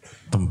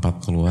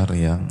tempat keluar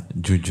yang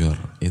jujur.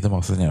 Itu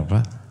maksudnya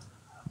apa?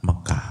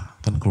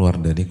 Mekah. Kan keluar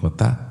dari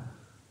kota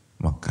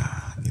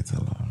Mekah gitu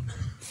loh.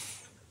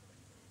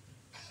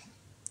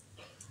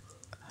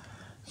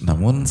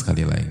 Namun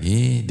sekali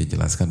lagi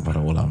dijelaskan para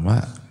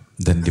ulama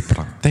dan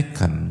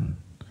dipraktekkan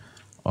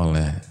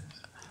oleh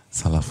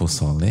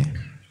salafus soleh,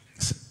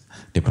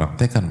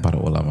 dipraktekkan para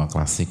ulama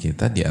klasik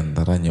kita,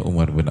 diantaranya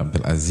Umar bin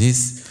Abdul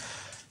Aziz.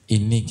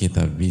 Ini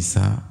kita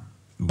bisa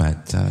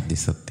baca di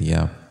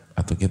setiap,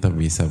 atau kita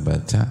bisa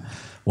baca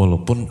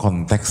walaupun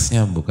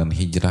konteksnya bukan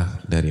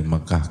hijrah dari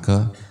Mekah ke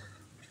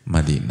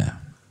Madinah.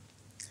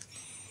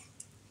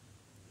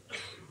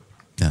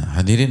 Nah,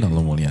 hadirin Allah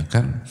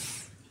muliakan,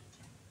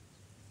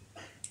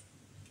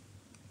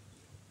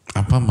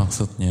 apa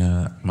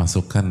maksudnya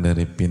masukkan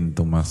dari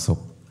pintu masuk?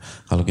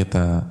 Kalau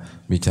kita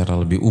bicara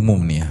lebih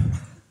umum nih ya,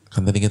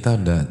 kan tadi kita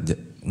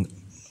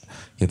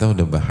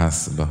udah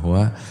bahas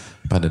bahwa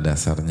pada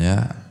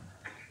dasarnya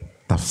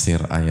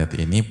tafsir ayat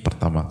ini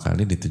pertama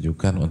kali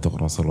ditujukan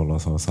untuk Rasulullah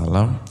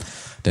SAW,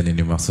 dan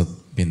ini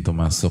maksud pintu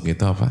masuk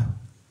itu apa?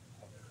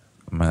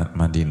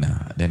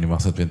 Madinah, dan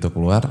dimaksud pintu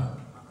keluar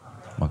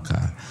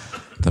Mekah.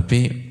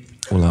 Tapi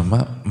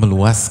ulama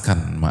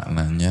meluaskan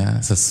maknanya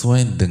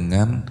sesuai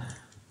dengan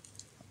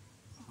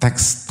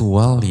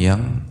tekstual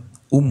yang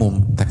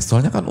umum.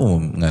 Tekstualnya kan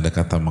umum, nggak ada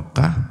kata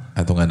Mekah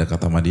atau nggak ada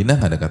kata Madinah,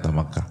 nggak ada kata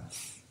Mekah.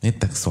 Ini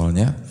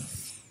tekstualnya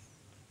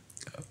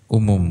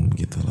umum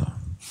gitu loh.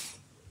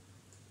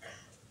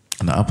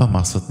 Nah, apa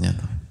maksudnya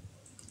tuh?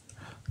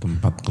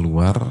 Tempat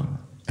keluar,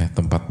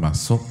 tempat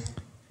masuk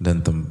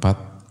dan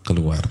tempat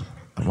keluar.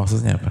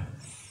 Maksudnya apa?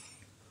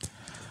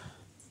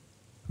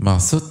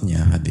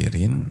 Maksudnya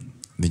hadirin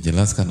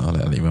dijelaskan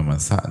oleh Al-Imam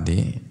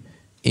As-Sa'di,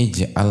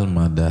 ij'al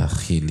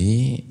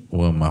madakhili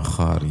wa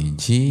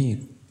makhariji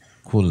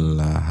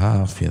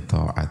kullaha fi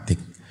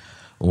ta'atik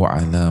wa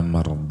ala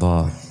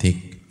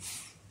mardatik.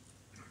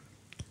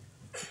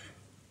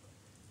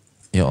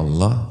 Ya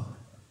Allah,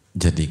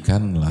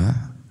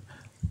 jadikanlah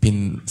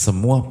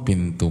semua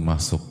pintu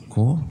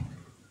masukku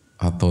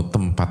atau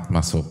tempat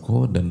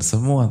masukku dan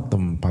semua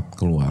tempat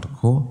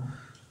keluarku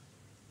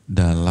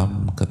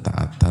dalam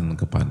ketaatan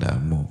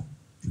kepadamu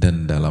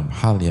dan dalam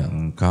hal yang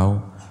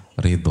engkau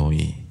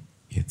ridhoi.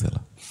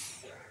 Itulah.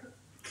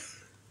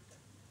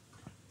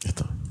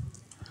 Itu.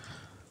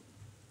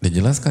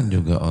 Dijelaskan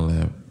juga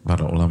oleh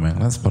para ulama yang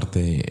lain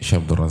seperti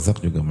Syekh Abdul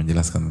Razak juga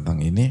menjelaskan tentang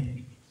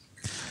ini.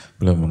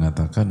 Beliau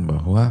mengatakan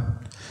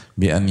bahwa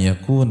bi an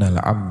yakuna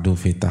al-'abdu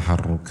fi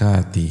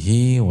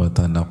taharrukatihi wa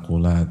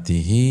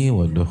tanaqulatihi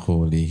wa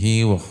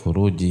dukhulihi wa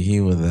khurujihi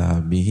wa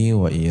dhahabihi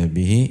wa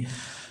iyabihi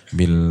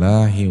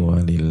billahi wa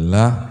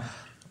lillah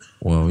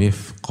wa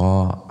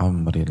wifqa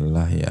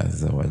amrillahi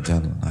azza wa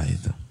jalla.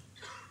 Itu.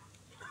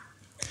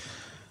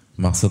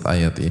 Maksud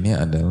ayat ini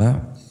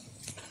adalah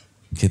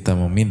kita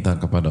meminta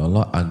kepada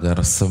Allah agar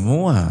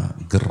semua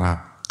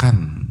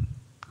gerakan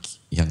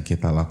yang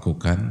kita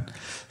lakukan,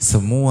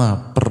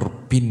 semua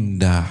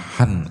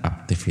perpindahan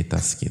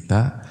aktivitas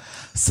kita,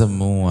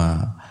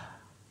 semua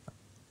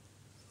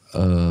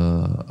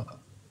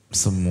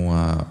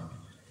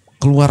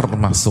keluar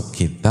masuk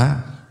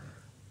kita,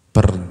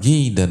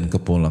 pergi dan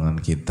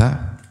kepulangan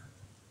kita,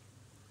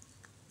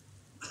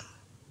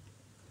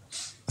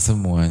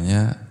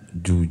 semuanya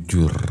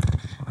jujur.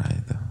 Nah,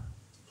 itu.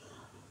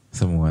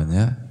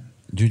 Semuanya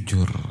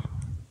jujur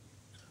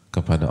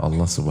kepada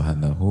Allah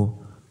Subhanahu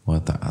wa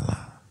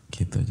ta'ala.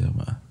 Gitu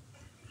jamaah.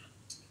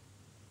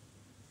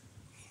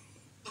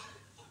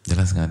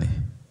 Jelas gak nih?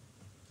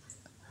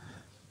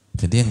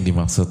 Jadi yang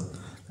dimaksud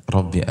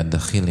Rabbi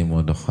adkhili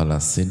mudkhala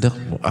sidq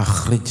wa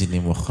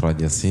akhrijni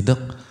mukhraja sidq,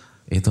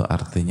 itu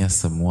artinya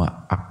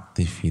semua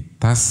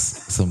aktivitas,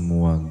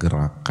 semua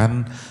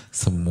gerakan,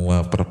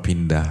 semua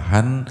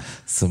perpindahan,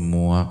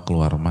 semua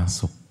keluar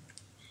masuk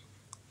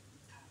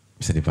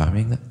Bisa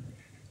dipahami nggak?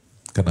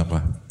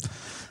 Kenapa?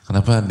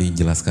 Kenapa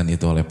dijelaskan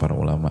itu oleh para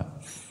ulama?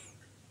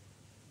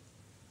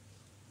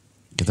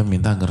 Kita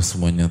minta agar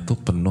semuanya tuh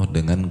penuh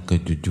dengan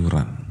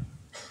kejujuran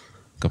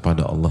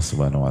kepada Allah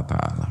Subhanahu wa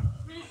taala.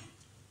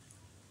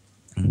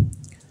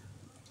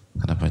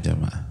 Kenapa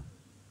jamaah?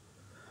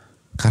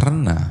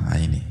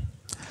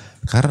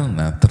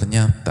 Karena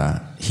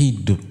ternyata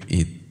hidup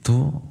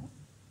itu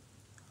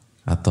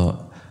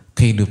atau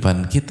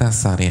kehidupan kita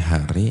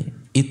sehari-hari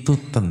itu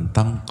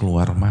tentang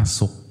keluar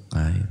masuk.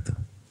 Nah itu.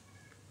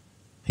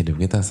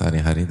 Hidup kita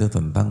sehari-hari itu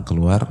tentang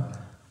keluar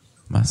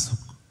masuk.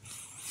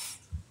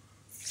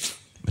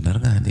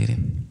 Benar gak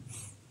hadirin?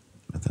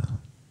 Betul.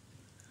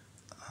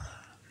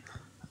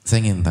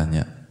 Saya ingin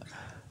tanya,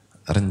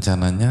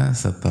 rencananya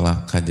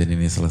setelah kajian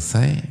ini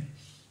selesai,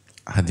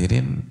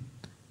 hadirin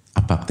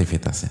apa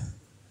aktivitasnya?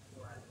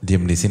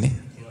 Diam di sini?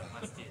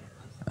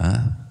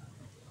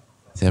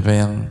 Siapa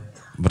yang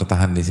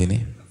bertahan di sini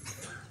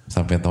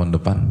sampai tahun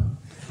depan?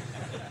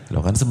 Lo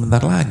kan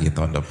sebentar lagi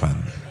tahun depan,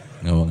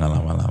 nggak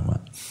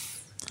lama-lama.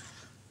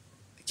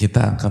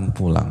 Kita akan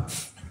pulang,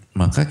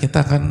 maka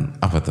kita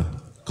akan apa tuh?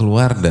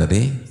 Keluar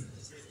dari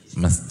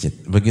masjid.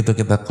 Begitu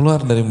kita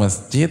keluar dari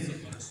masjid,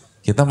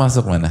 kita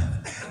masuk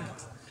mana?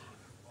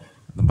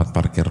 Tempat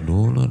parkir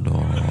dulu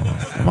dong.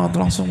 Emang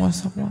langsung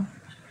masuk mah?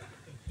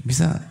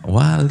 Bisa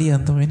wali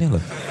antum ini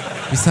loh.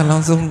 Bisa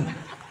langsung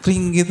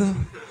ring gitu.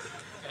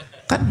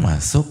 Kan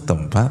masuk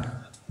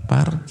tempat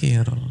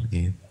parkir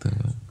gitu.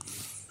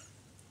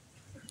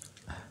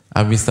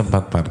 Habis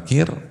tempat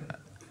parkir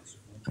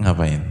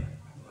ngapain?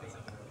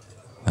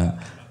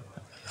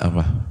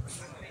 Apa?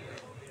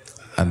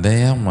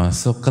 Ada yang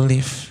masuk ke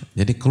lift.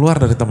 Jadi keluar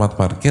dari tempat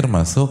parkir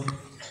masuk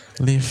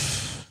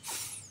lift.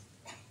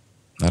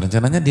 Nah,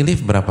 rencananya di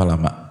lift berapa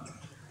lama?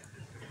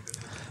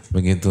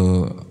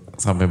 Begitu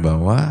sampai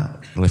bawah,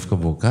 lift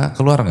kebuka,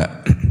 keluar nggak?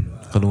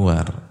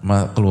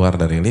 Keluar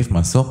dari lift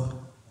masuk.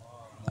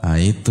 Ah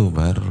itu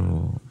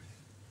baru.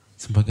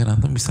 Sebagian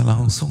antum bisa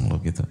langsung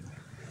loh gitu.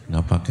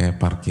 Nggak pakai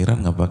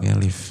parkiran, nggak pakai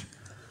lift.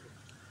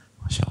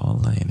 Masya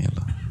Allah ini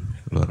loh,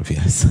 luar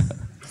biasa.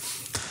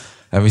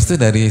 Habis itu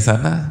dari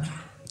sana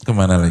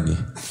kemana lagi?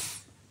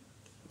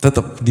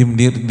 Tetap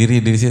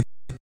diri di situ.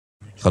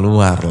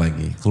 Keluar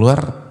lagi,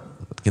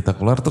 kita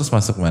keluar terus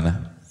masuk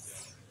mana?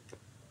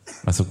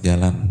 Masuk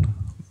jalan,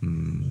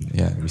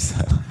 ya bisa.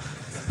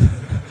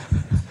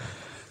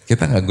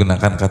 Kita nggak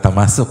gunakan kata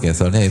masuk ya,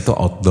 soalnya itu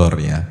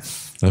outdoor ya.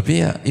 Tapi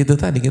ya itu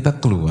tadi kita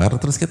keluar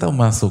terus kita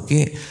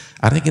masuki,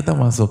 artinya kita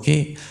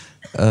masuki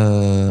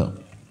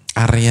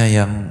area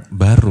yang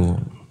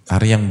baru,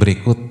 area yang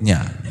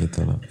berikutnya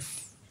gitu loh.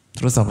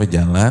 Terus sampai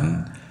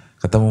jalan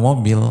ketemu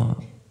mobil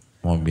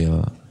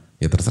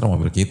ya terserah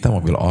mobil kita,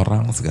 mobil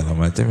orang segala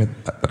macam ya,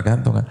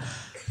 tergantung kan.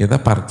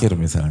 Kita parkir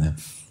misalnya,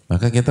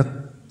 maka kita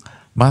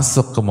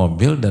masuk ke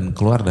mobil dan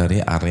keluar dari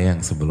area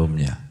yang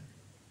sebelumnya.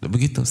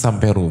 Begitu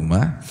sampai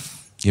rumah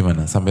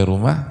gimana? Sampai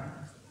rumah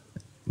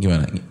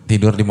gimana?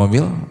 Tidur di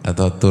mobil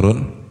atau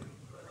turun?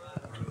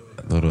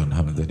 Turun,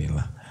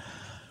 alhamdulillah.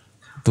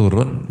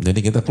 Turun, jadi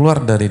kita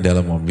keluar dari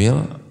dalam mobil,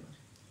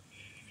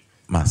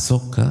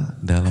 masuk ke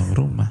dalam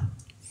rumah.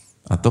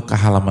 Atau ke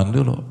halaman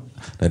dulu.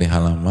 Dari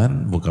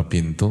halaman, buka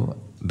pintu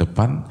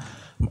depan,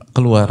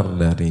 keluar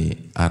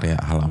dari area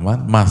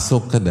halaman,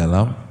 masuk ke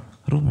dalam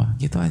rumah,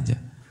 gitu aja.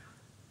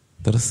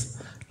 Terus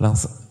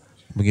langsung,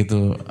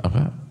 begitu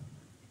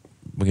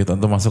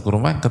antum masuk ke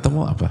rumah,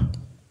 ketemu apa?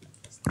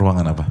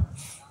 Ruangan apa?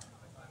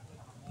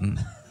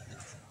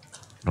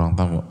 Ruang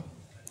tamu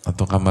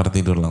atau kamar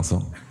tidur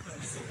langsung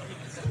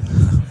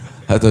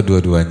atau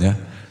dua-duanya?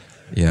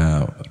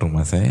 Ya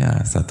rumah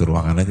saya satu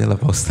ruangan aja lah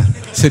Pak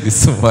Ustadz. Jadi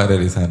semua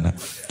dari sana.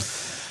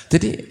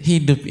 Jadi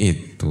hidup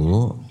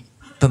itu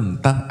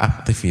tentang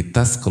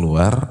aktivitas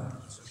keluar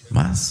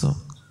masuk.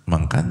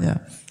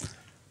 Makanya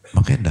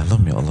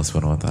dalam ya Allah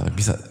Subhanahu wa taala.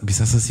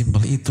 Bisa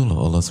sesimpel itu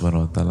loh Allah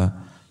Subhanahu wa taala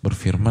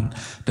berfirman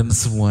dan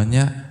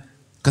semuanya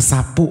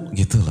kesapu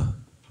gitu loh.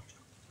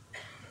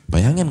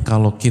 Bayangin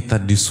kalau kita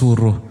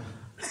disuruh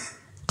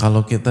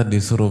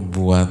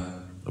buat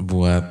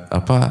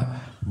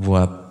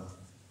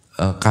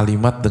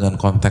kalimat dengan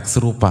konteks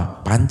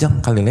serupa,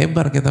 panjang kali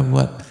lebar kita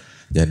buat.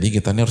 Jadi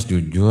kita ini harus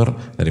jujur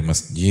dari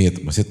masjid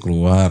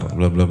keluar,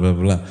 bla bla bla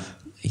bla.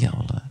 Ya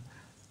Allah,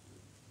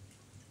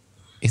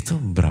 itu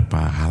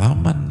berapa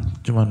halaman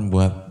cuman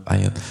buat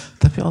ayat.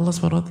 Tapi Allah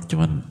SWT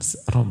cuman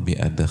Rabbi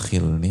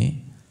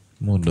adkhilni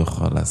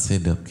mudkhala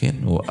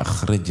sidqin wa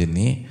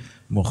akhrijni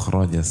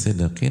mukhraja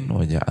sidqin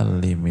wa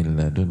ja'alni min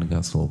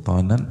ladunka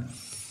sultanan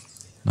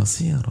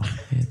nasira.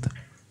 Gitu.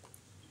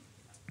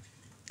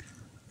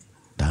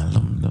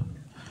 Dalam tuh.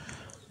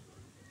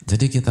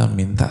 Jadi kita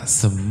minta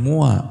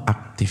semua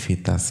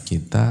aktivitas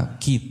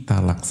kita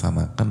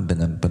laksanakan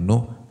dengan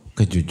penuh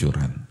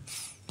kejujuran.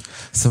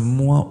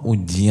 Semua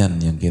ujian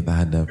yang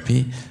kita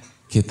hadapi,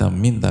 kita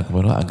minta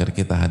kepada Allah agar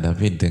kita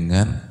hadapi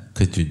dengan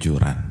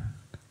kejujuran.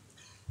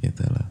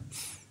 Gitu loh.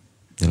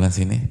 Jelas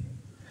ini?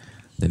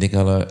 Jadi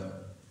kalau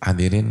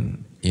hadirin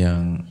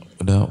yang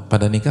udah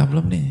pada nikah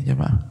belum nih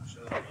jemaah?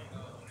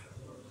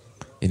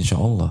 insya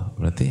Allah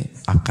berarti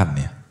akan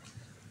ya.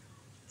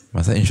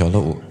 Masa insya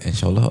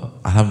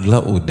Allah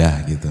alhamdulillah udah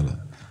gitu loh.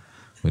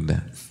 Udah.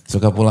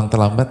 Suka pulang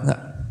terlambat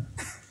nggak?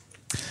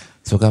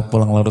 Suka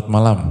pulang larut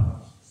malam?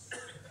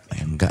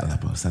 Enggak lah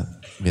Pak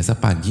Ustadz. Biasa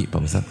pagi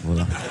Pak Ustadz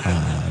pulang.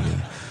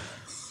 Gitu.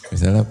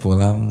 Misalnya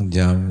pulang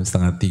jam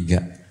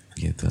 2:30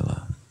 gitu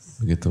loh.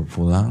 Begitu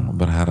pulang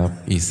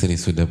berharap istri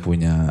sudah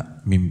punya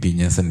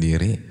mimpinya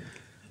sendiri.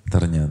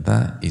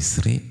 Ternyata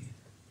istri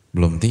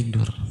belum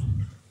tidur.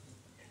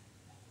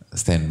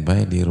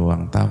 Standby di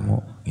ruang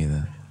tamu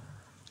gitu.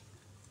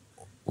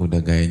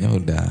 Udah gayanya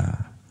udah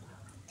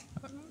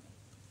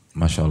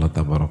Masya Allah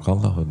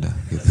tabarakallah udah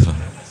gitu loh.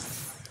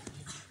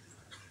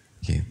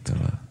 Gitu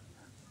loh.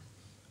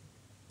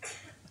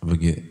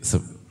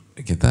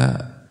 Kita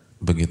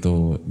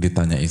begitu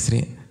ditanya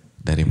istri,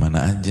 dari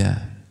mana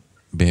aja?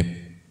 Beb,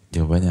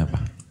 jawabannya apa?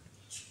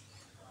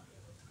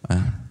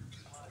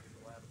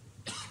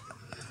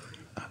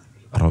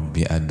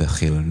 Rabbi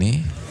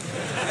adkhilni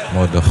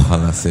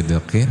mudkhala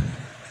sidqin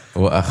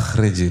wa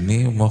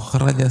akhrijni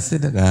mukhraja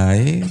sidq.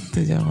 Itu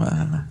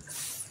jamaah.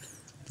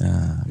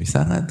 Nah,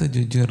 bisa nggak tuh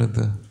jujur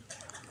tuh?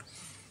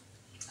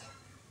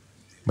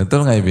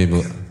 Betul nggak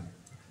ibu-ibu?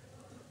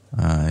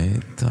 Nah,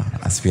 itu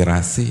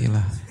aspirasi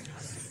lah.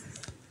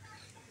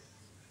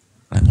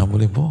 Nah, nggak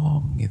boleh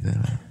bohong gitu.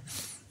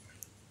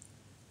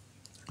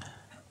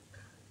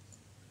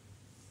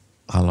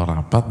 Kalau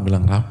rapat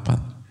bilang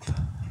rapat.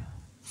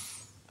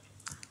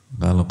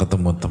 Kalau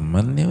ketemu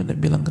teman ya udah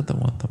bilang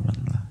ketemu teman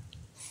lah.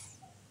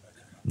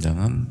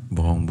 Jangan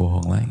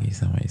bohong-bohong lagi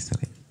sama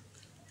istri.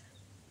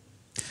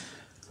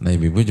 Nah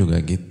ibu-ibu juga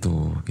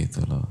gitu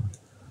loh.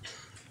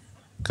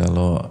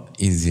 Kalau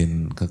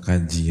izin ke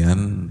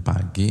kajian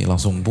pagi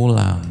langsung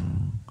pulang.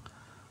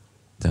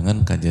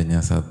 Jangan kajiannya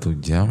 1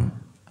 jam,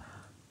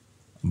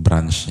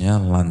 brunchnya,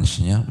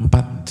 lunchnya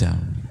 4 jam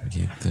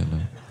gitu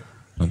loh.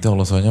 Nanti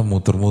Allah soalnya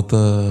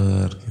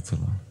muter-muter gitu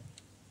loh.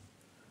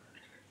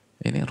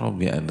 Ini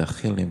Rabbi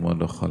adkhilni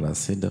mudkhala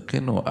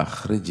sidqin wa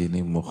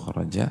akhrijni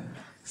mukhraja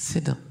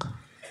sidq.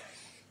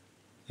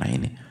 Nah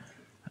ini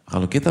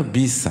kalau kita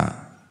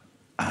bisa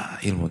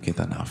ilmu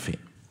kita nafi,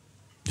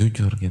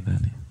 jujur kita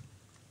nih.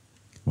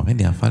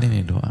 Makanya dihafalin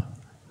nih doa.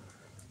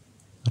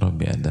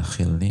 Rabbi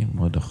adkhilni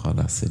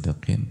mudkhala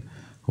sidqin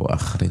wa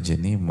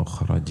akhrijni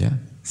mukhraja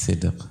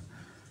sidq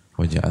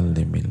waj'al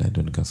li min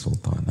ladunka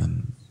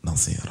sultanan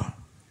nasira.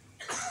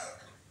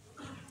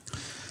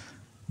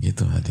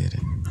 Gitu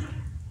hadirin.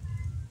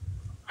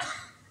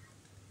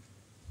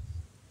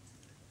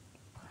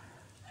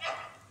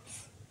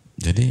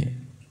 Jadi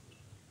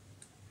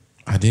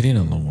hadirin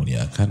Allah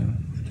muliakan,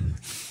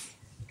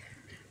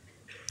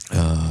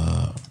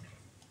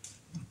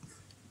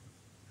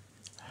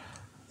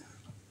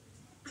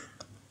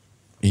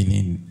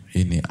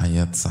 ini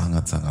ayat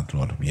sangat-sangat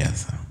luar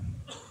biasa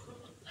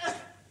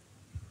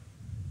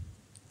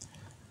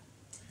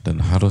dan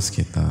harus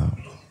kita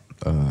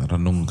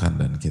renungkan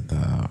dan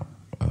kita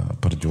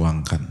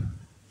perjuangkan,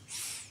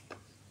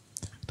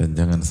 dan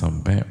jangan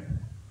sampai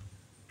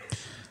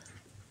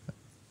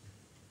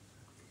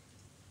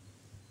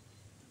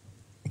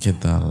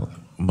kita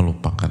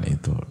melupakan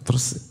itu.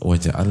 Terus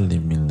waja'al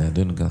li min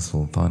ladunka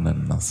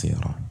sultanan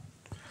nasira,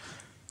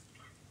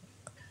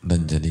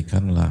 dan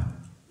jadikanlah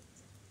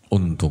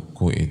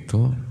untukku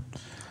itu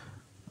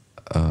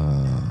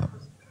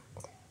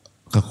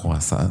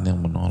kekuasaan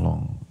yang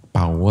menolong,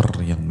 power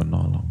yang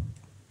menolong,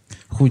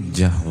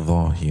 hujjah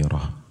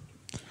zahirah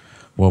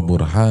wa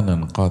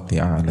burhanan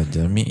qati'a ala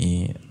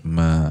jami'i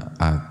ma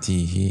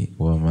atihi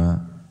wa ma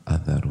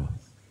adharu.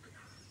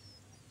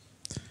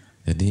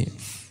 Jadi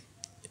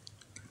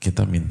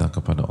kita minta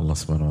kepada Allah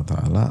Subhanahu wa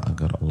taala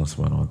agar Allah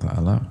Subhanahu wa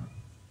taala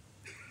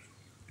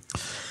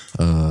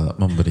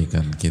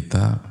memberikan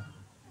kita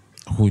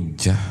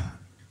hujah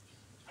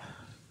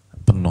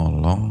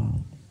penolong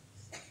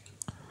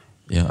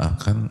yang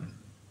akan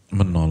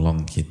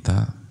menolong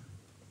kita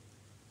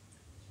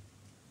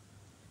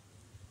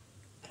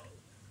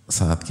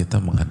saat kita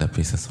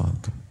menghadapi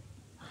sesuatu.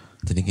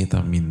 Jadi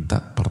kita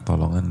minta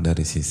pertolongan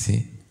dari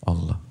sisi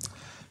Allah.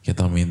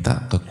 Kita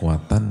minta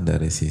kekuatan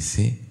dari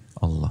sisi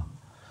Allah.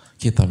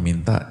 Kita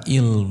minta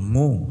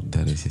ilmu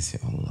dari sisi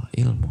Allah.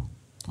 Ilmu,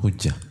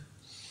 hujah.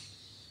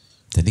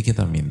 Jadi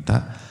kita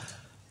minta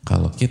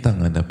kalau kita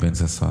ngadapin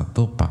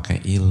sesuatu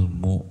pakai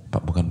ilmu,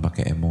 bukan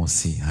pakai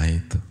emosi.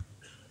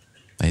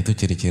 Nah itu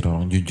ciri-ciri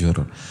orang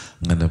jujur.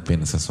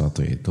 Ngadapin sesuatu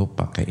itu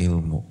pakai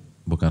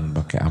ilmu, bukan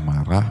pakai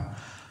amarah,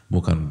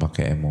 bukan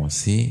pakai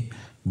emosi,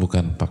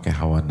 bukan pakai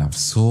hawa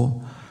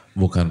nafsu,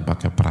 bukan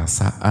pakai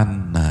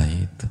perasaan. Nah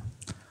itu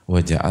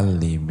waja'al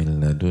li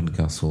min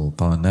ladunka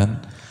sultanan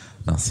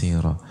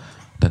nasira.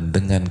 Dan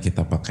dengan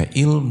kita pakai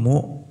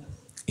ilmu,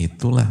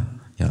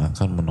 itulah yang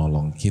akan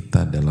menolong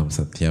kita dalam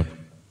setiap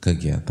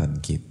kegiatan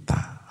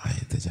kita.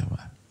 Itu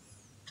jamaah.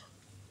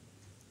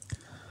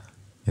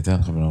 Itu yang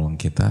akan menolong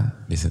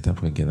kita di setiap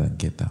kegiatan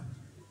kita.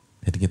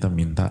 Jadi kita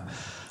minta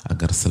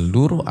agar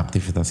seluruh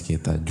aktivitas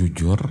kita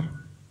jujur,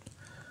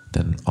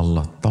 dan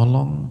Allah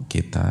tolong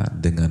kita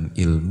dengan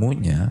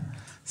ilmunya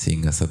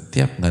Sehingga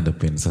setiap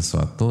ngadepin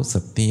sesuatu,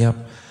 setiap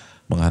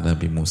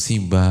menghadapi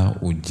musibah,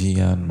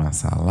 ujian,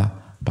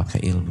 masalah,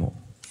 pakai ilmu.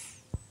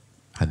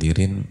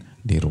 Hadirin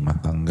di rumah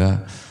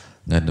tangga,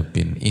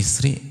 ngadepin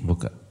istri,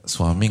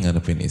 suami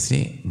ngadepin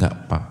istri,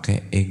 nggak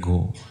pakai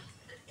ego,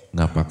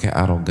 nggak pakai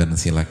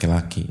arogansi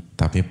laki-laki,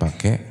 tapi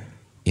pakai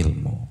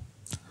ilmu.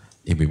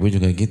 Ibu-ibu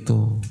juga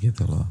gitu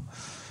loh.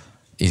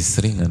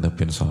 Istri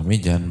ngadepin suami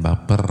jangan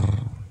baper,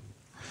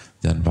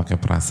 jangan pakai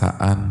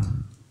perasaan,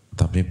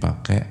 tapi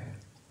pakai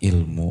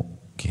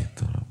ilmu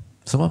gitu loh.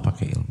 Semua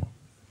pakai ilmu.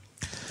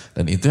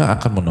 Dan itu yang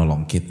akan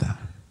menolong kita.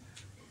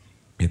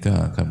 Itu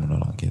yang akan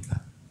menolong kita.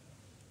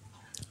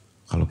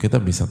 Kalau kita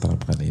bisa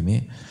terapkan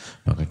ini,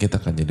 maka kita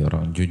akan jadi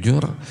orang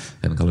jujur.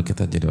 Dan kalau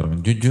kita jadi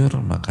orang jujur,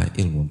 maka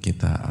ilmu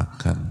kita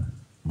akan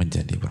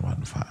menjadi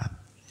bermanfaat.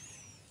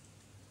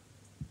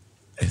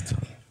 Itu.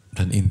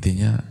 Dan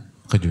intinya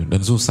kejujuran.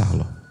 Dan susah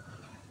loh.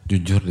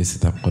 Jujur di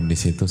setiap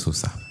kondisi itu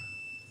susah.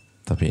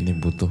 Tapi ini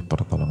butuh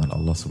pertolongan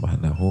Allah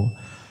Subhanahu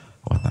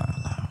wa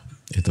ta'ala.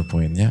 Itu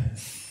poinnya.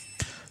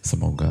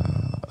 Semoga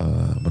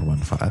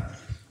bermanfaat.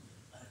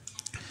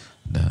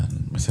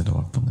 Dan masih ada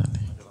waktu nggak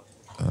nih?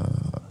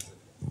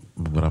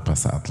 Beberapa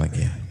saat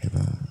lagi ya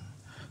kita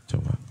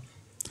coba.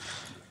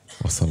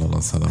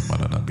 Wassalamualaikum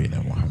warahmatullahi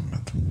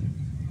wabarakatuh.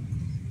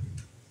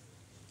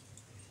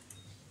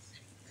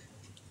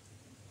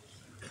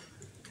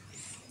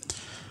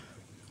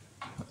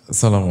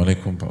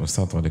 Assalamualaikum Pak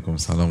Ustadz.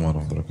 Waalaikumsalam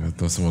warahmatullahi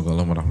wabarakatuh. Semoga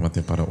Allah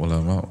merahmati para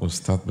ulama,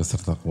 Ustadz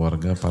beserta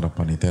keluarga, para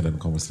panitia dan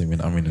kaum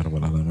muslimin. Amin ya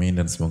rabbal alamin.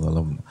 Dan semoga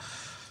Allah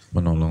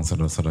menolong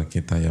saudara-saudara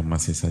kita yang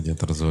masih saja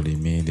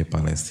terzolimi di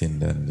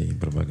Palestina dan di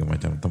berbagai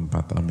macam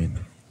tempat. Amin.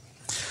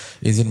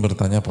 Izin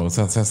bertanya Pak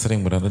Ustadz, saya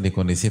sering berada di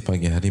kondisi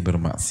pagi hari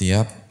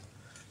bermaksiat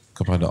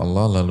kepada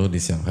Allah, lalu di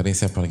siang hari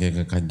saya pergi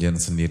ke kajian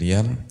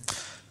sendirian.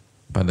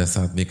 Pada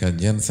saat di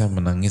kajian saya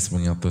menangis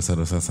mengingat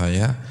dosa-dosa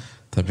saya,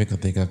 tapi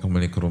ketika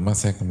kembali ke rumah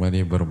saya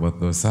kembali berbuat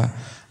dosa.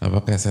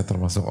 Apakah saya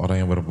termasuk orang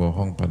yang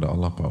berbohong pada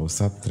Allah Pak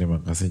Ustadz? Terima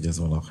kasih,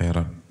 jazakallahu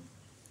khairan.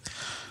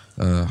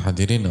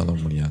 Hadirin Allah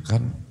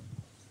muliakan,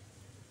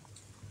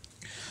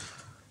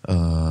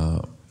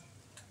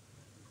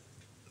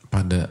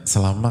 pada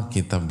selama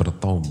kita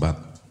bertaubat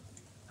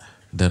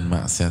dan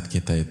maksiat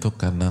kita itu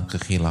karena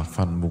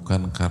kekhilafan,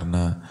 bukan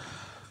karena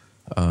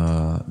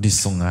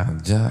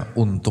disengaja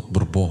untuk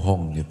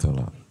berbohong gitu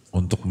loh,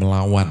 untuk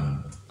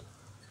melawan,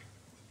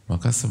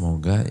 maka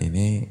semoga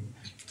ini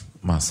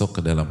masuk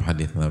ke dalam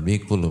hadis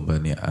Nabi, kullu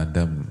bani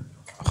Adam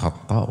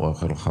khata wa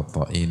khairul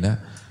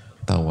khata'ina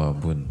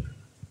tawabun.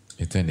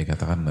 Itu yang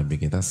dikatakan Nabi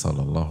kita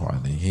sallallahu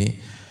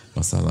alaihi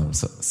wasallam.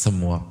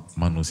 Semua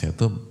manusia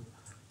itu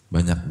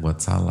banyak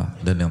buat salah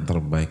dan yang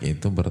terbaik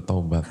itu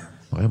bertobat.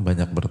 Makanya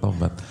banyak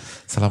bertobat.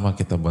 Selama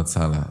kita buat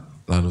salah,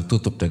 lalu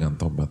tutup dengan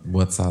tobat,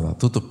 buat salah,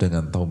 tutup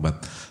dengan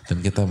tobat,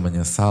 dan kita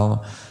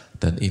menyesal,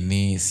 dan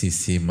ini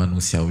sisi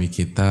manusiawi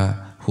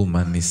kita,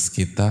 humanis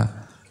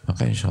kita,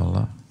 maka insya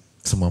Allah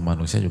semua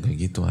manusia juga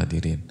gitu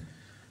hadirin.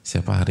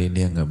 Siapa hari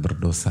ini yang gak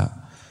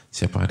berdosa,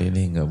 siapa hari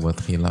ini gak buat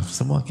khilaf,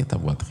 semua kita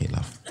buat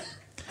khilaf.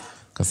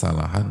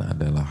 Kesalahan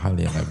adalah hal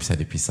yang gak bisa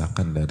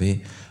dipisahkan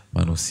dari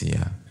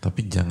manusia.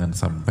 Tapi jangan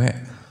sampai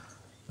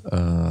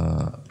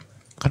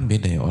kan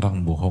beda ya,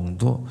 orang bohong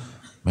tuh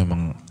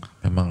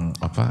memang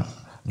apa,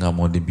 nggak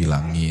mau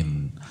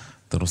dibilangin,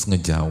 terus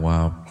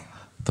ngejawab,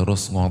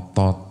 terus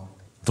ngotot,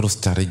 terus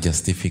cari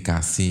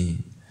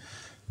justifikasi,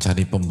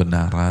 cari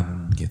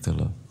pembenaran gitu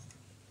loh.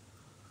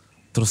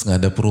 Terus nggak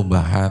ada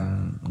perubahan,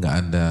 nggak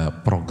ada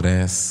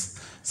progres.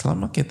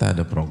 Selama kita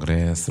ada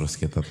progres, terus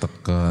kita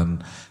tekan,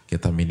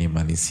 kita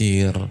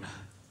minimalisir,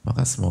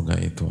 maka semoga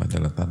itu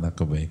adalah tanda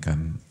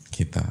kebaikan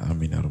kita.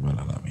 Amin ya rabbal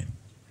alamin.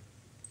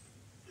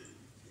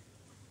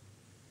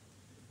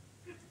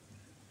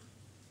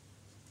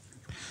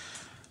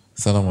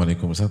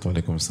 Assalamualaikum Ustadz.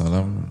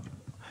 Waalaikumsalam.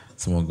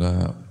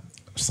 Semoga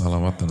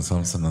salawat dan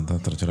salam senantiasa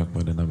tercurah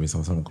kepada Nabi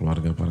SAW,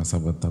 keluarga, para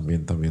sahabat,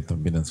 tabi'in,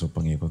 dan seluruh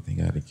pengikut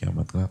hingga hari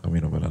kiamat kelak.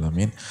 Amin ya rabbal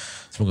alamin.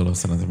 Semoga Allah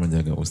senantiasa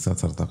menjaga Ustadz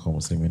serta kaum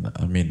muslimin.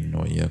 Amin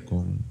wa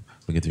iyyakum.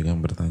 Begitu juga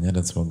yang bertanya,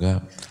 dan semoga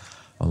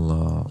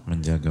Allah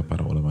menjaga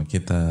para ulama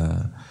kita,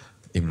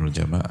 Ibnul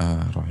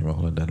Jama'ah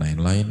rahimahullah dan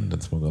lain-lain, dan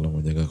semoga Allah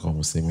menjaga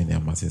kaum muslimin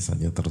yang masih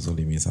saja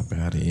terzolimi sampai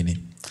hari ini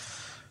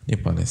di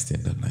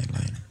Palestina dan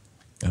lain-lain.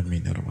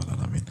 Amin ya rabbal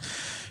alamin.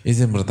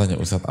 Izin bertanya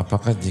Ustadz,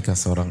 apakah jika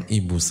seorang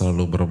ibu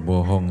selalu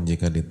berbohong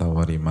jika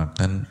ditawari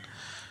makan,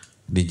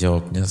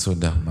 dijawabnya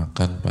sudah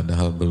makan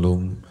padahal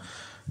belum,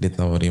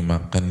 ditawari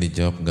makan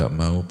dijawab nggak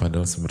mau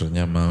padahal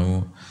sebenarnya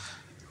mau,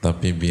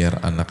 tapi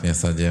biar anaknya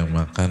saja yang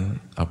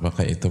makan,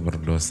 apakah itu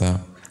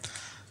berdosa?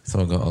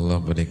 Semoga Allah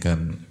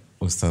berikan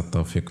Ustadz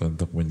taufik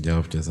untuk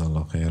menjawab,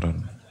 jazakallahu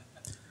khairan.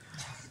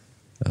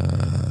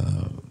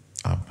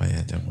 Apa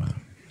ya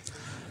jemaah?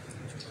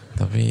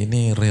 Tapi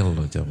ini real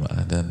loh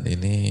jemaah, dan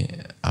ini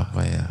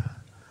apa ya?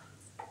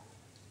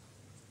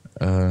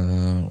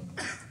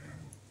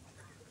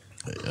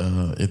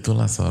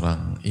 Itulah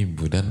seorang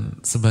ibu, dan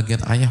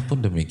sebagian ayah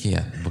pun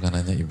demikian, bukan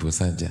hanya ibu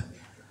saja.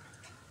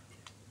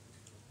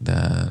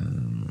 Dan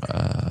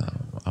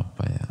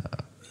apa ya?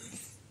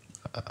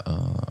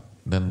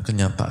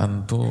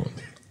 kenyataan tuh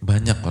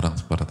banyak orang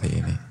seperti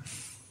ini.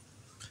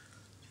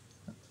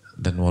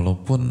 Dan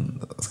walaupun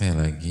sekali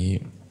lagi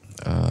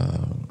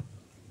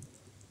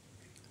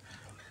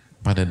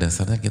pada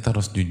dasarnya kita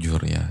harus jujur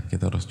ya,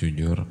 kita harus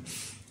jujur.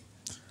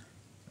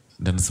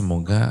 Dan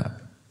semoga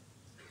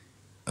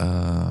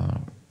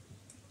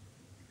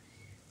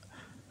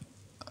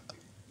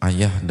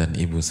ayah dan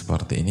ibu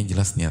seperti ini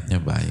jelas niatnya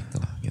baik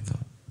lah gitu.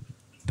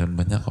 Dan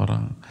banyak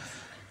orang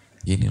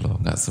gini loh,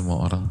 nggak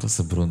semua orang tuh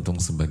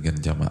seberuntung sebagian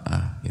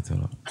jamaah gitu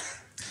loh.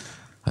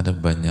 Ada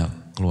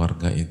banyak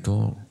keluarga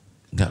itu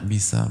nggak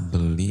bisa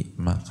beli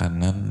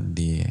makanan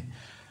di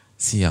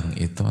siang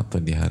itu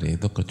atau di hari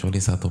itu kecuali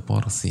 1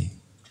 porsi.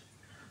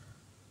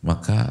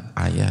 Maka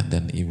ayah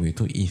dan ibu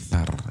itu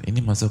ithar.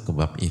 Ini masuk ke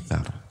bab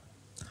ithar.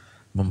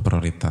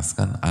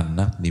 Memprioritaskan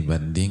anak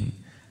dibanding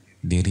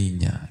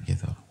dirinya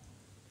gitu.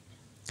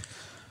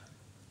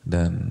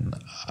 Dan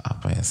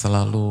apa ya,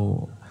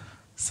 selalu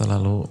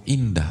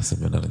indah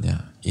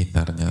sebenarnya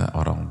itharnya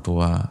orang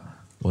tua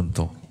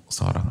untuk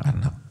seorang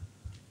anak.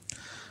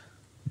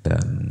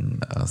 Dan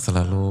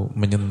selalu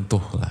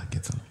menyentuh lah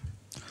gitu.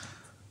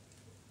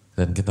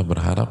 Dan kita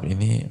berharap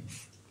ini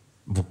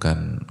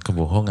bukan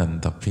kebohongan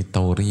tapi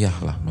tauriah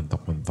lah,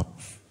 mentok-mentok.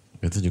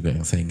 Itu juga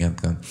yang saya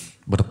ingatkan,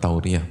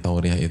 bertauriah.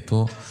 Tauriah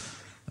itu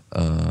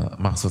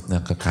maksudnya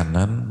ke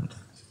kanan,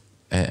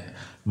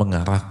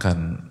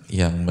 mengarahkan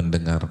yang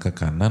mendengar ke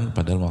kanan,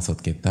 padahal maksud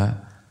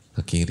kita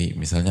ke kiri.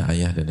 Misalnya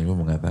ayah dan ibu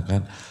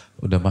mengatakan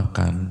udah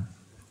makan,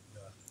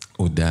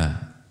 udah,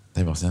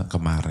 tapi maksudnya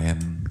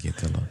kemarin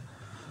gitu loh,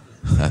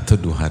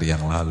 atau 2 hari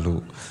yang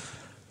lalu.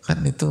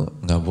 Kan itu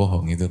nggak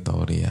bohong, itu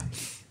tauriah.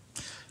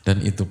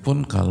 Dan itu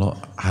pun kalau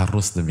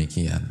harus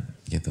demikian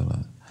gitu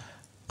loh.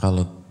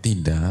 Kalau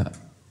tidak,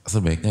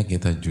 sebaiknya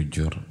kita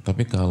jujur.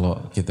 Tapi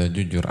kalau kita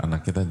jujur,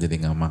 anak kita jadi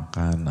nggak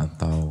makan,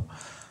 atau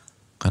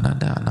karena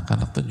ada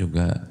anak-anak tuh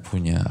juga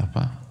punya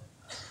apa?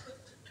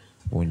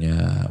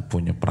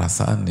 Punya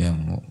perasaan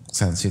yang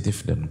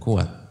sensitif dan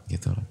kuat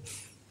gitu loh.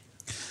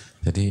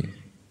 Jadi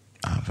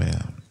apa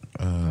ya?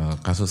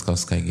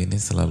 Kasus-kasus kayak gini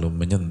selalu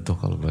menyentuh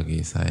kalau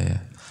bagi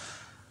saya.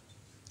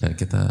 Dan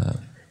kita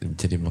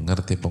jadi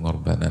mengerti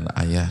pengorbanan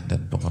ayah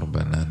dan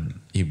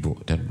pengorbanan ibu,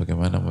 dan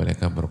bagaimana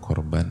mereka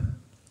berkorban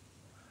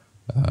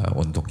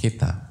untuk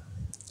kita.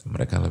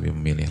 Mereka lebih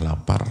memilih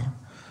lapar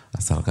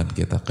asalkan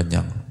kita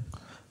kenyang.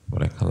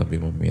 Mereka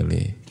lebih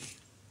memilih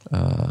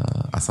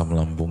asam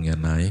lambungnya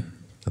naik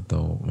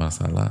atau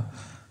masalah,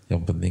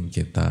 yang penting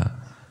kita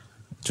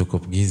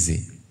cukup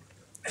gizi.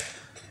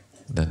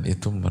 Dan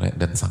itu mereka,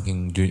 dan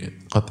saking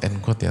quote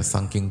and quote ya,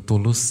 saking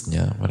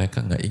tulusnya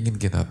mereka nggak ingin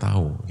kita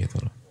tahu gitu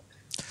loh.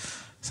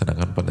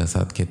 Sedangkan pada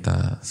saat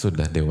kita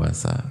sudah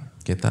dewasa,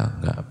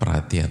 kita nggak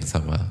perhatian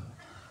sama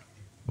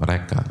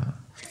mereka.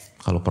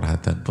 Kalau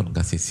perhatian pun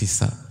kasih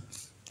sisa,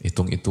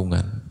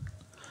 hitung-hitungan,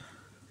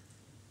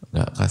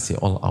 nggak kasih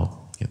all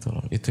out gitu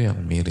loh. Itu yang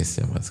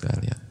miris ya mas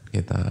kalian.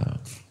 Kita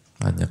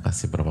hanya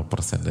kasih berapa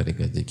persen dari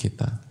gaji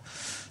kita.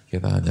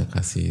 Kita hanya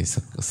kasih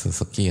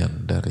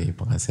sesekian dari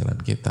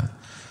penghasilan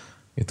kita.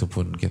 Itu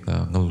pun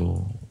kita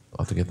ngeluh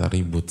atau kita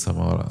ribut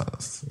sama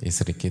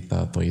istri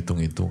kita atau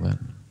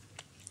hitung-hitungan.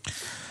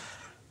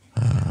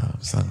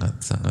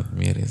 Sangat-sangat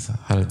miris.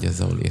 Hal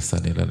jazaul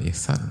ihsan ilal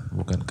ihsan,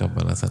 bukankah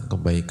balasan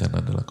kebaikan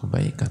adalah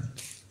kebaikan?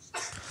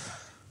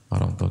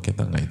 Orang tua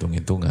kita nggak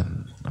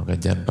hitung-hitungan, maka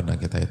jangan pernah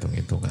kita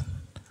hitung-hitungan.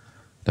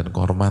 Dan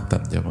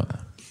kehormatan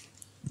jemaah,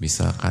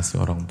 bisa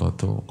kasih orang tua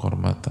tuh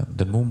kehormatan,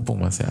 dan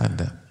mumpung masih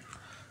ada.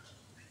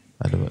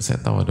 Saya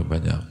tahu ada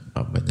banyak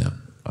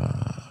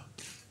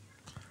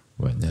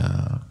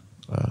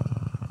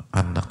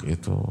anak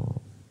itu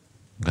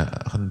nggak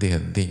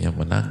henti-hentinya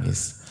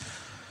menangis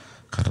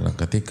karena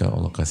ketika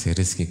Allah kasih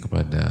rizki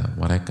kepada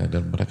mereka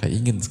dan mereka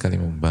ingin sekali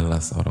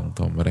membalas orang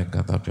tua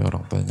mereka, tapi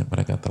orang tuanya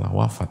mereka telah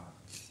wafat.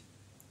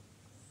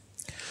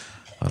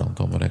 Orang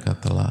tua mereka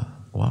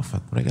telah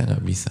wafat, mereka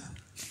nggak bisa.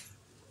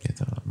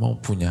 Gitu.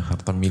 Mau punya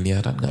harta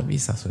miliaran nggak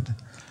bisa sudah.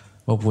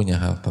 Mau punya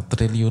harta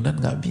triliunan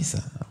nggak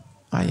bisa.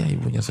 Ayah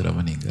ibunya sudah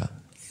meninggal.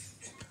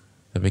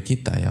 Tapi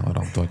kita yang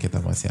orang tua kita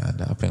masih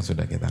ada, apa yang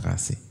sudah kita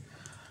kasih?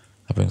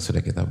 Apa yang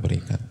sudah kita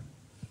berikan?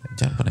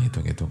 Jangan pernah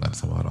hitung-hitungan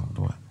sama orang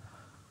tua.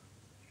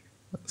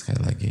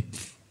 Sekali lagi.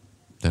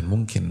 Dan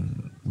mungkin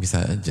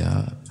bisa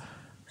aja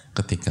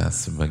ketika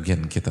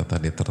sebagian kita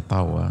tadi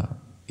tertawa,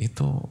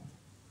 itu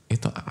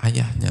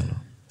ayahnya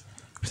loh.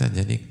 Bisa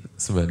jadi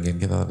sebagian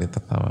kita tadi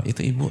tertawa,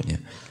 itu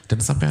ibunya. Dan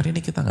sampai hari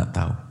ini kita nggak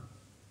tahu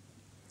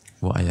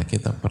bahwa ayah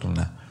kita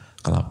pernah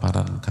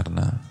kelaparan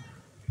karena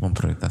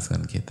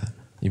memprioritaskan kita.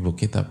 Ibu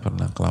kita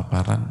pernah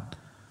kelaparan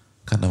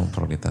karena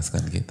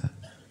memprioritaskan kita.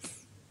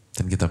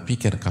 Dan kita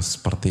pikir kasus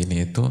seperti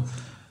ini itu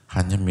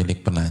hanya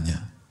milik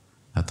penanya,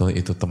 atau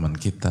itu teman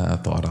kita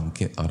atau orang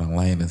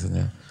lain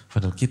misalnya.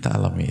 Padahal kita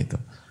alami itu.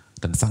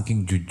 Dan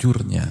saking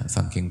jujurnya,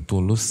 saking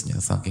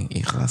tulusnya, saking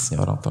ikhlasnya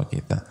orang tua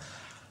kita,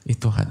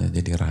 itu hanya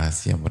jadi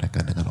rahasia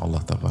mereka dengan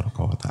Allah Tabaraka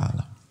wa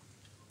Ta'ala.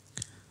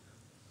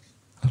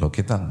 Kalau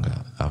kita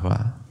enggak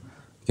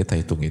kita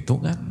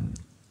hitung-hitungan,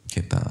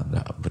 kita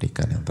enggak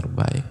berikan yang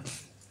terbaik,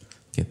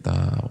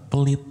 kita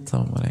pelit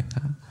sama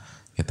mereka,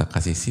 kita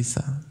kasih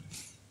sisa.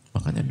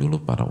 Makanya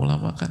dulu para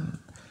ulama kan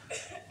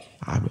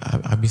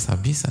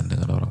habis-habisan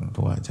dengan orang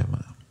tua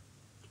jemaah.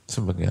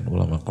 Sebagian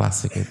ulama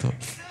klasik itu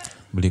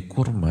beli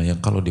kurma yang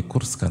kalau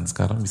dikurskan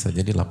sekarang bisa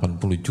jadi 80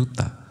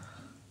 juta.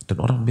 Dan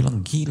orang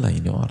bilang gila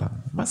ini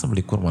orang, masa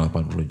beli kurma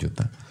 80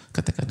 juta?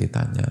 Ketika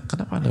ditanya,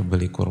 kenapa Anda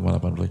beli kurma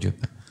 80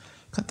 juta?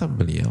 Kata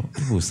beliau,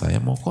 ibu saya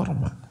mau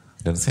kurma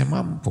dan saya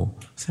mampu,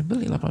 saya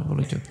beli 80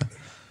 juta.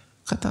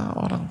 Kata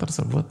orang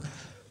tersebut,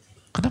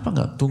 kenapa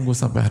nggak tunggu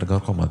sampai harga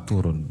kurma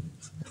turun?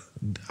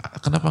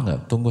 Kenapa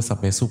nggak tunggu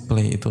sampai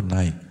suplai itu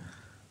naik?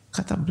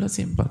 Kata beliau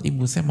simpel,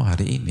 ibu saya mau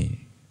hari ini,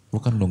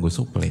 bukan nunggu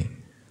suplai.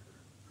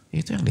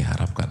 Itu yang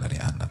diharapkan dari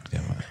anak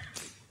ya, Pak.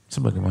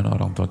 Sebagaimana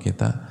orang tua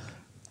kita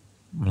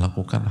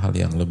melakukan hal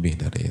yang lebih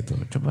dari itu,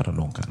 coba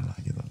renungkanlah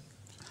gitu.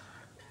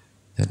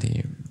 Jadi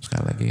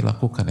sekali lagi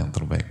lakukan yang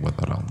terbaik buat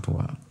orang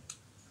tua.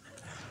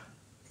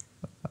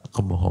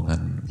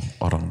 Kebohongan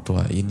orang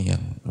tua ini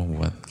yang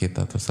membuat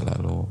kita tuh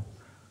selalu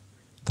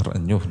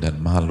terenyuh dan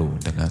malu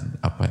dengan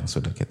apa yang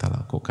sudah kita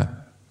lakukan.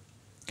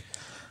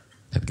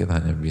 Dan kita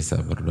hanya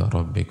bisa berdoa,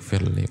 Rabbik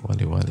firli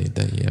wali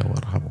walidayya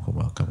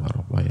warhamhuma kama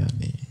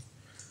rabbayani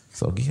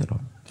shaghira.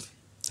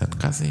 Dan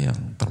kasih yang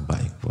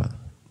terbaik buat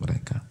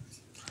mereka.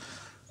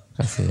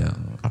 Kasih yang,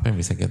 apa yang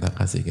bisa kita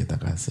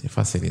kasih,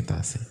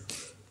 fasilitasi.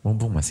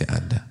 Mumpung masih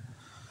ada.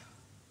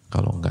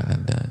 Kalau nggak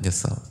ada,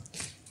 nyesel.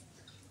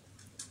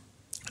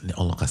 Ini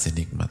Allah kasih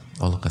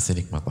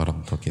nikmat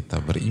orang tua kita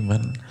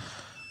beriman,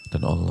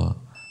 dan Allah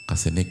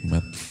kasih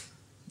nikmat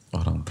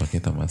orang tua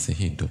kita masih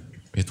hidup.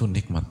 Itu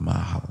nikmat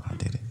mahal,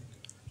 hadirin.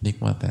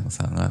 Nikmat yang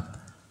sangat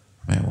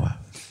mewah.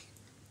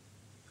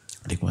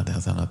 Nikmat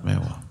yang sangat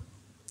mewah.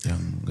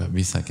 Yang nggak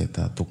bisa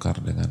kita tukar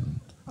dengan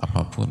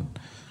apapun.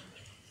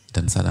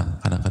 Dan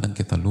kadang-kadang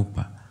kita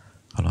lupa.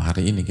 Kalau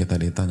hari ini kita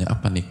ditanya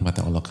apa nikmat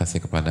yang Allah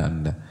kasih kepada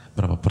Anda,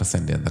 berapa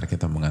persen di antara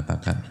kita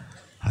mengatakan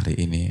hari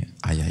ini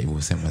ayah ibu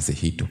saya masih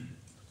hidup?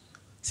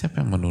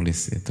 Siapa yang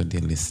menulis itu di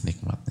list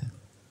nikmatnya?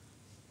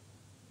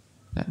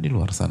 Nah, di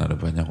luar sana ada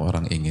banyak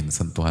orang ingin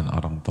sentuhan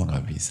orang tua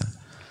nggak bisa,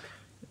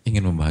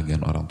 ingin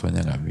membahagiakan orang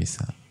tuanya nggak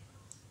bisa,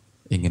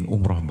 ingin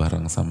umroh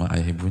bareng sama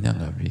ayah ibunya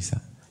nggak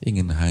bisa,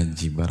 ingin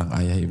haji bareng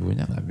ayah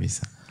ibunya nggak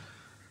bisa.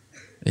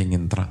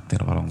 Ingin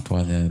traktir orang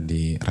tuanya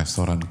di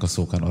restoran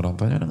kesukaan orang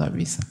tuanya udah nggak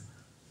bisa.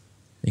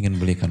 Ingin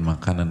belikan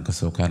makanan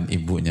kesukaan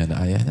ibunya dan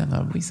ayahnya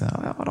nggak bisa.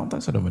 Orang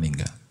tua sudah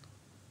meninggal.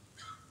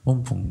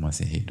 Mumpung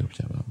masih hidup,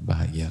 coba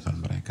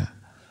bahagiakan mereka,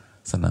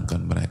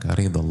 senangkan mereka.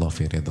 Ridallah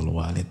fi ridal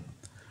walid.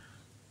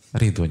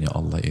 Ridhonya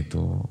Allah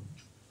itu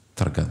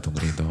tergantung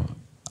ridho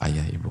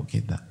ayah ibu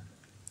kita.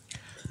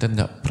 Dan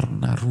nggak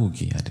pernah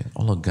rugi,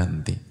 Allah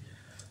ganti.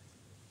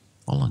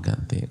 Allah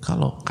ganti.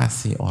 Kalau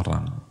kasih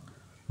orang,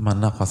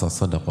 mana qasa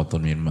sadaqatun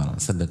min mal,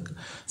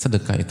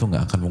 sedekah itu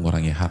nggak akan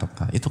mengurangi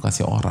harta. Itu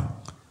kasih orang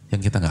yang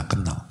kita nggak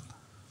kenal,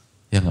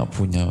 yang nggak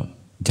punya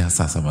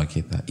jasa sama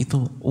kita, itu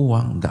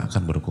uang nggak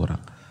akan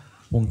berkurang.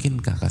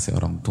 Mungkinkah kasih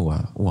orang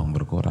tua uang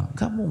berkurang?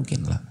 Nggak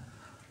mungkin lah.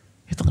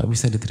 Itu nggak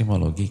bisa diterima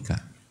logika.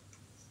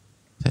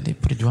 Jadi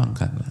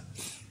perjuangkanlah,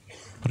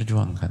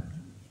 perjuangkan.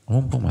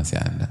 Mumpung masih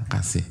ada,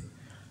 kasih.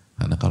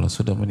 Karena kalau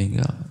sudah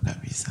meninggal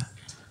nggak bisa.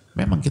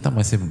 Memang kita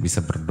masih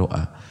bisa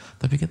berdoa,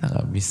 tapi kita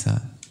nggak bisa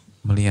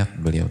melihat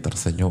beliau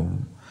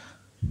tersenyum,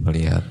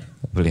 melihat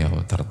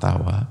beliau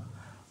tertawa,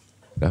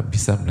 nggak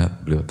bisa melihat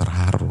beliau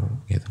terharu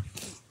gitu.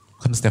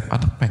 Kan setiap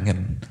anak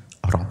pengen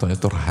orang tuanya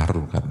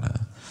terharu karena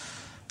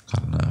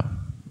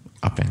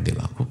apa yang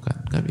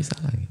dilakukan. Nggak bisa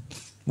lagi.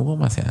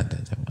 Mumpung masih ada,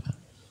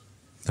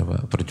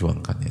 coba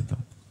perjuangkan itu.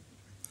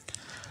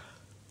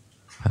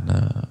 Karena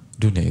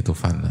dunia itu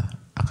fana,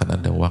 akan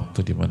ada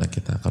waktu di mana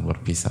kita akan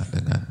berpisah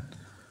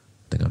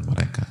dengan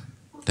mereka.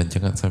 Dan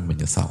jangan sampai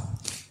menyesal.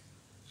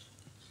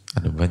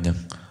 Ada banyak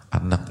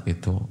anak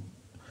itu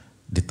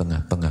di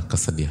tengah-tengah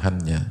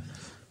kesedihannya,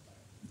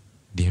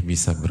 dia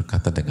bisa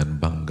berkata dengan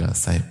bangga,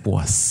 saya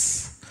puas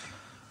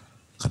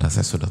karena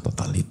saya sudah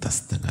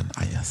totalitas dengan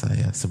ayah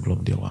saya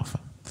sebelum dia wafat.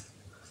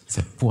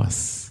 Saya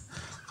puas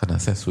karena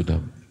saya sudah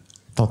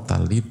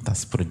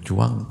totalitas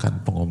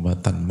perjuangkan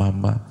pengobatan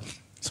mama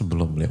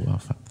sebelum beliau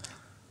wafat.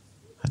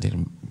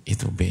 Hadir,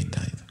 itu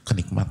beda, itu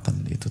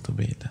kenikmatan itu tuh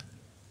beda.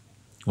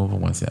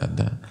 Mumpung masih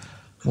ada,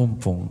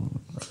 mumpung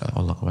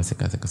Allah masih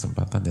kasih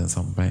kesempatan, jangan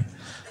sampai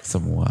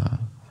semua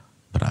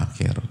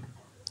berakhir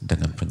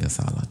dengan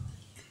penyesalan.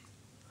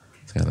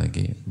 Sekali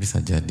lagi, bisa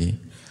jadi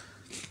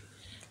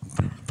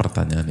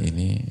pertanyaan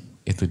ini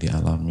itu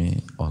dialami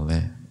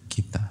oleh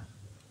kita,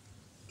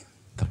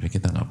 tapi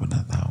kita nggak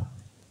pernah tahu.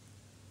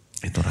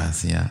 Itu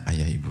rahasia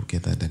ayah ibu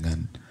kita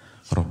dengan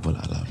Rabbul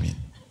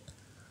Alamin.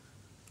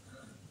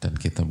 Dan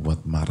kita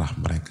buat marah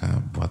mereka,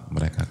 buat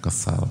mereka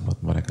kesal,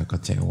 buat mereka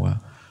kecewa,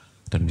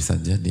 dan bisa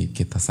jadi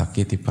kita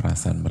sakiti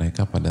perasaan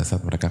mereka pada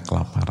saat mereka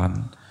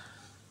kelaparan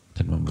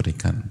dan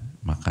memberikan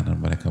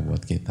makanan mereka buat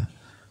kita.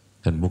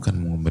 Dan bukan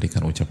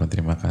memberikan ucapan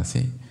terima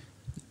kasih,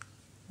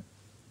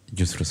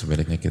 justru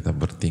sebaliknya kita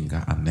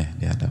bertingkah aneh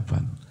di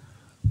hadapan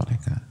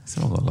mereka.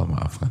 Semoga Allah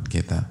maafkan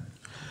kita,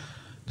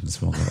 dan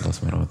semoga Allah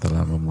SWT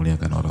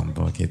memuliakan orang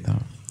tua kita.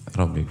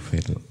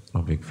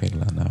 Rabbikfir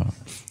lana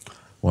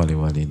wali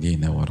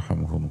walidina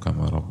warhamhum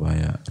kama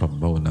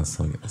rabbawna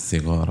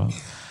sigara.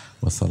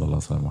 Wa sallallahu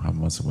alaihi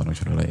Muhammad subhanahu wa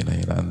ta'ala la ilaha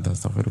illa anta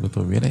astaghfiruka wa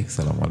atubu ilaik.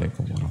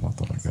 Assalamualaikum warahmatullahi wabarakatuh.